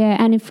show. Yeah,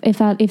 and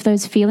if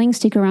those feelings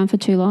stick around for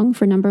too long,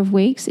 for a number of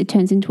weeks, it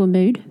turns into a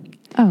mood.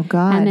 Oh,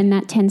 God. And then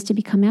that tends to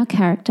become our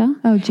character.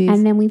 Oh, geez.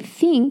 And then we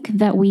think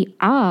that we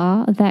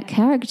are that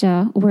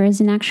character,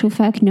 whereas in actual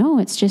fact, no,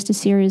 it's just a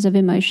series of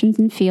emotions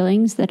and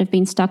feelings that have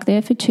been stuck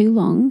there for too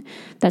long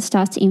that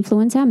starts to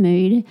influence our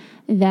mood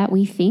that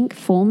we think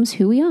forms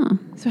who we are.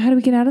 So how do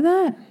we get out of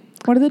that?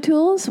 What are the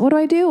tools? What do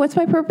I do? What's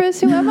my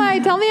purpose? Who am I?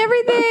 Tell me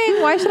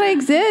everything. Why should I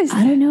exist?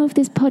 I don't know if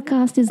this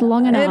podcast is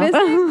long enough.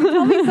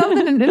 Tell me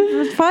something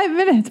in 5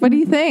 minutes. What do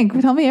you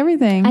think? Tell me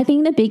everything. I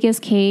think the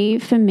biggest key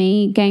for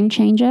me, game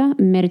changer,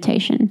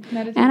 meditation.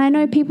 And I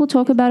know people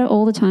talk about it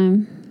all the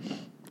time,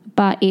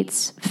 but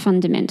it's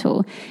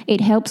fundamental. It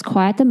helps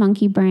quiet the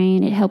monkey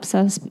brain. It helps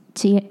us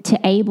to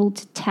able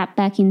to tap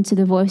back into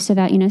the voice of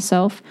our inner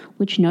self,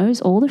 which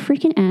knows all the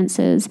freaking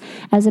answers,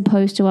 as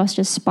opposed to us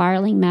just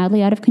spiraling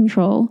madly out of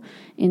control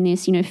in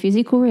this,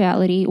 physical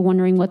reality,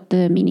 wondering what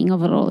the meaning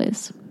of it all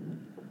is.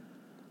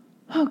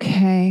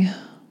 Okay.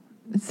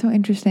 It's so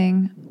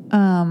interesting.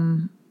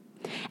 And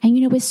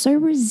we're so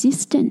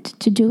resistant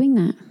to doing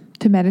that.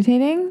 To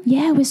meditating?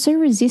 Yeah, we're so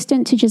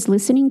resistant to just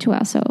listening to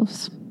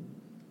ourselves.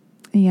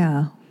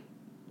 Yeah.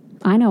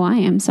 I know I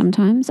am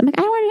sometimes. I'm like,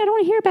 I don't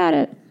want to hear about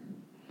it.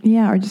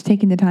 Yeah, or just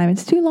taking the time.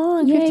 It's too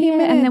long, 15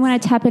 minutes. And then when I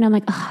tap in, I'm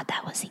like,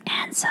 that was the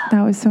answer.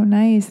 That was so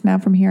nice. Now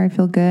from here, I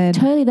feel good.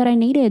 Totally, that I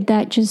needed.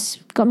 That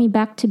just got me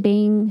back to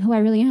being who I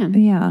really am.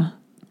 Yeah.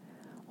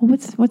 Well,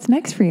 what's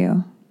next for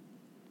you?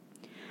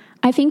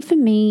 I think for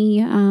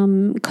me,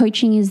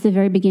 coaching is the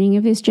very beginning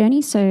of this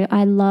journey. So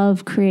I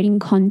love creating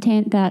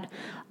content that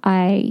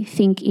I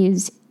think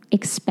is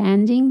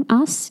expanding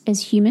us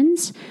as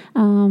humans.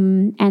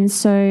 And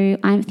so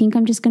I think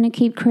I'm just going to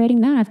keep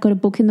creating that. I've got a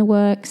book in the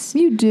works.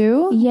 You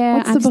do?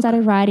 Yeah, I've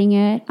started writing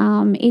it.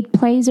 It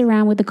plays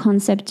around with the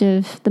concept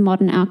of the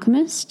modern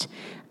alchemist.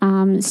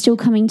 Still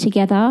coming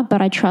together,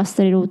 but I trust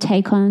that it'll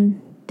take on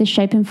the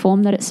shape and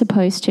form that it's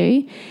supposed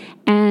to.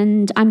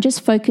 And I'm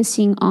just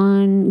focusing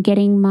on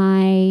getting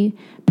my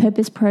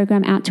purpose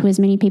program out to as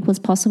many people as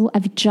possible.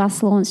 I've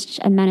just launched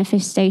a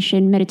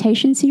manifestation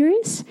meditation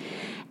series.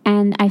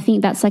 And I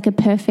think that's like a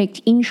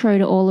perfect intro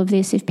to all of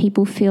this if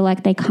people feel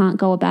like they can't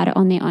go about it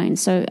on their own.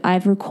 So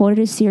I've recorded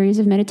a series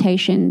of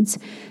meditations,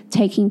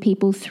 taking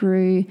people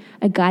through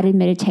a guided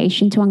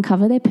meditation to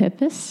uncover their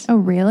purpose. Oh,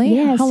 really?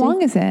 Yeah. How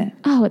long is it?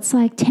 Oh, it's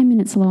like 10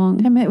 minutes long.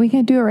 10 minutes? We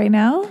can do it right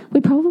now?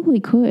 We probably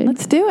could.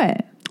 Let's do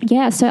it.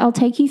 Yeah, so I'll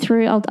take you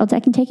through, I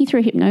can take you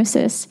through a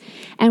hypnosis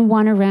and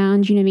one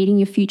around, meeting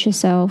your future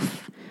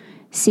self,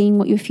 seeing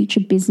what your future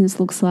business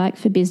looks like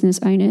for business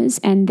owners,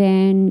 and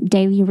then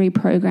daily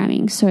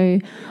reprogramming. So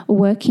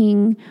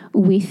working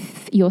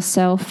with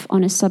yourself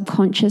on a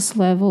subconscious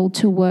level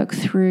to work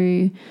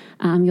through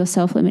your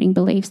self-limiting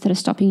beliefs that are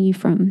stopping you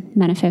from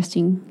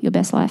manifesting your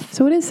best life.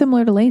 So it is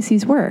similar to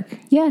Lacey's work.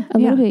 Yeah, a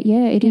little bit.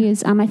 Yeah, it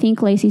is. I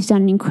think Lacey's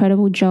done an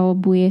incredible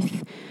job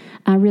with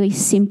really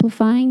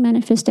simplifying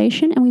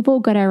manifestation, and we've all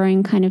got our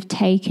own kind of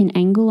take and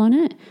angle on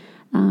it.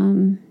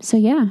 So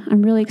yeah,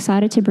 I'm really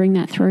excited to bring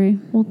that through.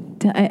 Well,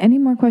 any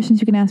more questions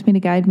you can ask me to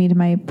guide me to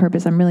my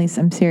purpose?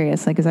 I'm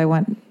serious. Like, cause I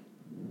want,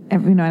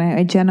 and I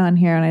had Jenna on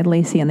here and I had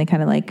Lacey, and they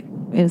kind of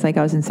it was like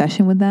I was in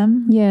session with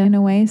them in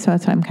a way. So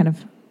that's why I'm kind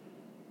of,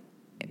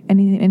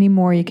 any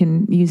more you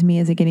can use me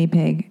as a guinea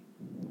pig.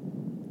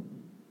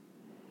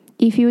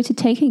 If you were to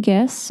take a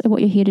guess at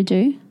what you're here to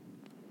do,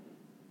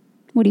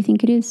 what do you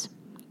think it is?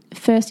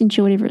 First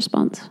intuitive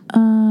response.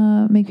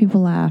 Make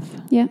people laugh.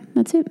 Yeah,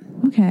 that's it.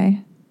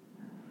 Okay.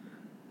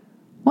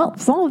 Well,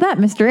 solve that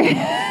mystery.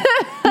 No,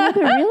 but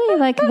really,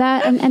 like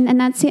that, and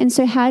that's it. And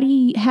so, how do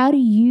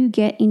you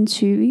get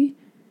into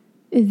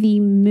the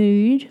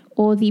mood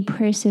or the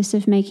process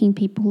of making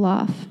people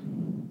laugh?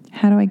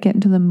 How do I get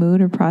into the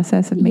mood or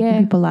process of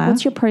making people laugh?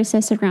 What's your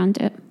process around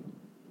it?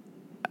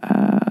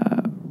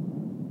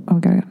 Oh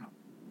God,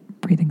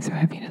 breathing so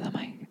heavy into the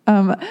mic.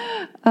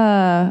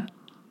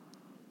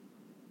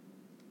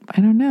 I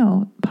don't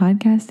know.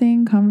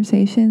 Podcasting,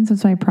 conversations.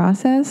 What's my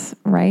process?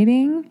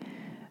 Writing.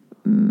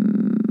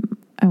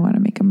 I want to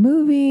make a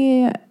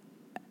movie.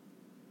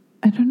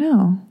 I don't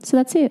know. So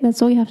that's it.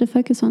 That's all you have to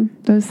focus on.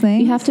 Those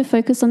things? You have to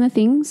focus on the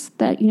things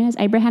that, as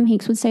Abraham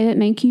Hicks would say, that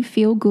make you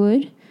feel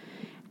good.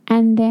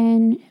 And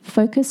then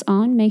focus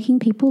on making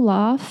people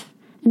laugh.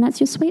 And that's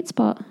your sweet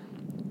spot.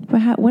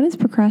 But what is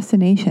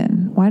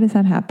procrastination? Why does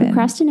that happen?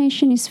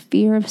 Procrastination is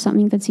fear of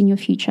something that's in your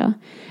future.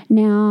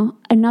 Now,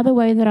 another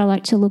way that I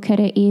like to look at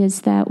it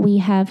is that we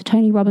have,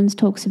 Tony Robbins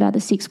talks about the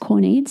 6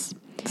 core needs.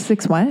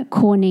 6 what?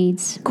 Core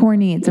needs. Core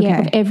needs, okay.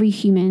 Yeah, of every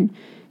human.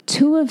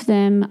 2 of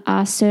them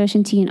are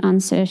certainty and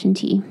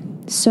uncertainty.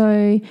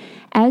 So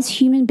as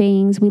human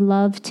beings, we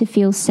love to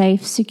feel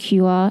safe,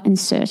 secure, and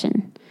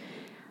certain.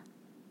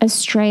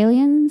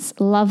 Australians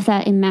love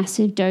that in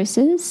massive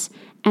doses,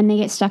 and they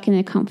get stuck in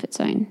their comfort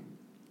zone.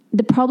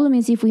 The problem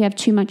is if we have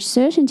too much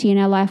certainty in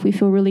our life, we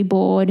feel really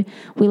bored,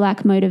 we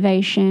lack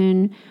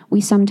motivation,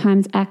 we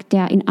sometimes act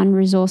out in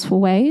unresourceful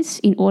ways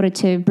in order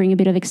to bring a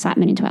bit of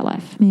excitement into our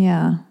life.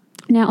 Yeah.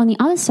 Now, on the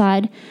other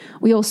side,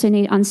 we also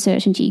need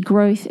uncertainty,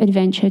 growth,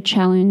 adventure,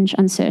 challenge,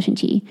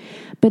 uncertainty.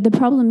 But the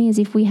problem is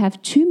if we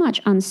have too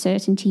much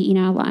uncertainty in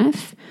our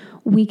life,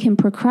 we can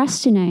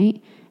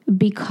procrastinate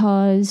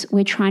because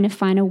we're trying to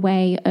find a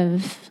way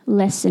of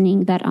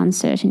lessening that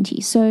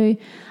uncertainty. So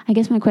I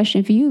guess my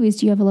question for you is,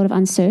 do you have a lot of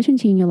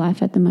uncertainty in your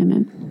life at the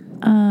moment?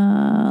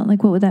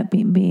 Like what would that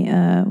be?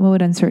 What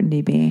would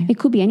uncertainty be? It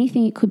could be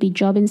anything. It could be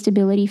job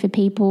instability for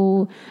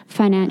people,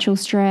 financial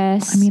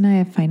stress. I mean, I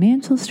have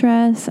financial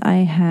stress. I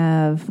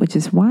have, which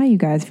is why you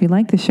guys, if you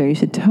like the show, you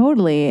should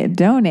totally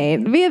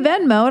donate via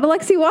Venmo at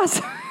Alexi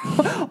Wasser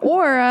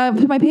or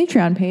to my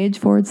Patreon page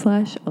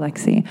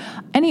 /Alexi.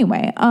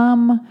 Anyway,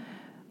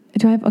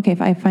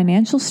 if I have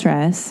financial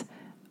stress,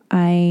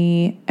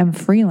 I am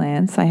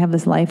freelance. I have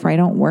this life where I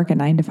don't work a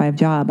 9-to-5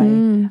 job.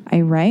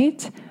 I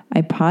write,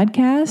 I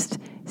podcast.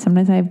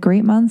 Sometimes I have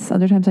great months.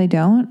 Other times I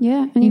don't.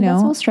 Yeah. And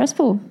that's all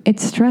stressful.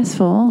 It's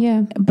stressful.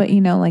 Yeah. But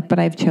but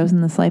I've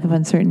chosen this life of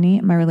uncertainty.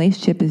 My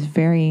relationship is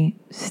very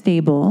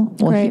stable.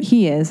 Well, right.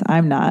 he is.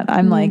 I'm not.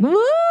 I'm like, whoa,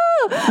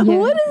 what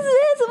is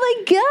this? Oh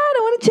my God, I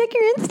want to check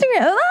your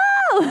Instagram.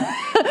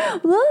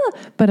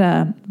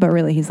 Oh! But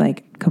really he's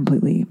like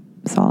completely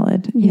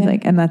solid. He's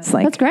like, and that's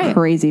great.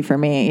 Crazy for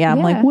me. Yeah.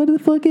 I'm like, what the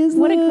fuck is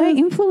what this? a great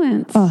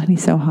influence. Oh, and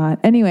he's so hot.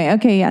 Anyway,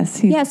 okay,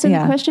 yes. So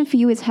the question for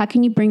you is, how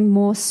can you bring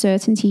more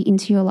certainty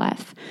into your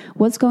life?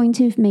 What's going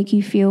to make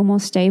you feel more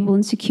stable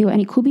and secure?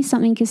 And it could be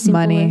something as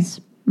simple as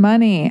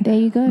money. There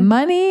you go.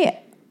 Money.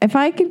 If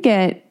I could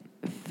get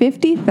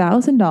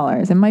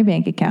 $50,000 in my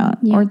bank account,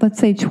 or let's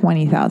say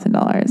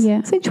 $20,000,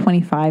 let's say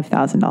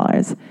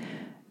 $25,000.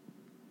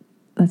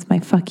 That's my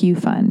fuck you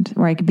fund,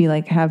 where I could be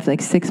like, have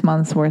like 6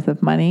 months worth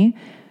of money.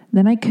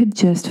 Then I could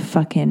just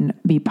fucking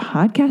be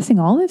podcasting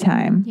all the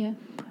time. Yeah.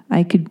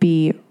 I could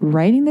be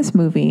writing this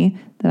movie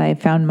that I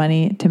found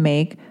money to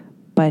make,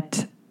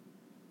 but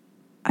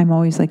I'm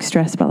always like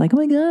stressed about like, oh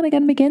my God, I got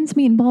to make ends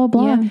meet and blah,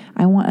 blah, blah. Yeah.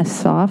 I want a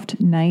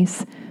soft,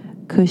 nice,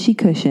 cushy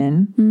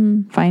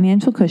cushion,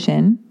 financial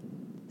cushion,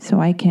 so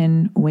I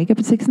can wake up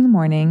at 6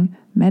 a.m,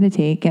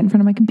 meditate, get in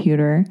front of my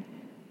computer,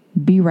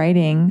 be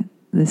writing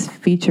this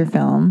feature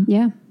film.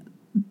 Yeah.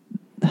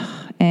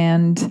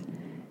 And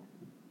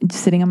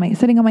sitting on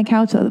my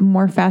couch with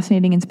more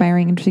fascinating,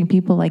 inspiring, interesting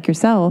people like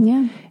yourself.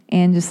 Yeah.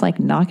 And just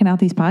like knocking out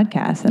these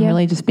podcasts and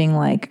really just being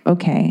like,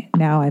 okay,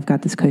 now I've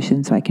got this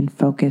cushion so I can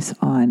focus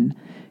on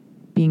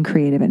being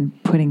creative and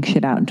putting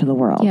shit out into the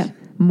world. Yeah.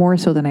 More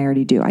so than I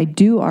already do. I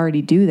do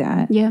already do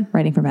that. Yeah.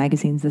 Writing for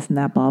magazines, this and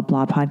that, blah,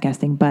 blah,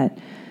 podcasting. But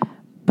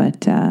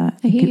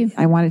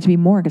I want it to be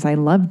more because I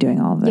love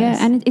doing all of this.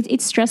 Yeah, and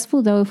it's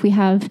stressful though if we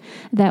have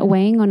that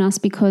weighing on us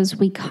because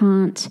we're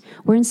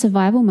in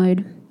survival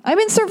mode. I'm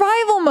in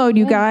survival mode,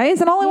 you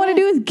guys, and all I want to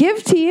do is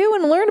give to you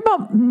and learn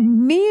about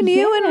me and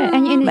you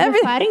and you're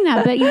everything. fighting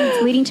that, but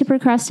it's leading to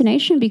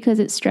procrastination because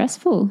it's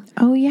stressful.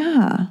 Oh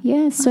yeah,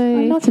 yeah. So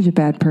I'm not such a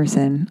bad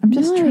person. I'm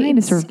just trying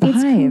to survive.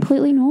 It's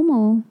completely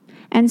normal.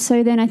 And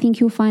so then I think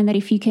you'll find that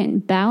if you can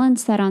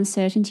balance that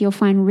uncertainty, you'll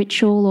find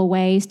ritual or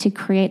ways to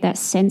create that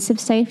sense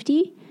of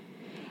safety.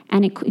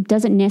 And it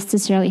doesn't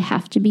necessarily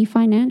have to be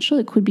financial.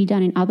 It could be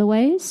done in other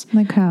ways.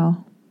 Like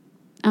how?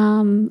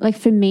 Like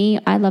for me,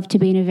 I love to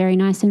be in a very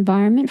nice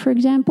environment, for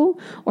example,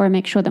 or I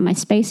make sure that my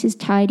space is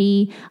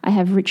tidy. I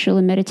have ritual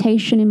and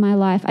meditation in my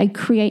life. I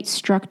create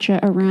structure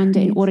around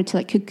it in order to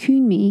like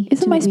cocoon me.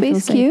 Isn't my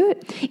space cute?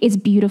 It's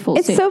beautiful.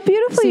 It's so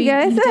beautiful, you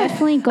guys. You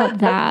definitely got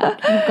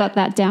that. You've got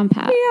that down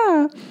pat.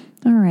 Yeah.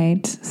 All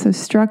right. So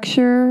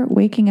structure,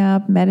 waking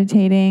up,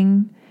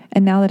 meditating.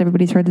 And now that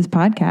everybody's heard this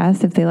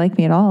podcast, if they like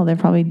me at all, they're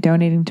probably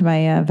donating to my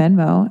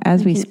Venmo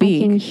as we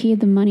speak. I can hear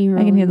the money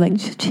rolling. I can hear like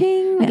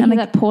cha-ching. I can hear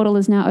that portal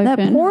is now open.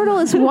 That portal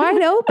is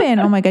wide open.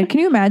 Oh my God. Can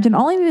you imagine?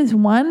 All I need is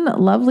one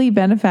lovely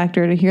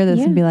benefactor to hear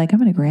this and be like, I'm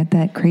going to grant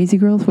that crazy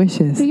girl's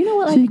wishes. But you know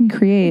what? So you can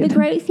create. The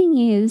great thing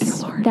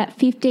is that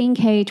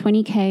 15K,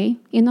 20K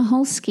in the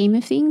whole scheme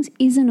of things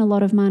isn't a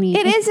lot of money.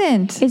 It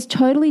isn't. It's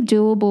totally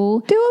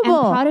doable. And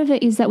part of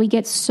it is that we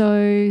get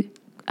so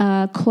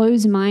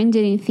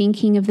close-minded in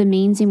thinking of the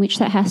means in which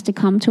that has to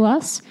come to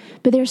us.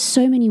 But there are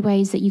so many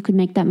ways that you could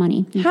make that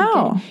money.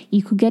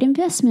 You could get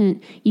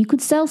investment. You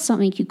could sell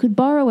something. You could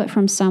borrow it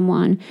from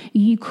someone.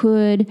 You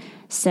could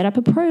set up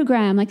a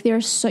program. Like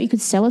you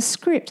could sell a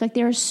script. Like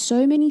there are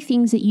so many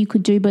things that you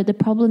could do. But the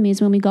problem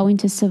is when we go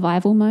into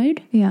survival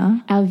mode,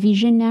 our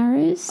vision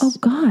narrows. Oh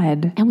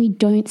God. And we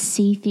don't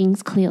see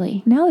things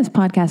clearly. Now this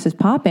podcast is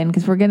popping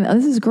because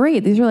this is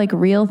great. These are like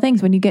real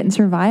things. When you get in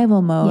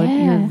survival mode,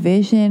 your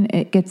vision,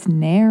 it gets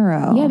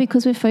narrow. Yeah,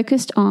 because we're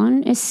focused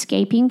on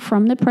escaping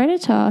from the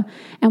predator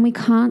and we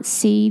can't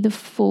see the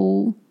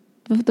full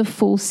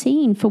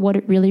scene for what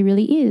it really,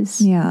 really is.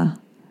 Yeah.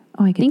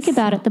 Oh, I think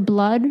about it. The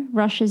blood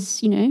rushes,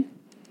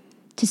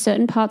 to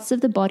certain parts of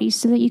the body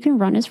so that you can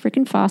run as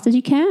freaking fast as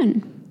you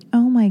can.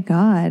 Oh my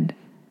God.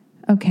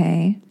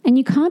 Okay. And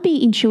you can't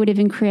be intuitive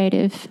and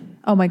creative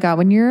Oh my God.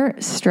 When you're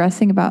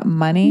stressing about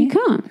money, You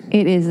can't.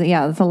 It is,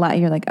 it's a lot.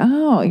 You're like, what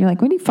are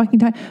you fucking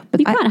talking? But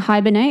You can't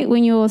hibernate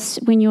when you're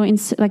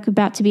like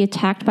about to be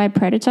attacked by a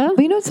predator.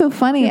 But you know what's so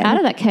funny? Get out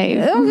of that cave.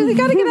 Oh, you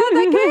gotta get out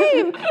of that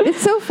cave.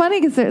 It's so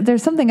funny because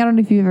there's something, I don't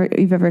know if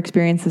you've ever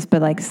experienced this,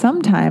 but like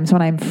sometimes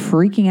when I'm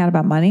freaking out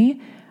about money,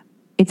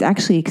 it's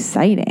actually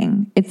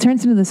exciting. It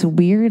turns into this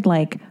weird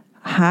like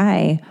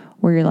high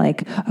where you're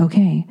like,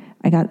 okay,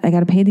 I got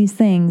to pay these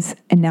things,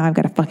 and now I've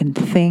got to fucking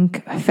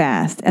think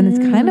fast. And it's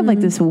kind of like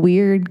this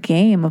weird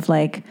game of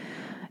like,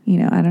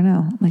 I don't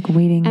know, like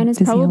waiting. And it's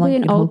to see how long probably you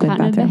an can old hold good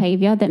pattern of bathroom.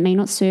 behavior that may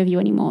not serve you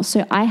anymore.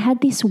 So I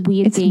had this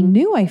weird It's thing.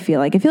 new. I feel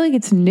like it's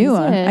new. Is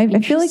it? I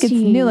feel like it's new.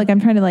 Interesting. Like I'm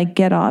trying to like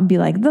get off and be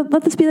like,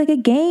 let this be like a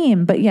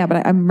game. But yeah,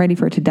 but I'm ready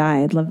for it to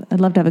die. I'd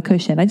love to have a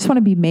cushion. I just want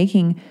to be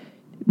making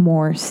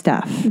more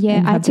stuff. Yeah,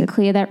 and I had have to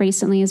clear that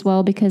recently as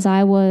well because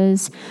I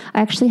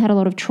actually had a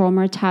lot of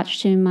trauma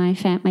attached to my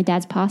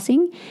dad's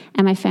passing,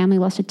 and my family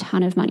lost a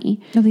ton of money.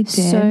 Oh, they did?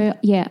 So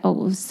yeah, it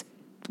was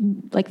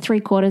like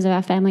 3/4 of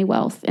our family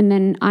wealth. And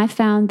then I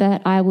found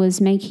that I was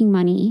making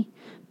money,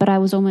 but I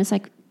was almost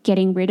like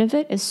getting rid of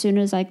it as soon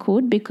as I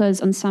could,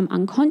 because on some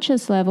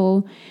unconscious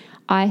level,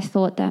 I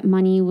thought that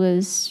money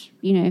was,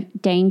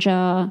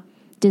 danger,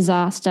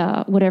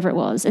 disaster, whatever it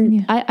was.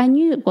 And I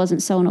knew it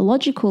wasn't so on a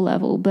logical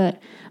level, but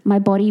my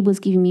body was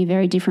giving me a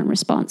very different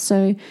response.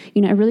 So,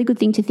 a really good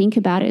thing to think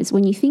about is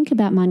when you think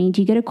about money, do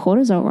you get a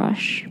cortisol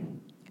rush?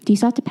 Do you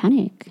start to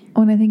panic?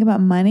 When I think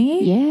about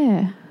money,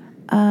 Yeah.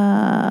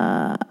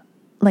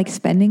 like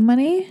spending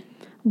money.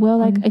 Well,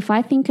 like if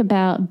I think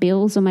about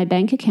bills on my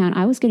bank account,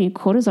 I was getting a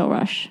cortisol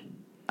rush.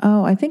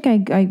 Oh, I think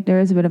I there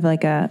is a bit of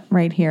like a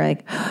right here,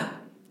 like.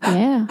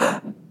 Yeah.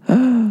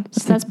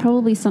 So that's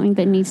probably something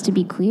that needs to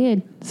be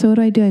cleared. So what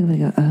do I do? I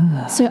go,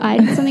 ugh. So I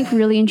did something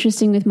really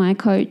interesting with my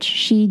coach.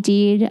 She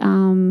did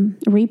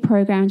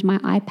reprogrammed my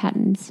eye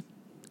patterns.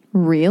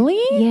 Really?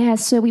 Yeah.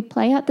 So we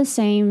play out the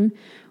same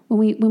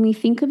when we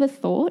think of a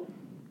thought,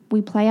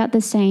 we play out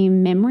the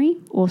same memory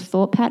or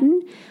thought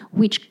pattern,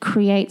 which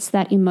creates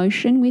that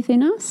emotion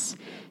within us.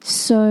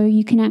 So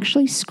you can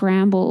actually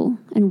scramble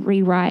and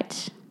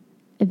rewrite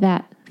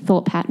that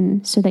thought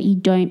pattern so that you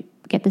don't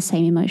get the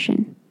same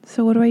emotion.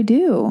 So what do I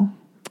do?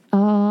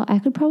 I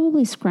could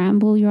probably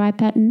scramble your eye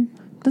pattern.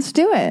 Let's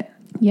do it.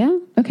 Yeah.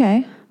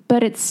 Okay.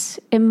 But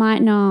it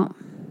might not.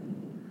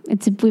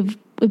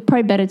 We're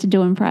probably better to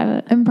do in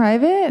private. In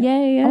private?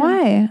 Yeah.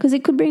 Why? Because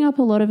it could bring up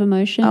a lot of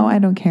emotion. Oh, I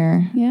don't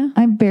care. Yeah.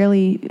 I'm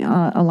barely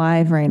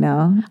alive right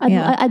now.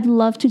 I'd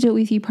love to do it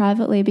with you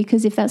privately,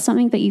 because if that's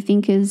something that you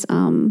think is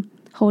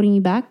holding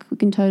you back,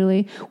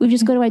 we've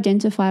just got to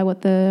identify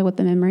what the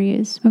memory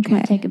is, which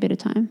might take a bit of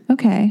time.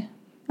 Okay.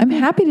 I'm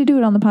happy to do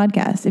it on the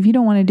podcast. If you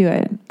don't want to do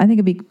it, I think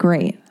it'd be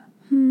great.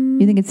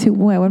 You think it's too,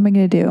 what am I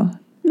going to do?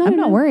 I'm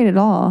not worried at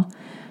all.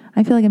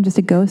 I feel like I'm just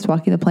a ghost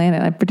walking the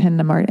planet. I'm pretending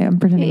I'm already.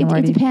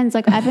 It depends.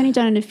 Like I've only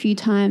done it a few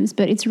times,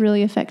 but it's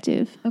really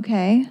effective.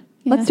 Okay.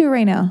 Yeah. Let's do it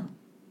right now.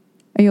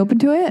 Are you open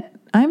to it?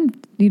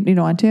 You don't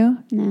want to?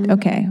 No.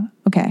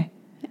 Okay.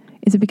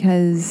 Is it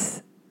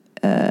because...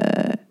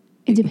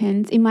 It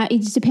depends. It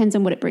just depends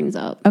on what it brings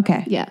up.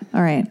 Okay. Yeah.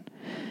 All right.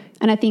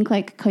 And I think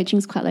like coaching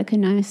is quite like a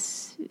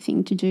nice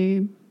thing to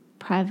do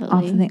privately.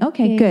 Off the thing.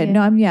 Okay, good.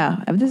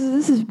 Yeah. No,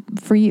 This is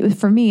for you,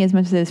 for me as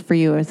much as it is for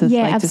you. It's just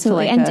like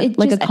absolutely. just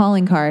like a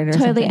calling card or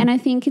totally. something. And I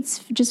think it's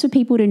just for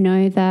people to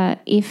know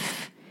that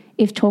if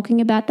talking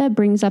about that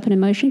brings up an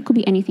emotion, it could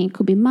be anything. It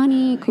could be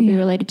money. It could be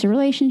related to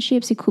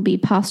relationships. It could be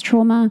past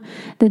trauma.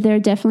 That there are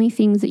definitely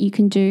things that you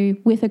can do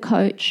with a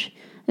coach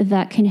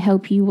that can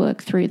help you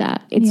work through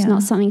that. It's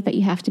not something that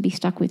you have to be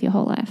stuck with your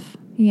whole life.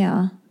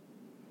 Yeah.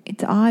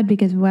 It's odd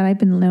because what I've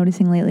been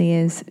noticing lately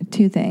is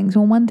two things.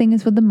 Well, one thing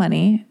is with the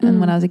money.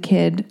 And when I was a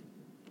kid,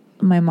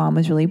 my mom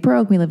was really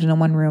broke. We lived in a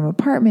 1-room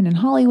apartment in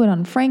Hollywood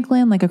on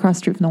Franklin, like across the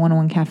street from the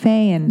 101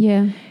 Cafe.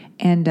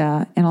 And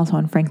also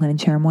on Franklin and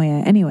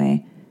Cherimoya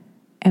anyway.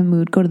 And we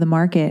would go to the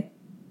market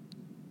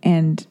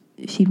and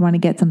she'd want to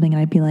get something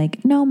and I'd be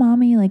like, no,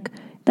 mommy, like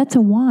that's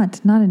a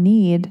want, not a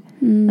need.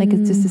 Like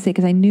it's just to say,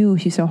 because I knew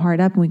she's so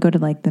hard up and we'd go to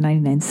like the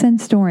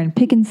 99-cent store and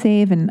Pick and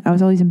Save. And I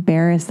was always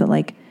embarrassed that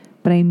like,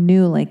 but I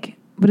knew like,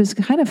 but it was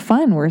kind of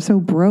fun. We're so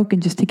broke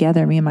and just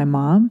together, me and my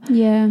mom.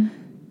 Yeah.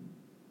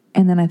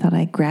 And then I thought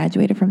I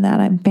graduated from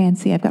that. I'm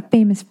fancy. I've got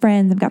famous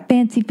friends. I've got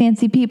fancy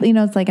people.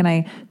 It's like, and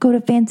I go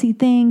to fancy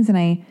things and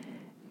I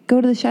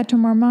go to the Chateau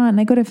Marmont and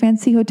I go to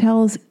fancy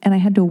hotels and I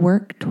had to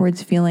work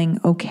towards feeling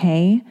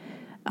okay,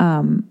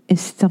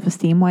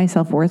 self-esteem wise,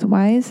 self-worth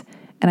wise.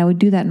 And I would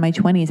do that in my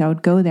 20s. I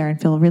would go there and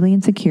feel really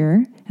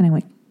insecure. And I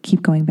went,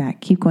 keep going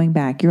back.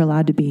 You're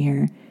allowed to be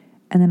here.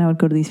 And then I would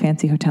go to these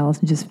fancy hotels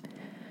and just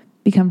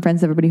become friends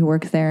with everybody who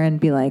works there and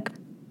be like,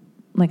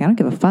 I don't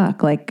give a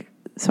fuck. Like,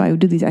 so I would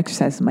do these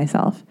exercises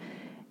myself.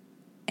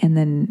 And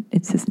then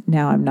it's just,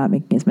 now I'm not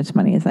making as much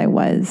money as I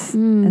was.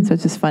 And so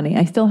it's just funny.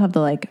 I still have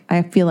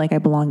I feel like I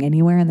belong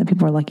anywhere and that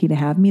people are lucky to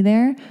have me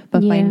there.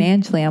 But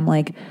financially, I'm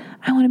like,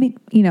 I want to be,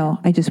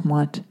 I just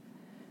want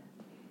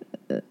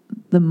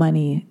the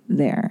money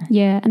there.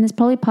 Yeah, and there's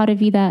probably part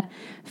of you that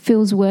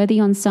feels worthy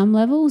on some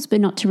levels,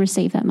 but not to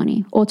receive that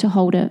money or to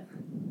hold it.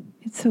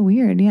 It's so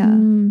weird, yeah.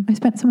 I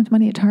spent so much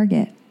money at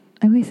Target.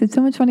 I wasted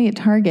so much money at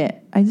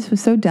Target. I just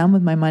was so done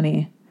with my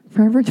money.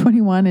 Forever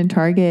 21 and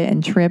Target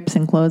and trips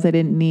and clothes I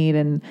didn't need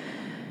and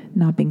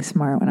not being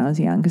smart when I was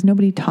young because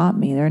nobody taught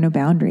me. There are no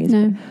boundaries.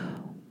 No.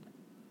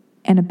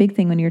 And a big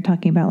thing when you're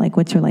talking about like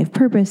what's your life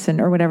purpose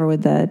or whatever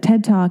with the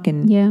TED Talk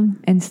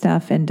and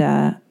stuff. And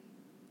a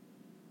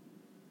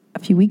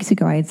few weeks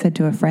ago I had said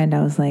to a friend,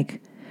 I was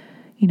like,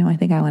 I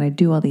think I want to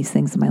do all these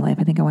things in my life.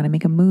 I think I want to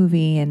make a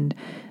movie and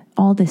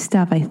all this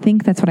stuff. I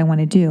think that's what I want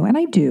to do. And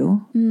I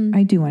do.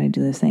 I do want to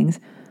do those things.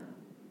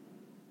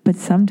 But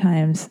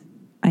sometimes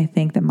I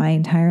think that my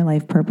entire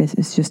life purpose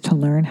is just to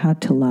learn how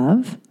to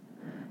love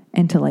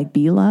and to like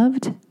be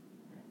loved,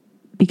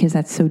 because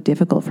that's so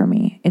difficult for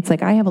me. It's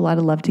like I have a lot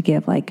of love to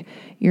give. Like,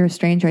 you're a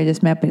stranger I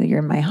just met, but you're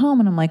in my home,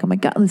 and I'm like, oh my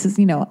God, this is,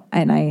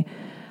 and I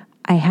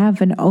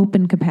have an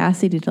open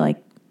capacity to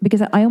like,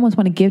 because I almost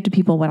want to give to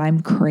people what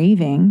I'm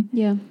craving.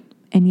 Yeah.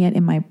 And yet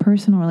in my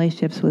personal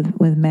relationships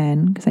with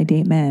men, because I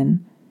date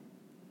men,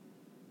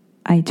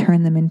 I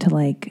turn them into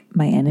like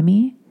my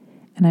enemy,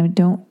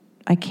 and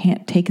I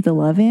can't take the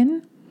love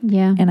in.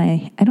 Yeah. And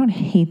I don't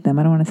hate them.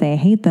 I don't want to say I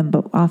hate them,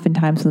 but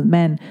oftentimes with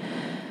men,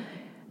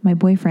 my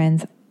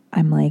boyfriends,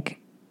 I'm like,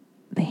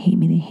 they hate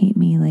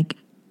me, like,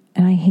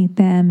 and I hate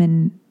them,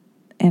 and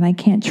I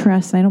can't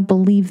trust, and I don't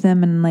believe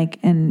them,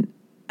 and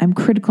I'm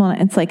critical,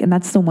 and it's like, and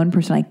that's the one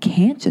person I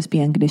can't just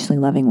be unconditionally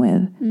loving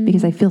with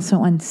because I feel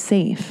so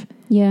unsafe.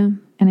 Yeah.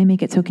 And I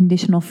make it so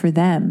conditional for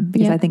them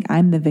because I think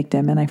I'm the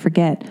victim, and I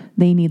forget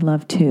they need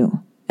love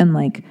too. And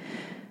like,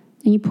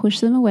 and you push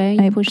them away,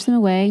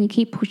 and you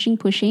keep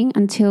pushing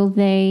until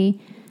they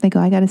go,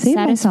 I got to save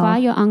satisfy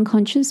myself. your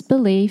unconscious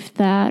belief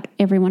that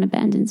everyone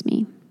abandons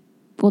me,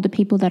 or the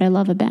people that I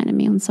love abandon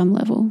me on some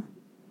level.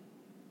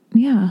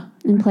 Yeah.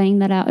 And playing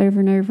that out over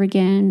and over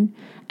again.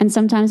 And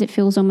sometimes it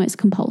feels almost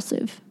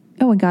compulsive.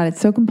 Oh my God,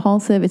 it's so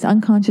compulsive. It's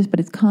unconscious,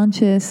 but it's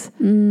conscious.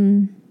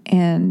 And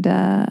and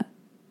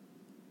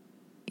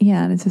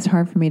it's just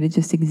hard for me to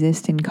just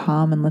exist in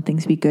calm and let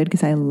things be good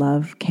because I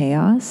love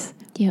chaos.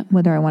 Yeah.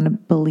 Whether I want to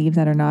believe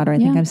that or not, or I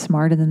think I'm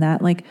smarter than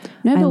that. Like,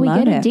 no, but I we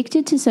love get it.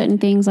 addicted to certain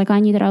things. Like, I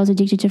knew that I was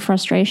addicted to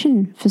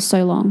frustration for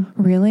so long.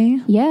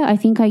 Really? Yeah, I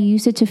think I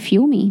used it to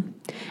fuel me.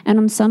 And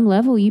on some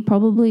level, you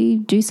probably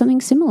do something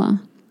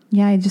similar.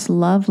 Yeah, I just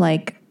love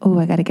like, oh,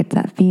 I got to get to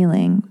that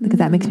feeling because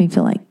that makes me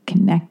feel like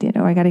connected.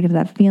 Or I got to get to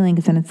that feeling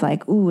because then it's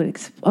like,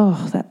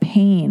 that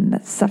pain,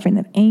 that suffering,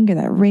 that anger,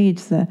 that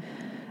rage, the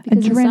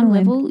because adrenaline. on some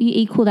level, you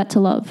equal that to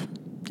love.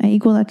 I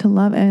equal that to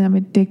love, and I'm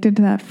addicted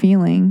to that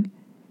feeling.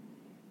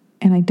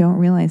 And I don't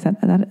realize that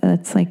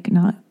it's like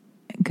not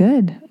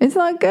good. It's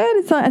not good.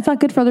 It's not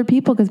good for other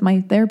people because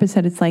my therapist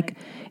said it's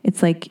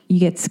like you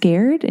get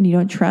scared and you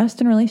don't trust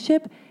in a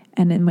relationship.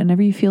 And then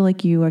whenever you feel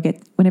like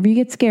whenever you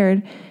get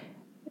scared,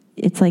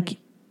 it's like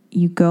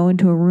you go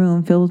into a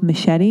room filled with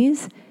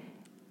machetes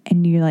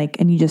and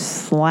you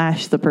just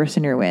slash the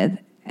person you're with.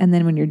 And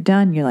then when you're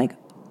done, you're like,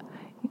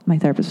 my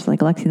therapist was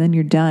like, Alexi, then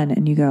you're done.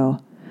 And you go,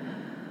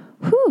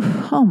 whew,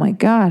 oh my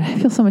God, I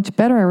feel so much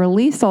better. I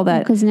released all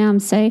that. Because now I'm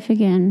safe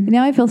again.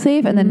 Now I feel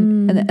safe. And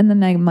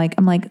then I'm like,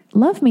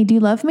 love me. Do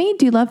you love me?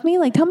 Do you love me?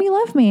 Like, tell me you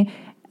love me.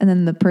 And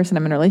then the person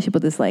I'm in a relationship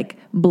with is like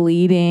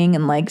bleeding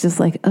and like, just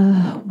like,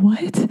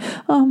 what?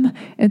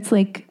 It's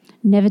like,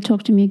 never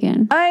talk to me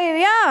again.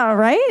 Yeah,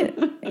 right?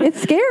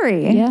 It's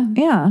scary. Yeah.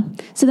 Yeah.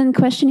 So then the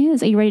question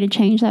is, are you ready to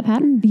change that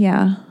pattern?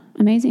 Yeah.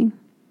 Amazing.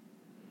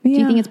 Yeah.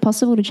 Do you think it's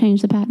possible to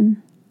change the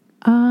pattern?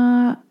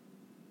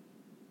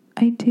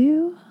 I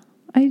do.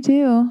 I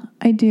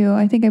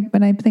think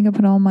I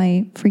put all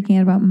my freaking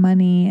out about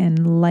money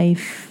and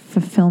life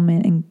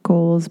fulfillment and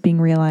goals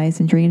being realized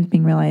and dreams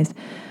being realized,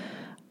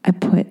 I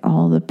put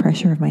all the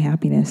pressure of my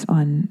happiness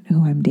on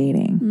who I'm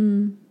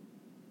dating.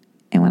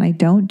 And when I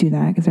don't do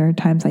that, because there are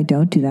times I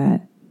don't do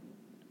that,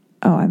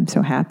 I'm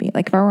so happy.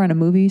 Like if I were on a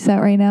movie set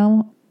right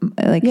now,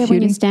 like shooting,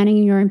 when you're standing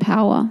in your own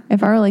power.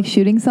 If I were like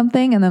shooting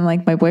something and then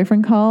like my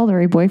boyfriend called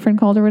or a boyfriend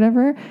called or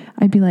whatever,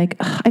 I'd be like,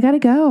 I gotta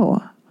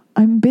go.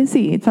 I'm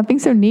busy. Stop being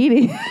so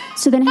needy.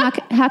 So then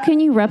how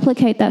can you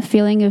replicate that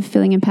feeling of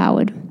feeling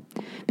empowered?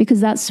 Because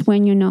that's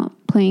when you're not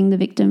playing the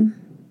victim.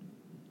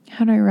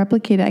 How do I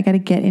replicate it? I got to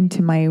get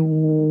into my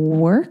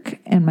work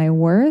and my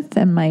worth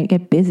and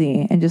get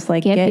busy and just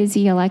like get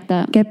busy. I like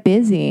that. Get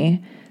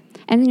busy.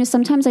 And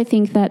sometimes I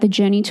think that the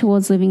journey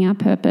towards living our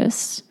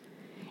purpose,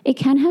 it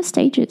can have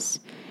stages.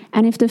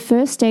 And if the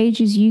first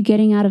stage is you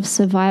getting out of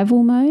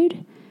survival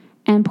mode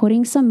and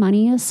putting some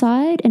money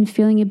aside and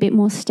feeling a bit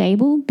more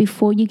stable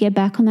before you get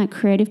back on that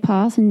creative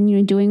path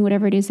and doing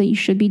whatever it is that you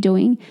should be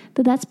doing,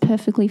 that's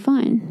perfectly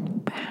fine.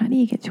 But how do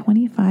you get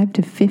 $25,000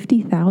 to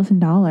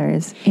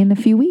 $50,000 in a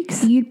few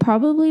weeks? You'd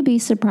probably be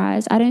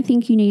surprised. I don't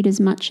think you need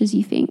as much as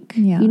you think.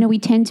 Yeah. We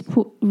tend to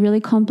put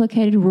really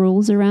complicated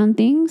rules around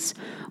things,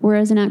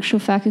 whereas in actual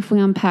fact, if we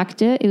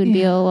unpacked it, it would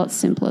be a lot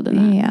simpler than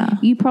that. Yeah.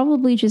 You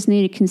probably just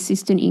need a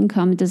consistent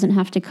income. It doesn't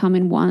have to come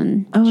in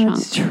one chunk.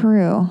 That's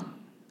true.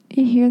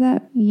 You hear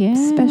that? Yeah.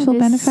 Special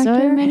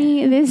benefactor?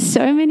 There's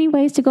so many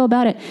ways to go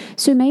about it.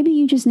 So maybe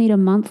you just need a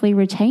monthly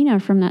retainer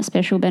from that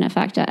special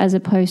benefactor as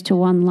opposed to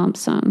one lump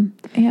sum.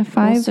 Yeah,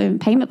 Also,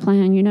 payment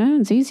plan,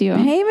 it's easier.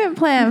 Payment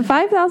plan,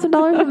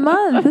 $5,000 a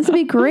month. This would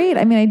be great.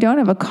 I mean, I don't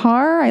have a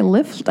car. I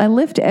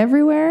lift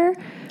everywhere.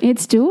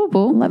 It's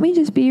doable. Let me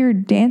just be your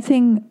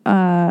dancing,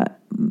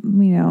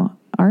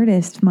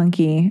 artist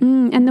monkey.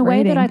 And the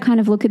way that I kind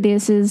of look at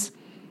this is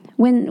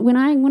when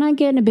I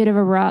get in a bit of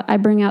a rut, I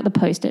bring out the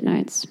Post-it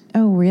notes.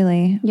 Oh,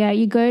 really? Yeah,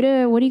 you go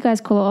to, what do you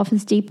guys call it,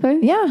 Office Depot?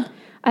 Yeah.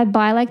 I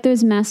buy like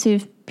those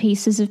massive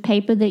pieces of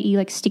paper that you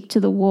like stick to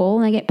the wall,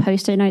 and I get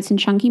Post-it notes and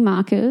chunky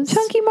markers.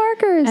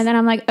 And then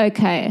I'm like,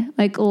 okay,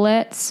 like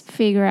let's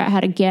figure out how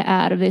to get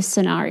out of this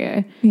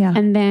scenario. Yeah.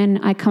 And then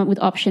I come up with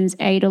options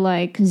A to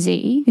like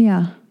Z.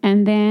 Yeah.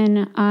 And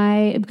then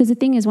because the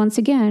thing is, once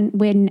again,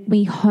 when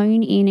we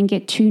hone in and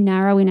get too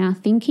narrow in our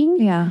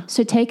thinking. Yeah.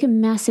 So take a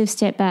massive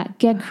step back,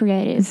 get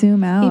creative.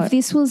 Zoom out. If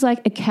this was like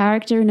a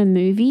character in a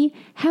movie,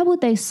 how would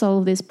they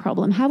solve this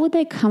problem? How would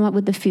they come up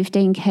with the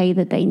 15K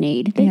that they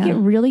need? They get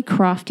really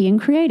crafty and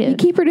creative. You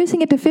keep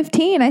reducing it to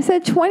 15. I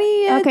said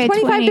 20, 25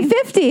 20. To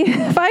 50.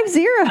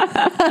 50.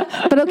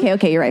 But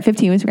okay, you're right.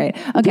 15 was great.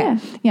 Okay.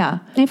 Yeah.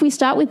 And if we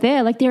start with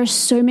there, like there are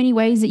so many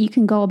ways that you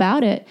can go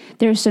about it.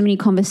 There are so many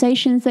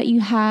conversations that you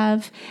have.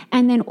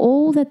 And then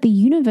all that the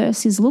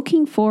universe is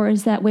looking for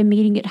is that we're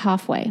meeting it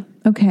halfway.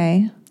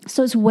 Okay.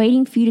 So it's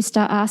waiting for you to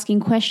start asking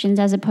questions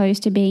as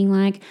opposed to being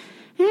like,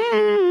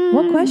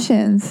 what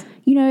questions?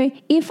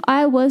 If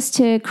I was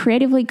to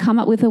creatively come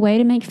up with a way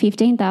to make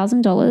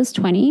 $15,000,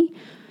 20,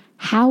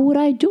 how would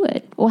I do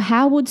it? Or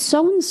how would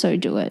so-and-so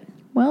do it?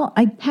 Well,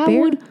 I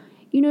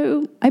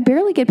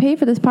barely get paid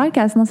for this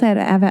podcast unless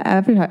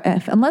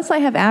I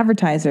have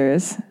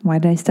advertisers. Why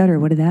did I stutter?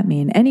 What did that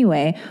mean?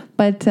 Anyway,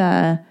 but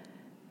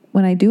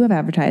when I do have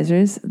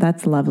advertisers,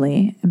 that's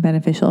lovely and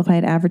beneficial. If I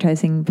had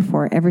advertising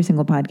before every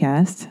single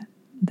podcast,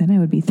 then I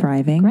would be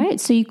thriving. Right.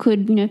 So you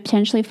could,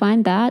 potentially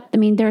find that. I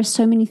mean, there are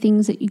so many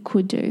things that you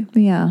could do.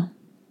 Yeah.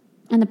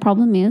 And the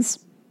problem is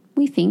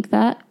we think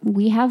that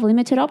we have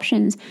limited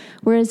options,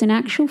 whereas in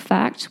actual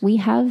fact, we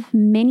have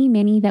many,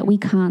 many that we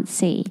can't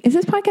see. Is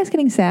this podcast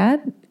getting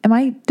sad? Am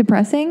I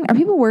depressing? Are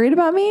people worried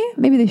about me?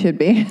 Maybe they should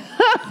be.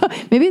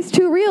 Maybe it's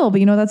too real,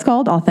 but you know what that's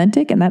called?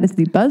 Authentic, and that is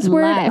the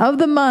buzzword of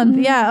the month.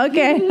 Yeah,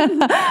 okay.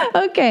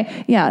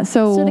 Okay, yeah.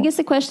 So I guess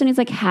the question is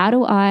like,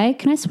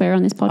 can I swear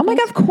on this podcast? Oh my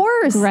God, of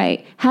course.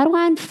 Great. How do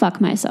I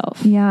unfuck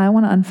myself? Yeah, I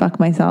want to unfuck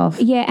myself.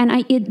 Yeah,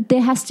 and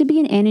there has to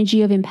be an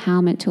energy of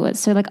empowerment to it.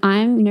 So like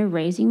I'm,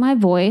 raising my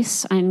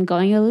voice. I'm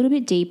going a little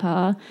bit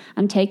deeper.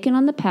 I'm taking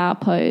on the power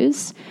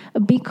pose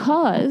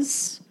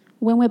because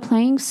when we're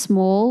playing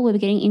small, we're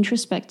getting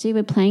introspective,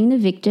 we're playing the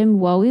victim,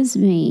 woe is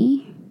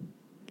me,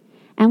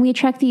 and we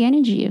attract the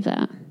energy of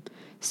that.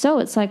 So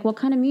it's like, what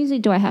kind of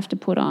music do I have to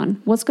put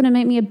on? What's going to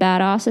make me a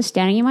badass,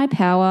 standing in my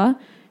power,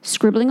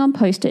 scribbling on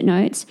Post-it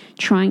notes,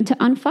 trying to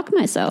unfuck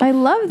myself? I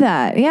love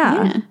that.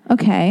 Yeah.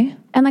 Okay.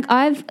 And like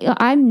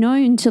I'm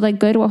known to like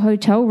go to a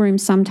hotel room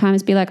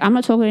sometimes, be like, I'm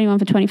not talking to anyone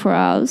for 24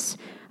 hours.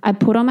 I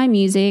put on my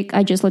music,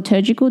 I just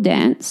liturgical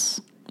dance.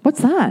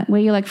 What's that?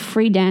 Where you're like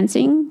free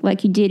dancing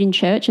like you did in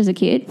church as a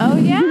kid. Oh,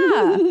 yeah.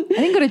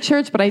 I didn't go to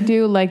church, but I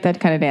do like that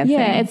kind of dancing.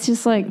 Yeah, it's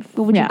just like,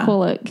 what would you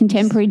call it?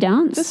 Contemporary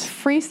dance? Just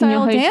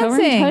freestyle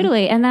dancing.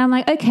 Totally. And then I'm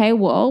like, okay,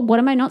 well, what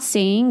am I not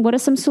seeing? What are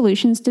some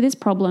solutions to this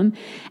problem?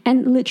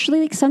 And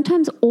literally, like,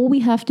 sometimes all we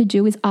have to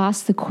do is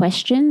ask the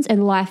questions,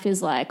 and life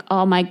is like,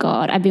 oh my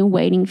God, I've been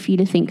waiting for you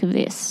to think of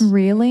this.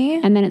 Really?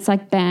 And then it's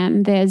like,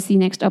 bam, there's the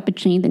next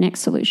opportunity, the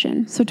next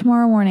solution. So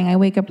tomorrow morning, I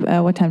wake up,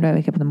 what time do I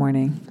wake up in the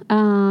morning?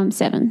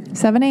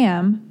 7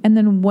 a.m. And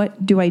then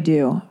what do I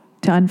do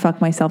to unfuck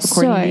myself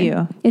according to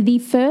you? The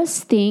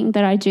first thing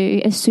that I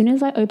do as soon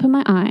as I open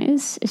my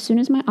eyes, as soon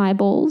as my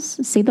eyeballs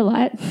see the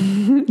light,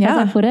 as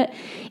I put it,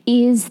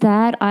 is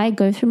that I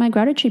go through my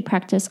gratitude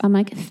practice. I'm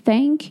like,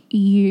 thank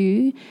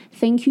you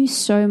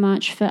so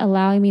much for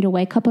allowing me to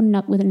wake up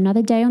with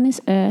another day on this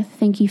earth.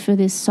 Thank you for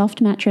this soft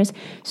mattress.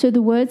 So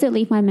the words that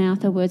leave my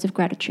mouth are words of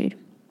gratitude.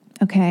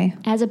 Okay.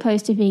 As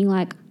opposed to being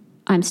like,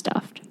 I'm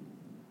stuffed.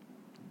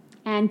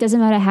 And doesn't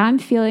matter how I'm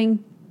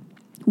feeling,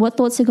 what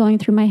thoughts are going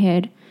through my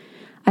head,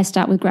 I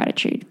start with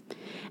gratitude.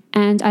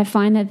 And I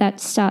find that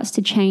starts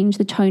to change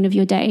the tone of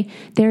your day.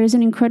 There is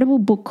an incredible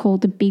book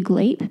called The Big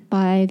Leap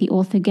by the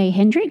author Gay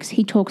Hendricks.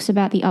 He talks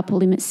about the upper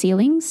limit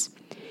ceilings.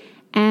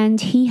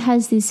 And he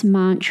has this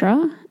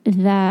mantra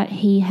that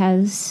he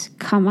has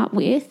come up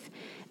with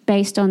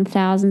based on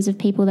thousands of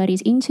people that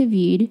he's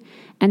interviewed.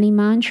 And the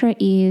mantra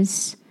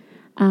is,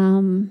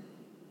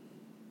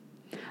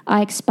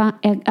 I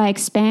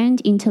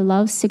expand into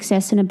love,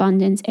 success, and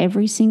abundance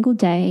every single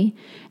day,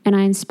 and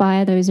I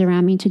inspire those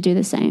around me to do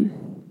the same.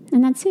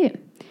 And that's it.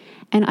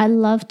 And I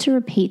love to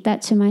repeat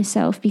that to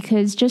myself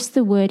because just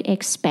the word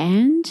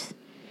expand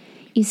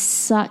is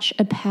such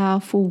a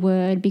powerful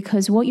word,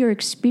 because what you're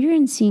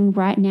experiencing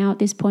right now at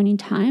this point in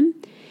time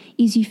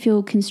is you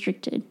feel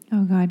constricted.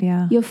 Oh God,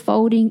 yeah. You're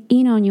folding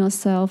in on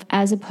yourself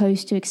as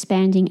opposed to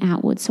expanding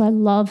outward. So I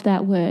love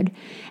that word.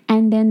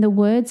 And then the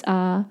words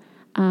are,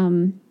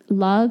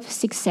 love,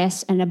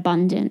 success, and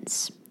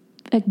abundance.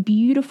 Like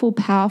beautiful,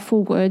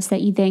 powerful words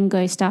that you then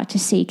go start to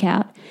seek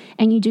out.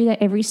 And you do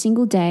that every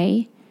single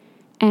day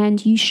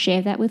and you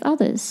share that with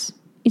others.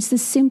 It's the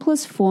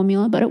simplest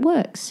formula, but it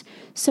works.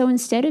 So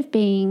instead of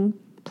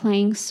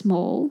playing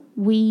small,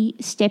 we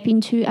step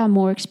into our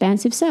more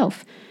expansive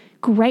self.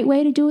 Great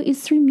way to do it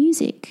is through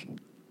music.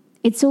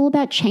 It's all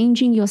about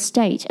changing your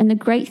state. And the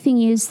great thing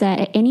is that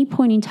at any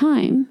point in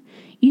time,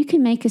 you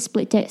can make a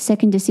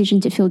split-second decision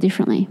to feel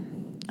differently.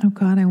 Oh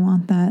God, I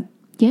want that.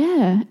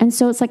 Yeah. And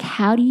so it's like,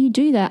 how do you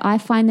do that? I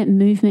find that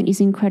movement is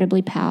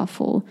incredibly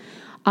powerful.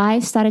 I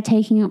started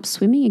taking up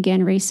swimming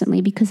again recently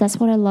because that's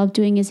what I loved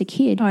doing as a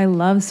kid. Oh, I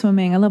love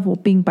swimming. I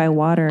love being by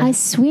water. I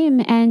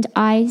swim and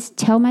I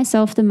tell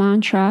myself the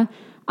mantra,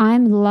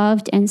 I'm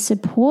loved and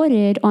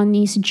supported on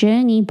this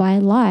journey by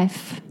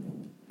life.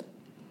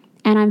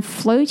 And I'm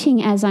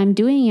floating as I'm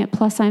doing it.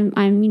 Plus I'm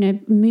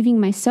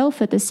moving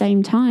myself at the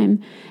same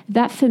time.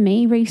 That for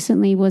me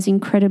recently was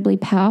incredibly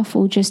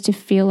powerful, just to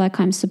feel like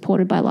I'm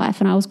supported by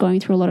life. And I was going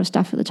through a lot of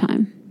stuff at the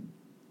time.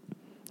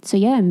 So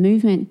yeah,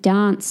 movement,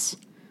 dance,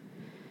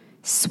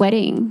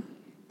 sweating,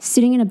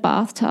 sitting in a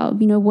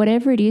bathtub,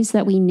 whatever it is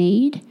that we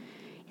need.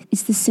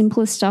 It's the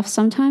simplest stuff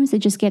sometimes that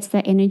just gets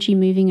that energy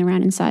moving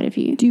around inside of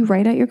you. Do you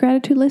write out your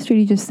gratitude list, or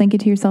do you just think it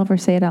to yourself or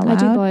say it out loud?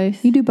 I do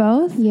both. You do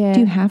both? Yeah. Do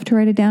you have to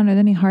write it down? Are there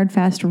any hard,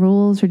 fast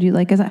rules? Or do you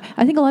I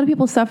think a lot of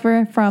people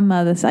suffer from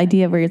this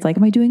idea where it's like,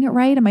 am I doing it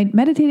right? Am I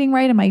meditating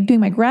right? Am I doing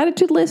my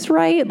gratitude list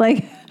right?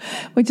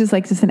 Which is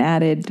just an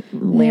added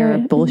layer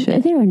of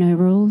bullshit. There are no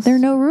rules. There are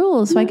no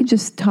rules. So I could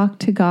just talk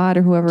to God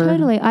or whoever.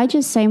 Totally. I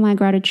just say my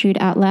gratitude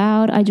out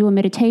loud. I do a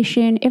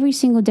meditation. Every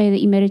single day that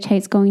you meditate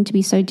is going to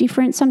be so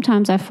different.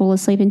 Sometimes I fall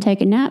asleep and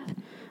take a nap.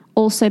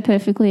 Also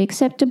perfectly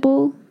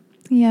acceptable.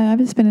 Yeah, I've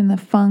just been in the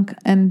funk.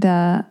 And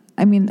I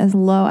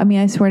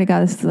swear to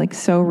God, this is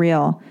so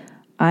real.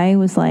 I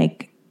was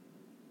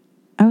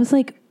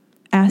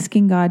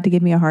asking God to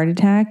give me a heart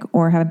attack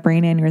or have a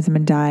brain aneurysm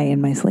and die in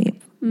my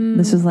sleep.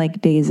 This was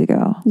days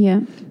ago.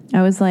 Yeah.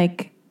 I was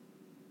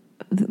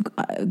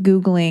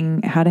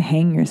Googling how to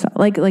hang yourself,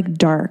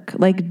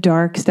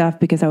 dark stuff,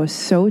 because I was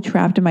so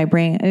trapped in my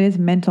brain. It is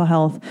Mental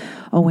Health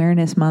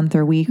Awareness Month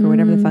or week or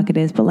whatever the fuck it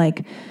is. But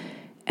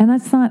and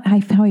that's not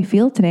how I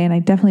feel today. And I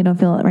definitely don't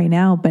feel it right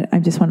now, but I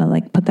just want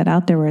to put that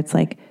out there where it's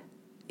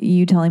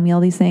you telling me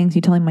all these things,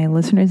 you telling my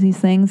listeners these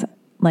things,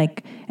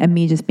 and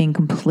me just being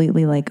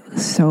completely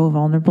so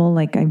vulnerable.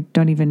 I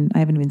haven't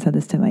even said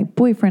this to my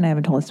boyfriend. I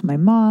haven't told this to my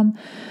mom,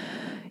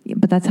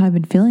 but that's how I've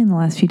been feeling the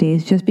last few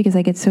days, just because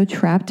I get so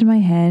trapped in my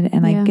head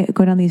and I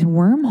go down these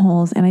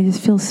wormholes and I just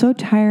feel so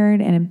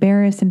tired and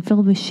embarrassed and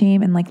filled with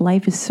shame. And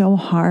life is so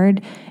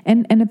hard,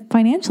 and the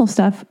financial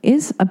stuff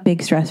is a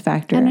big stress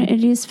factor. And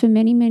it is for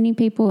many, many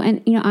people.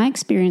 And, I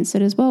experience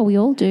it as well. We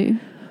all do.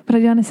 But I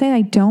want to say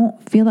I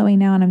don't feel that way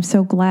now. And I'm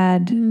so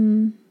glad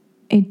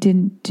it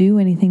didn't do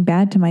anything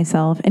bad to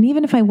myself. And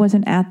even if I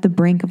wasn't at the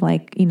brink of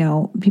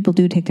people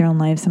do take their own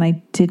lives, and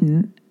I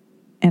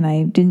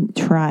didn't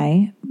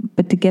try,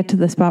 but to get to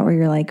the spot where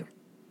you're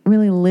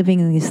really living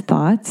in these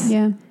thoughts,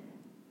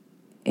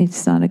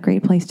 it's not a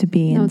great place to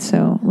be. No, and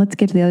so let's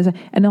get to the other side.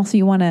 And also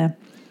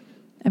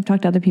I've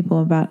talked to other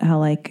people about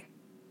how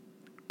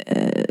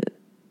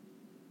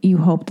you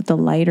hope that the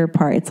lighter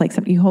part, it's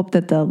you hope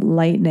that the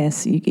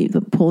lightness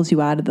pulls you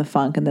out of the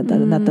funk, and that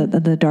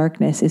the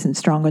darkness isn't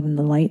stronger than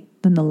the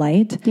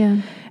light.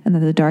 Yeah. And that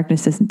the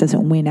darkness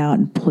doesn't win out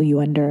and pull you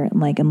under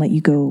and let you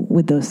go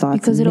with those thoughts.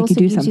 Because and it make also you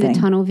do gives something. you the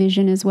tunnel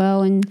vision as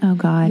well. And oh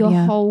God, your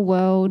whole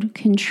world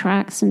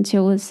contracts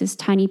until it's this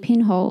tiny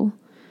pinhole.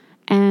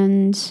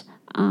 And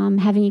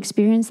having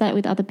experienced that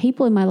with other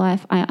people in my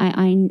life,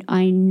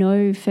 I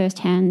know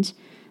firsthand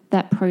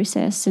that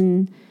process.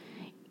 And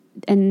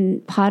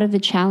part of the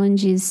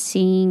challenge is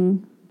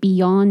seeing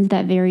beyond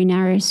that very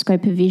narrow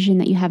scope of vision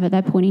that you have at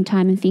that point in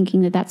time and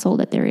thinking that that's all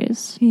that there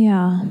is.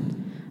 Yeah.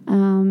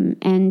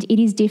 And it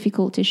is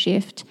difficult to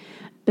shift,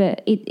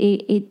 but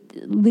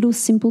it little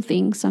simple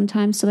things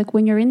sometimes. So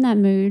when you're in that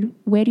mood,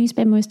 where do you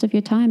spend most of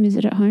your time? Is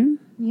it at home?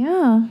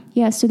 Yeah.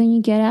 Yeah. So then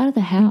you get out of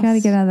the house. You got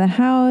to get out of the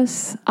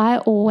house.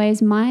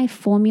 My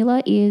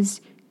formula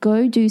is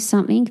go do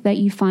something that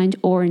you find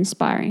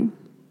awe-inspiring.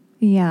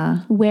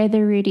 Yeah.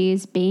 Whether it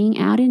is being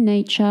out in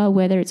nature,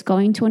 whether it's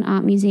going to an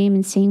art museum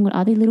and seeing what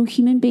other little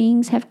human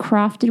beings have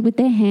crafted with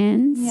their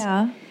hands.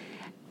 Yeah.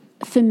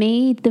 For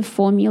me, the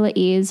formula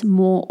is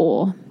more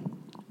awe.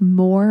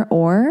 More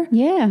awe?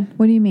 Yeah.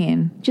 What do you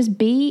mean? Just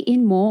be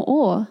in more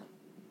awe.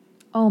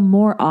 Oh,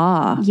 more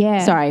awe.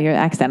 Yeah. Sorry, your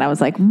accent. I was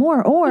like,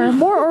 more or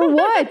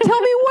what?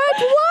 Tell me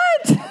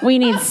what? We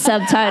need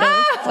subtitles.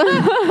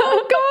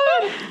 Oh,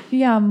 God.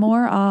 Yeah,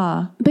 more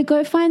awe. But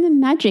go find the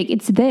magic.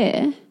 It's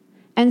there.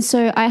 And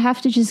so I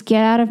have to just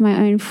get out of my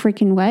own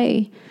freaking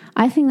way.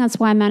 I think that's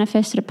why I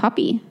manifested a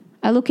puppy.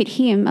 I look at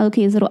him. I look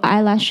at his little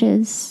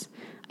eyelashes.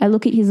 I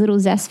look at his little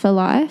zest for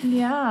life.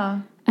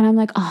 Yeah. And I'm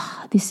like,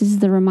 this is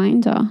the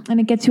reminder. And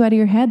it gets you out of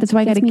your head. That's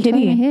why I got a kitty. Out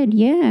of my head.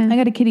 Yeah. I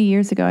got a kitty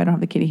years ago. I don't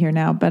have a kitty here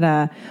now,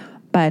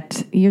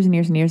 but years and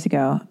years and years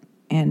ago.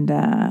 And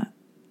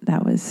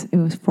it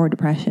was for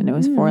depression. It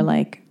was for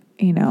like,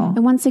 you know.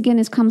 And once again,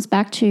 this comes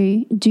back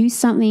to do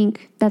something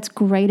that's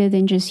greater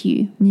than just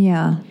you.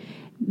 Yeah.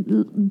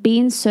 Be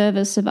in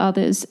service of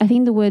others. I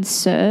think the word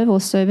serve or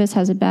service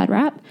has a bad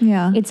rap.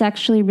 Yeah. It's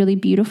actually a really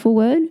beautiful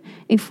word.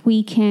 If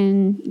we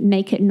can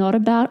make it not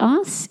about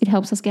us, it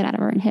helps us get out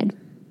of our own head.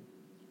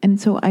 And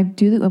so I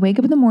wake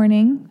up in the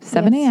morning,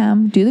 7 Yes.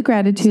 a.m., do the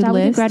gratitude Start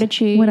list. with the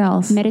gratitude. What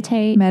else?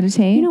 Meditate.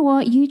 You know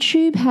what?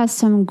 YouTube has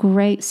some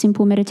great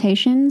simple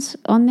meditations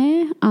on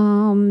there.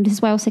 This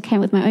is why I also came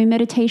with my own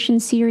meditation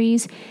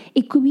series.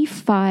 It could be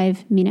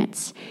 5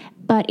 minutes,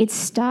 but it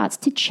starts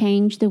to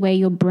change the way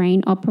your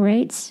brain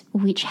operates,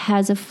 which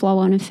has a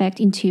flow-on effect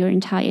into your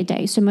entire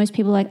day. So most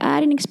people are like, I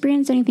didn't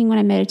experience anything when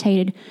I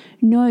meditated.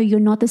 No,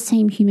 you're not the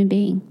same human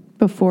being.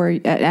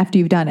 After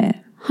you've done it.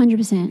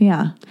 100%.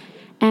 Yeah.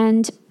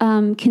 And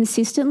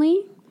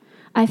consistently,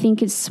 I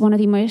think it's one of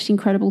the most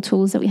incredible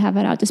tools that we have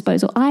at our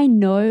disposal. I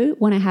know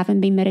when I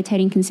haven't been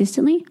meditating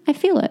consistently, I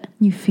feel it.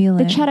 You feel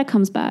The it. chatter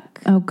comes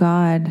back. Oh,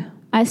 God.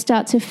 I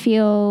start to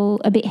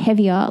feel a bit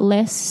heavier,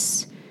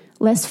 less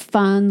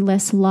fun,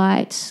 less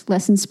light,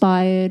 less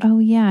inspired. Oh,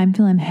 yeah. I'm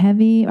feeling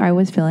heavy. Or I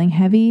was feeling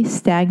heavy,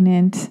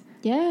 stagnant,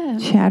 Yeah.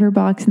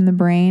 chatterbox in the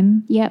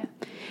brain. Yep.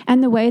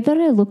 And the way that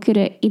I look at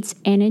it, it's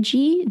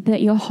energy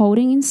that you're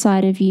holding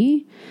inside of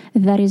you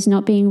that is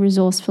not being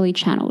resourcefully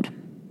channeled.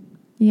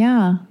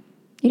 Yeah.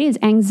 It is.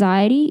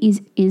 Anxiety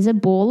is a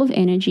ball of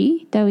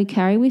energy that we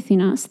carry within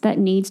us that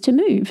needs to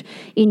move.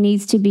 It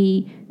needs to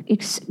be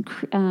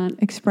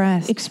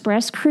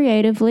expressed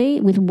creatively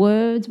with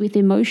words, with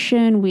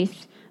emotion,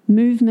 with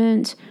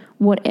movement,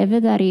 whatever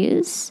that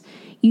is.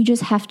 You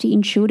just have to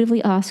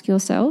intuitively ask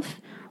yourself,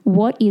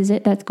 what is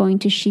it that's going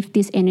to shift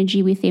this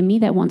energy within me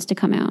that wants to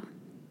come out?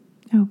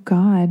 Oh,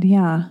 God.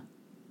 Yeah.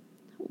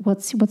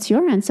 What's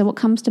your answer? What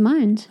comes to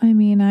mind? I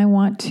mean, I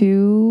want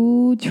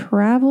to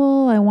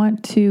travel. I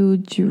want to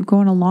go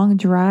on a long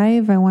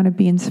drive. I want to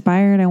be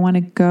inspired. I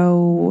want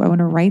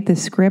to write the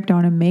script. I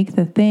want to make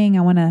the thing.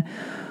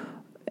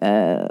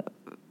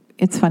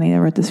 It's funny. I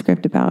wrote the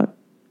script about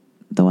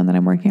the one that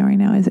I'm working on right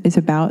now is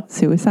about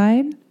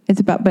suicide. It's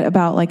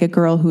about like a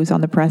girl who's on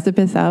the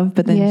precipice of,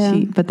 but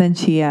then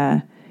she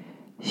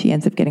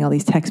ends up getting all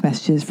these text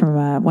messages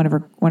from one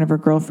of her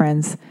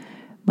girlfriends,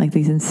 like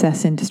these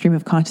incessant stream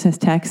of consciousness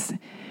texts,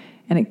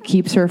 and it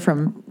keeps her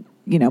from,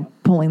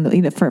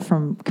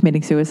 from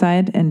committing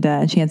suicide.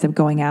 And she ends up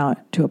going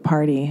out to a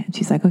party, and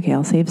she's like, okay,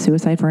 I'll save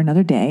suicide for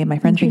another day. And my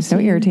friend's being so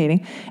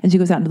irritating. And she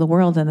goes out into the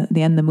world, and at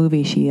the end of the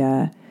movie, she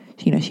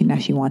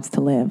wants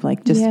to live,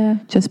 like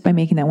just by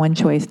making that one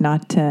choice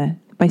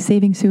by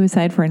saving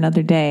suicide for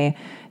another day,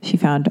 she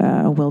found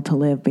a will to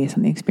live based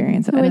on the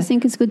experience. I always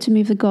think it's good to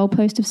move the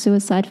goalpost of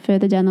suicide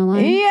further down the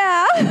line.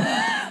 Yeah.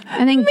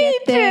 And then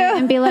get there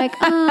and be like,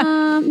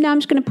 no, I'm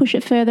just going to push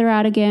it further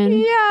out again.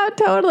 Yeah,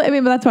 totally. I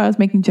mean, but that's why I was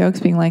making jokes,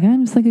 being like,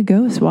 I'm just like a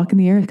ghost walking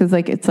the earth. Because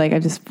it's like I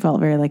just felt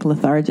very like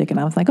lethargic. And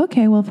I was like,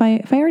 okay, well, if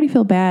I already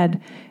feel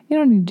bad, you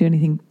don't need to do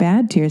anything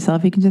bad to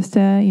yourself. You can just,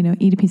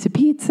 eat a piece of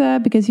pizza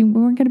because you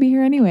weren't going to be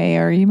here anyway.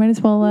 Or you might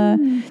as well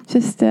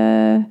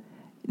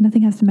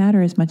nothing has to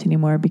matter as much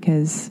anymore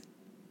because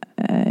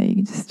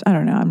you just, I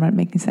don't know, I'm not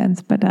making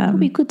sense. But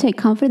we could take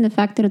comfort in the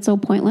fact that it's all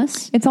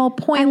pointless. It's all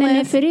pointless. And then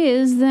if it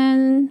is,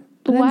 then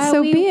why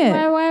are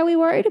we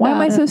worried about it? Why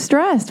am I so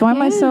stressed? Why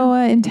am I so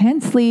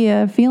intensely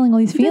feeling all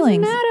these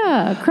feelings? Doesn't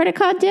matter. Credit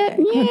card debt?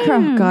 Yeah.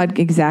 Oh, God,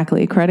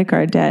 exactly. Credit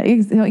card debt.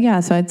 Yeah,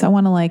 so I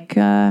want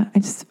to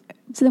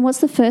So then what's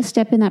the first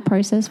step in that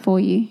process for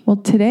you? Well,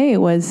 today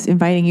it was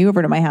inviting you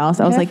over to my house.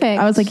 I was like,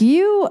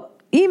 you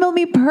emailed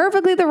me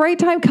perfectly at the right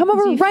time. Come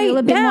over right now. Do you feel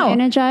a bit more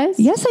energized?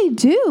 Yes, I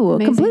do.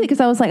 Amazing. Completely. Because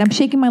I was like, I'm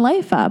shaking my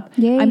life up.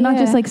 I'm not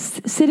just like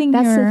sitting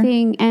here. That's the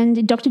thing.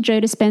 And Dr. Joe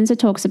Dispenza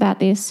talks about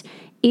this.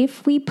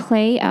 If we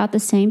play out the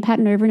same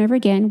pattern over and over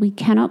again, we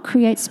cannot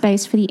create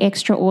space for the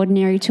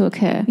extraordinary to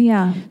occur.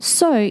 Yeah.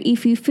 So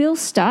if you feel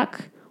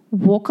stuck,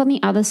 walk on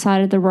the other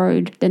side of the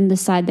road than the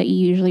side that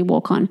you usually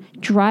walk on.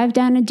 Drive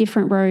down a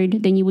different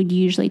road than you would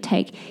usually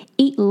take.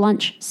 Eat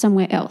lunch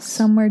somewhere else.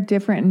 Somewhere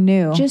different and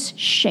new. Just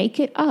shake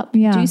it up.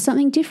 Yeah. Do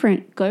something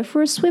different. Go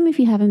for a swim if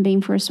you haven't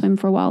been for a swim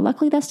for a while.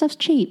 Luckily, that stuff's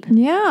cheap.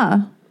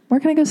 Yeah.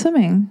 Where can I go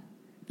swimming?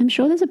 I'm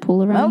sure there's a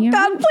pool around here. Oh,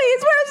 God,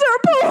 please. Where's there a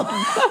pool?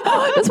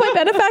 Does my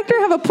benefactor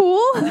have a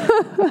pool?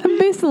 I'm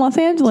based in Los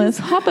Angeles.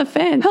 Just hop a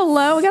fence.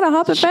 Hello. We got to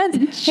hop a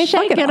fence. Hey,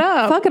 shake it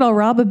up. Fuck it. I'll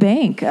rob a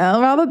bank.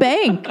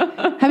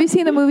 Have you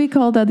seen the movie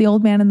called The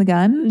Old Man and the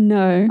Gun?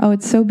 No. Oh,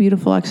 it's so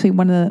beautiful. Actually,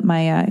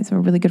 he's a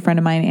really good friend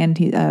of mine and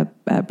he's a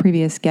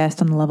previous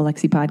guest on the Love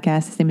Alexi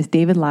podcast. His name is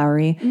David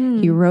Lowery.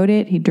 He wrote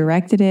it. He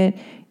directed it.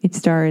 It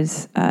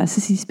stars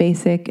Sissy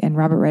Spacek and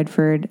Robert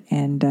Redford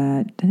and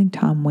I think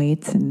Tom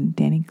Waits and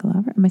Danny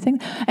Glover. Am I saying?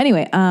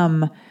 Anyway,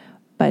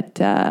 but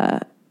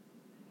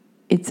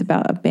it's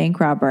about a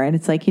bank robber, and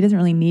it's like he doesn't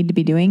really need to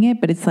be doing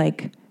it, but it's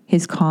like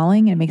his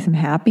calling and it makes him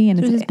happy, and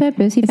it's his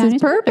purpose. It's his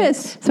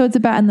purpose. So it's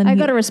about, and then I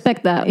got to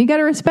respect that. You got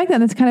to respect that.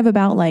 And it's kind of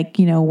about like,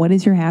 what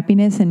is your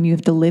happiness, and you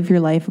have to live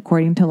your life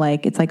according to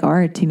like, it's like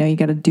art. You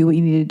got to do what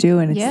you need to do,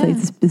 and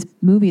it's this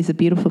movie is a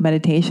beautiful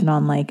meditation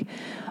on like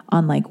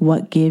on like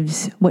what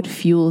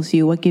fuels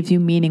you, what gives you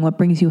meaning, what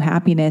brings you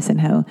happiness, and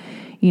how,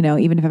 you know,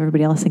 even if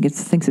everybody else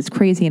thinks it's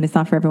crazy and it's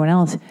not for everyone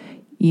else,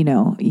 you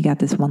know, you got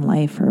this one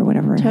life or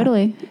whatever.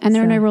 Totally. And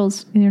there are no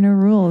rules. There are no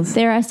rules.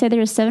 I say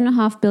there are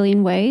 7.5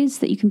 billion ways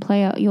that you can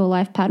play out your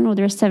life pattern, or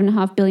there are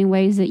 7.5 billion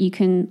ways that you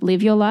can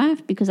live your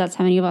life, because that's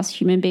how many of us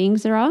human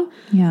beings there are.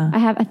 Yeah.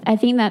 I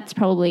think that's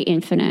probably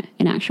infinite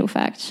in actual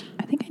fact.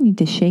 I think I need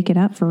to shake it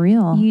up for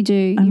real. You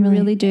do. You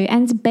really do.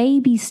 And it's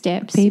baby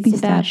steps. It's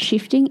about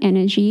shifting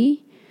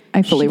energy.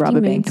 I fully rob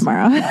a bank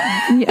tomorrow.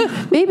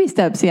 Yeah. Baby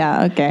steps.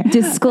 Yeah. Okay.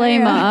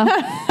 Disclaimer.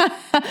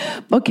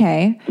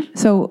 Okay.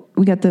 So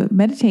we got the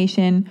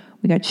meditation.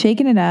 We got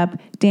shaking it up,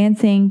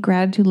 dancing,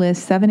 gratitude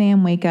list, 7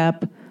 a.m. wake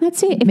up.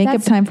 That's it.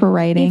 Makeup time for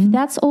writing. If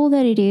that's all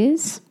that it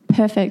is,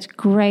 perfect.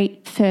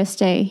 Great first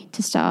day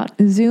to start.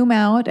 Zoom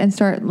out and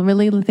start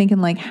really thinking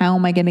like, how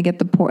am I going to get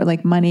the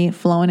money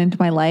flowing into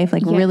my life?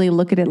 Like really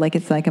look at it like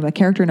it's like I'm a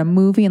character in a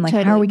movie, and like,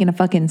 how are we going to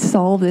fucking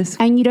solve this?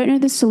 And you don't know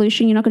the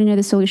solution. You're not going to know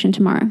the solution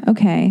tomorrow.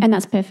 Okay. And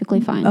that's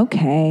perfectly fine.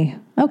 Okay.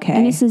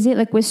 And this is it.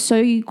 Like, we're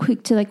so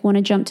quick to like want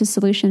to jump to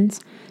solutions.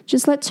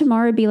 Just let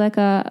tomorrow be like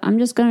I'm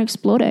just going to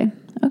explore day.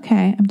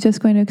 Okay. I'm just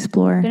going to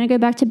explore. I'm going to go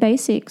back to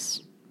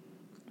basics.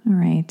 All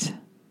right.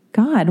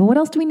 God, well, what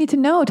else do we need to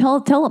know?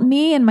 Tell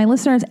me and my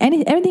listeners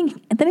everything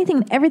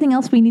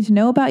else we need to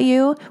know about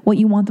you, what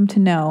you want them to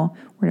know.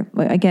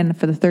 Again,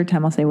 for the third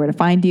time, I'll say where to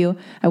find you.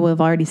 I will have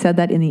already said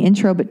that in the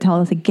intro, but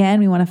tell us again.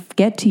 We want to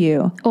get to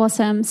you.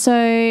 Awesome.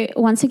 So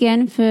once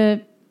again,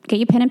 get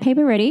your pen and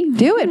paper ready.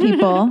 Do it,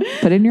 people.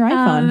 Put it in your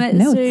iPhone.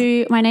 Notes.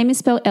 So my name is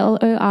spelled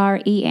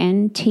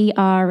LORENTRLIN.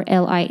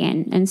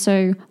 And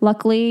so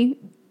luckily,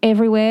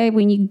 everywhere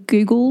when you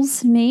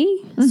Googles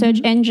me,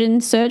 search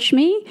engine search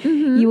me,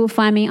 you will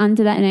find me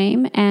under that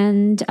name.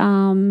 And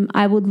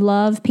I would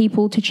love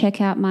people to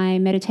check out my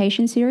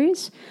meditation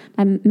series,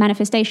 my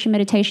manifestation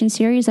meditation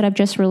series that I've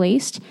just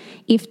released,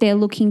 if they're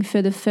looking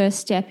for the first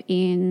step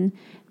in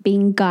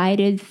being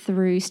guided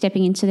through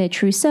stepping into their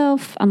true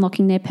self,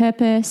 unlocking their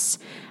purpose,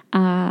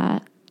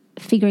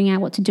 figuring out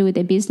what to do with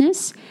their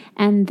business.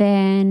 And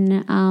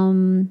then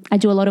I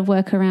do a lot of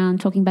work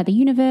around talking about the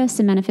universe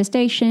and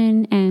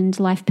manifestation and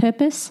life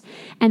purpose.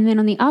 And then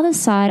on the other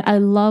side, I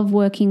love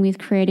working with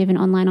creative and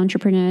online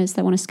entrepreneurs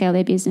that want to scale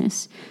their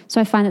business. So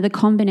I find that the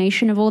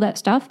combination of all that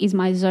stuff is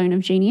my zone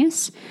of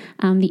genius,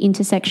 the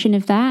intersection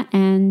of that.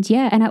 And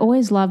I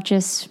always love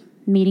just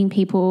meeting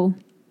people,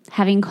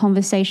 having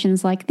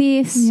conversations like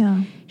this,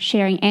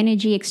 sharing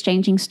energy,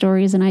 exchanging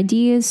stories and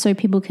ideas, so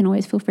people can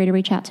always feel free to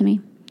reach out to me.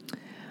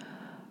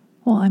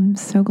 Well, I'm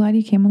so glad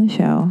you came on the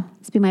show.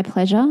 It's been my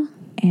pleasure.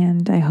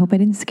 And I hope I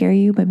didn't scare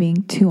you by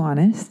being too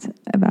honest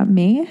about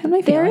me and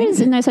my feelings. There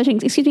is no such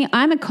thing. Excuse me,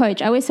 I'm a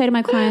coach. I always say to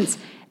my clients,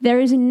 there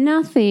is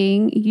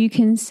nothing you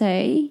can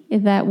say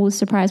that will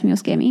surprise me or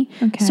scare me.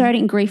 Okay. Sorry I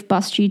didn't grief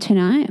bust you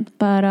tonight,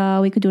 but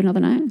we could do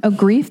another night. Oh,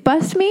 grief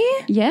bust me?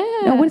 Yeah.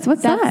 No, what's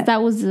that?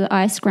 That was the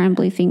eye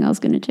scrambly thing I was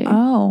going to do.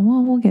 Oh,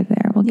 well, we'll get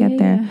there. We'll get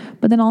there.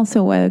 But then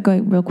also,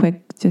 going real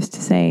quick, just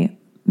to say,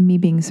 me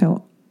being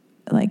so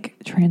like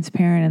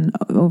transparent and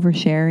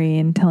oversharing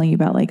and telling you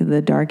about like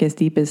the darkest,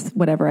 deepest,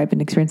 whatever I've been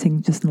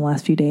experiencing just in the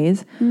last few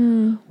days,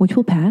 which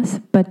will pass,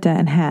 but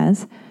and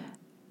has.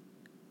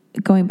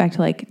 Going back to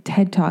like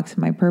TED Talks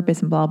and my purpose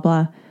and blah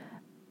blah.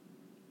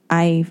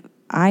 I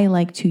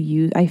like to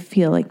use. I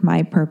feel like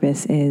my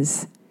purpose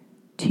is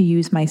to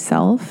use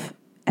myself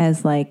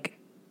as like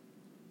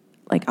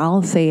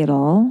I'll say it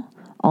all.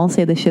 I'll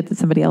say the shit that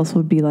somebody else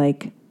would be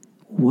like,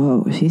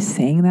 whoa, she's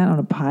saying that on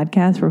a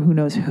podcast where who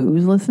knows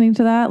who's listening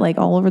to that, like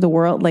all over the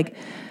world, like,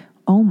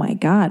 oh my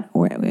God,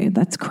 or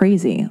that's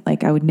crazy.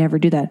 Like I would never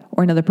do that.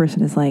 Or another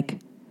person is like,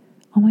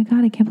 oh my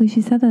God, I can't believe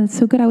she said that. It's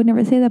so good. I would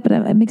never say that, but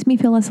it makes me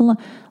feel less alone.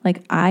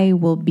 Like I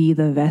will be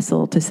the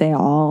vessel to say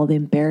all the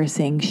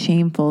embarrassing,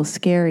 shameful,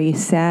 scary,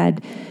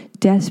 sad,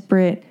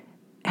 desperate,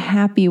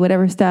 happy,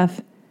 whatever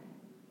stuff,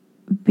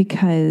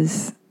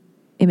 because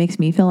it makes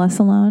me feel less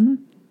alone.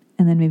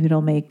 And then maybe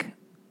it'll make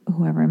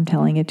whoever I'm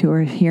telling it to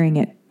or hearing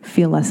it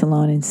feel less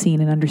alone and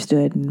seen and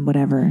understood and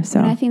whatever. So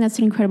and I think that's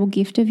an incredible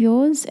gift of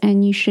yours,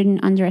 and you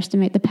shouldn't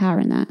underestimate the power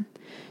in that.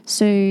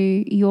 So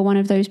you're one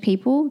of those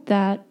people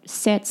that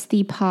sets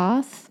the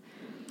path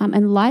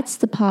and lights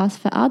the path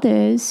for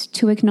others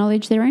to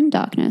acknowledge their own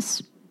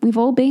darkness. We've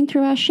all been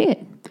through our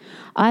shit.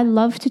 I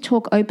love to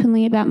talk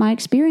openly about my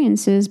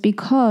experiences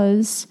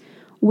because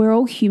we're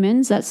all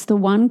humans. That's the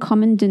one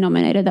common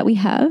denominator that we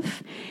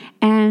have.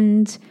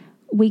 And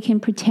we can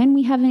pretend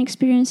we haven't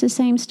experienced the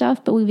same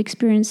stuff, but we've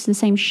experienced the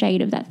same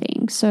shade of that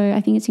thing. So I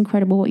think it's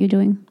incredible what you're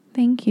doing.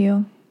 Thank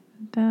you.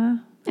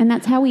 And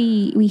that's how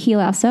we heal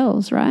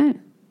ourselves, right?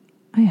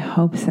 I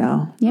hope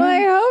so. Yeah.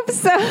 I hope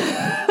so.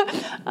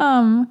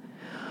 I'm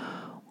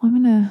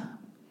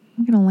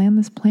gonna land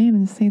this plane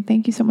and say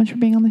thank you so much for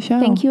being on the show.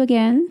 Thank you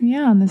again.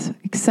 Yeah, on this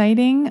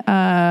exciting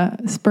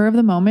spur of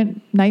the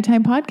moment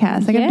nighttime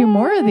podcast. I got to do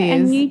more of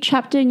these. A new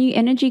chapter, new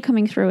energy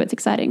coming through. It's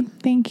exciting.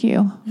 Thank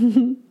you.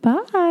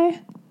 Bye.